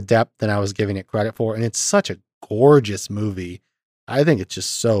lot more depth than I was giving it credit for, and it's such a gorgeous movie. I think it's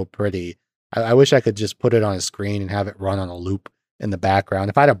just so pretty. I wish I could just put it on a screen and have it run on a loop in the background.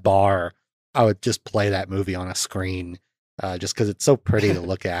 If I had a bar, I would just play that movie on a screen, just because it's so pretty to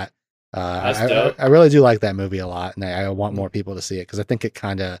look at. I really do like that movie a lot, and I want more people to see it, because I think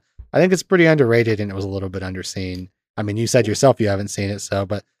it's pretty underrated, and it was a little bit underseen. I mean, you said yourself you haven't seen it,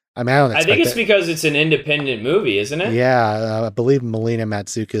 but I mean, I think it's because it's an independent movie, isn't it? Yeah, I believe Melina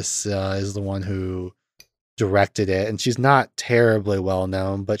Matsoukas is the one who directed it, and she's not terribly well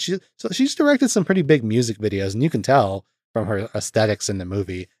known, but she's directed some pretty big music videos, and you can tell from her aesthetics in the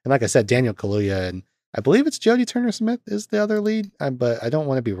movie. And like I said, Daniel Kaluuya, and I believe it's Jodie Turner-Smith is the other lead, but I don't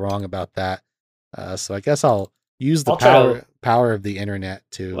want to be wrong about that. So I guess I'll use the power of the internet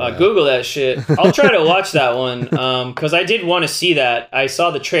to Google that shit. I'll try to watch that one, because I did want to see that. I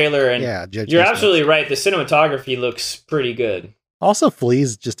saw the trailer, and you're absolutely right. The cinematography looks pretty good. Also,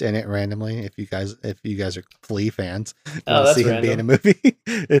 Flea's just in it randomly. If you guys are Flea fans, that's see him be in a movie.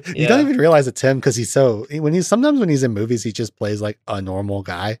 You don't even realize it's him, because sometimes when he's in movies, he just plays like a normal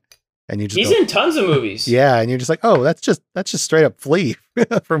guy, and you just he's in tons of movies. Yeah, and you're just like, oh, that's just straight up Flea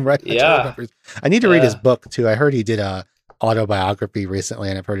from Red Hot Chili Peppers. I need to read his book too. I heard he did a autobiography recently,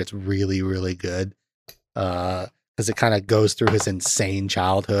 and I've heard it's really, really good. Because it kind of goes through his insane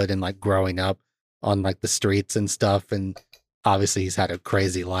childhood and like growing up on like the streets and stuff, and obviously he's had a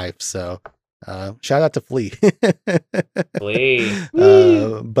crazy life. So shout out to Flea. Flea.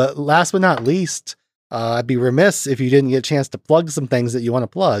 But last but not least, I'd be remiss if you didn't get a chance to plug some things that you want to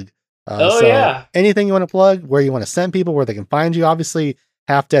plug. Anything you want to plug, where you want to send people, where they can find you. Obviously,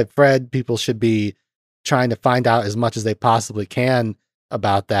 Half Dead Fred, people should be trying to find out as much as they possibly can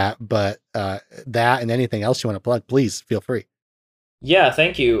about that. But that and anything else you want to plug, please feel free. Yeah,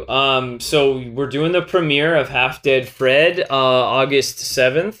 thank you. So we're doing the premiere of Half Dead Fred August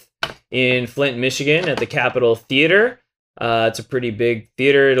 7th in Flint, Michigan at the Capitol Theater. It's a pretty big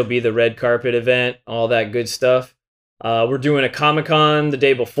theater. It'll be the red carpet event, all that good stuff. We're doing a Comic-Con the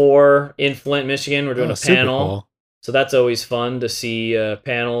day before in Flint, Michigan. We're doing a panel. Cool. So that's always fun to see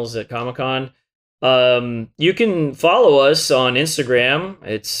panels at Comic-Con. You can follow us on Instagram.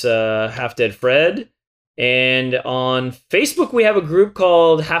 It's Half Dead Fred. And on Facebook, we have a group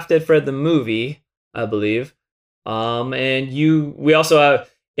called Half Dead Fred the Movie, I believe. We also have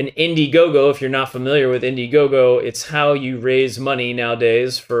an Indiegogo. If you're not familiar with Indiegogo, it's how you raise money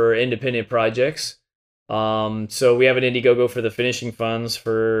nowadays for independent projects. So we have an Indiegogo for the finishing funds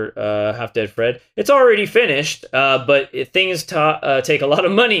for Half Dead Fred. It's already finished, but things take a lot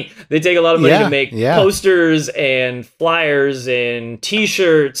of money. They take a lot of money to make posters and flyers and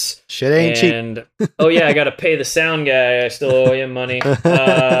T-shirts. Shit ain't cheap. Oh yeah, I got to pay the sound guy. I still owe him money. There's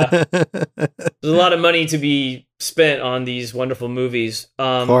a lot of money to be spent on these wonderful movies.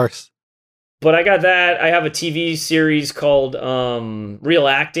 Of course. But I got that. I have a TV series called Real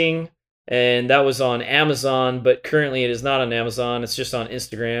Acting. And that was on Amazon, but currently it is not on Amazon. It's just on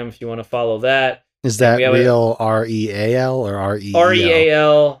Instagram if you want to follow that. Is that Real REAL or REAL?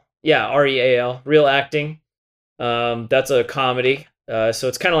 REAL. Yeah, REAL. Real Acting. That's a comedy. So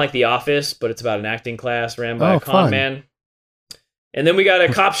it's kind of like The Office, but it's about an acting class ran by a con man. And then we got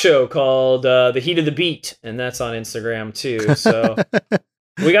a cop show called The Heat of the Beat, and that's on Instagram too. So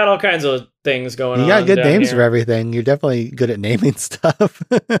we got all kinds of things going on. You got good names for everything. You're definitely good at naming stuff.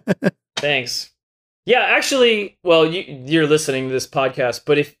 Thanks. Yeah, actually, well, you're listening to this podcast,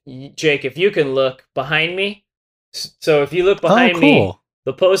 but if you can look behind me. So if you look behind me,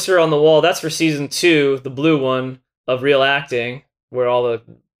 the poster on the wall, that's for season 2, the blue one of Real Acting, where all the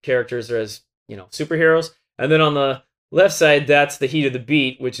characters are as, superheroes. And then on the left side, that's The Heat of the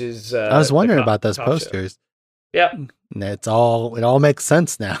Beat, which is I was wondering about those posters. Yep. It all makes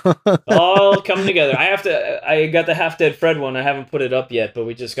sense now. All coming together. I got the Half Dead Fred one. I haven't put it up yet, but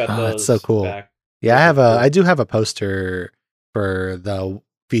we just got those. That's so cool. Back. Yeah, I do have a poster for the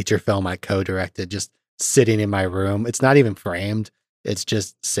feature film I co-directed just sitting in my room. It's not even framed. It's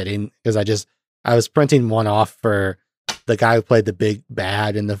just sitting because I was printing one off for the guy who played the big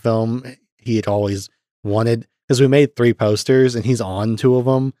bad in the film. He had always wanted, because we made 3 posters and he's on 2 of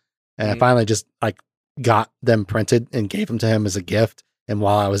them. And I finally just got them printed and gave them to him as a gift. And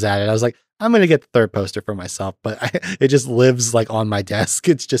while I was at it, I was like, I'm going to get the 3rd poster for myself, but it just lives on my desk.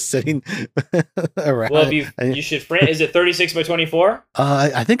 It's just sitting around. Well, you should frame. Is it 36 by 24?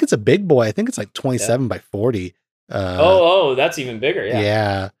 I think it's a big boy. I think it's 27 by 40. That's even bigger. Yeah.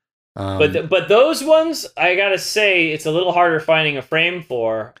 Yeah. But those ones, I gotta say, it's a little harder finding a frame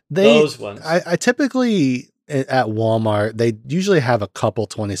for those ones. I typically at Walmart, they usually have a couple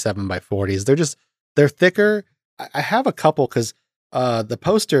 27 by 40s. They're thicker. I have a couple because the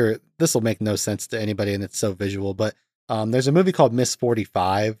poster, this will make no sense to anybody and it's so visual, but there's a movie called Miss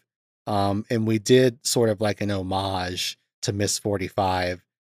 45, and we did sort of like an homage to Miss 45.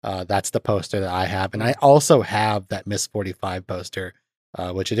 That's the poster that I have, and I also have that Miss 45 poster,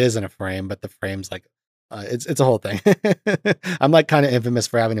 which it is in a frame, but the frame's it's a whole thing. I'm kind of infamous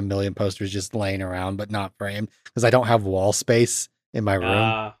for having a million posters just laying around, but not framed because I don't have wall space in my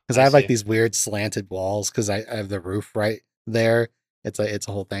room because I have these weird slanted walls because I have the roof right there. It's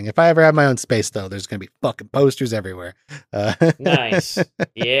a whole thing. If I ever have my own space though, there's gonna be fucking posters everywhere. Nice.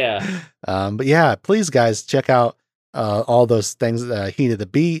 Yeah. But yeah, please guys check out all those things. Heat of the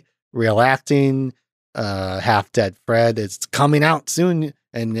Beat, Real Acting, Half Dead Fred. It's coming out soon,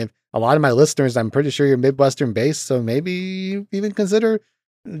 and if a lot of my listeners, I'm pretty sure you're Midwestern based, so maybe even consider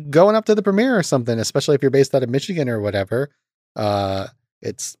going up to the premiere or something, especially if you're based out of Michigan or whatever.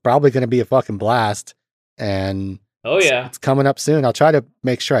 It's probably going to be a fucking blast, and it's coming up soon. I'll try to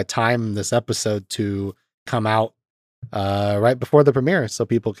make sure I time this episode to come out right before the premiere so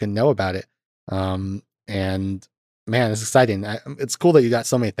people can know about it. And man, it's exciting. It's cool that you got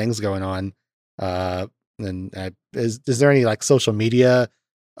so many things going on. Is there any like social media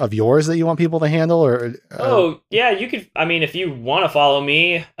of yours that you want people to handle, or? Oh yeah, you could. I mean, if you want to follow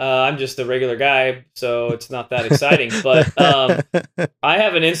me, I'm just a regular guy, so it's not that exciting. But I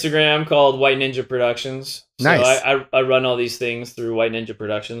have an Instagram called White Ninja Productions. So nice. I run all these things through White Ninja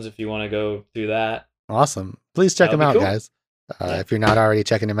Productions. If you want to go do that, Awesome. Please check him out, cool. guys. If you're not already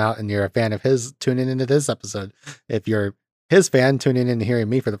checking him out and you're a fan of his, tune in into this episode. If you're his fan, tuning in and hearing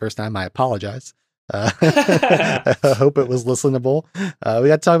me for the first time, I apologize. I hope it was listenable. We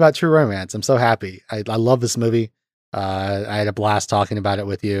got to talk about True Romance. I'm so happy. I love this movie. I had a blast talking about it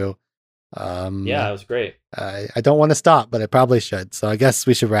with you. Yeah, it was great. I don't want to stop, but I probably should. So I guess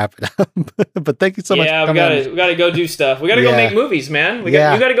we should wrap it up. But thank you so much. Yeah, we gotta go do stuff. We gotta go make movies, man. You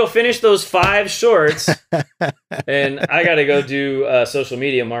gotta go finish those 5 shorts, and I gotta go do social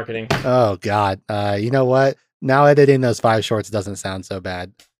media marketing. Oh God, you know what? Now editing those 5 shorts doesn't sound so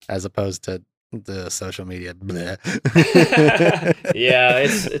bad as opposed to the social media. Yeah,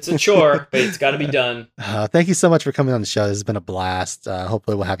 it's a chore, but it's got to be done. Thank you so much for coming on the show. This has been a blast.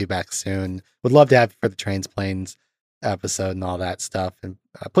 Hopefully we'll have you back soon. Would love to have you for the Trains, Planes episode and all that stuff. And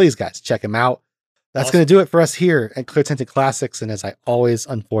please, guys, check him out. That's awesome. Going to do it for us here at Clear Tinted Classics. And as I always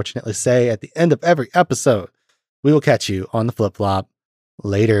unfortunately say at the end of every episode, we will catch you on the flip flop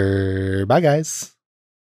later. Bye, guys.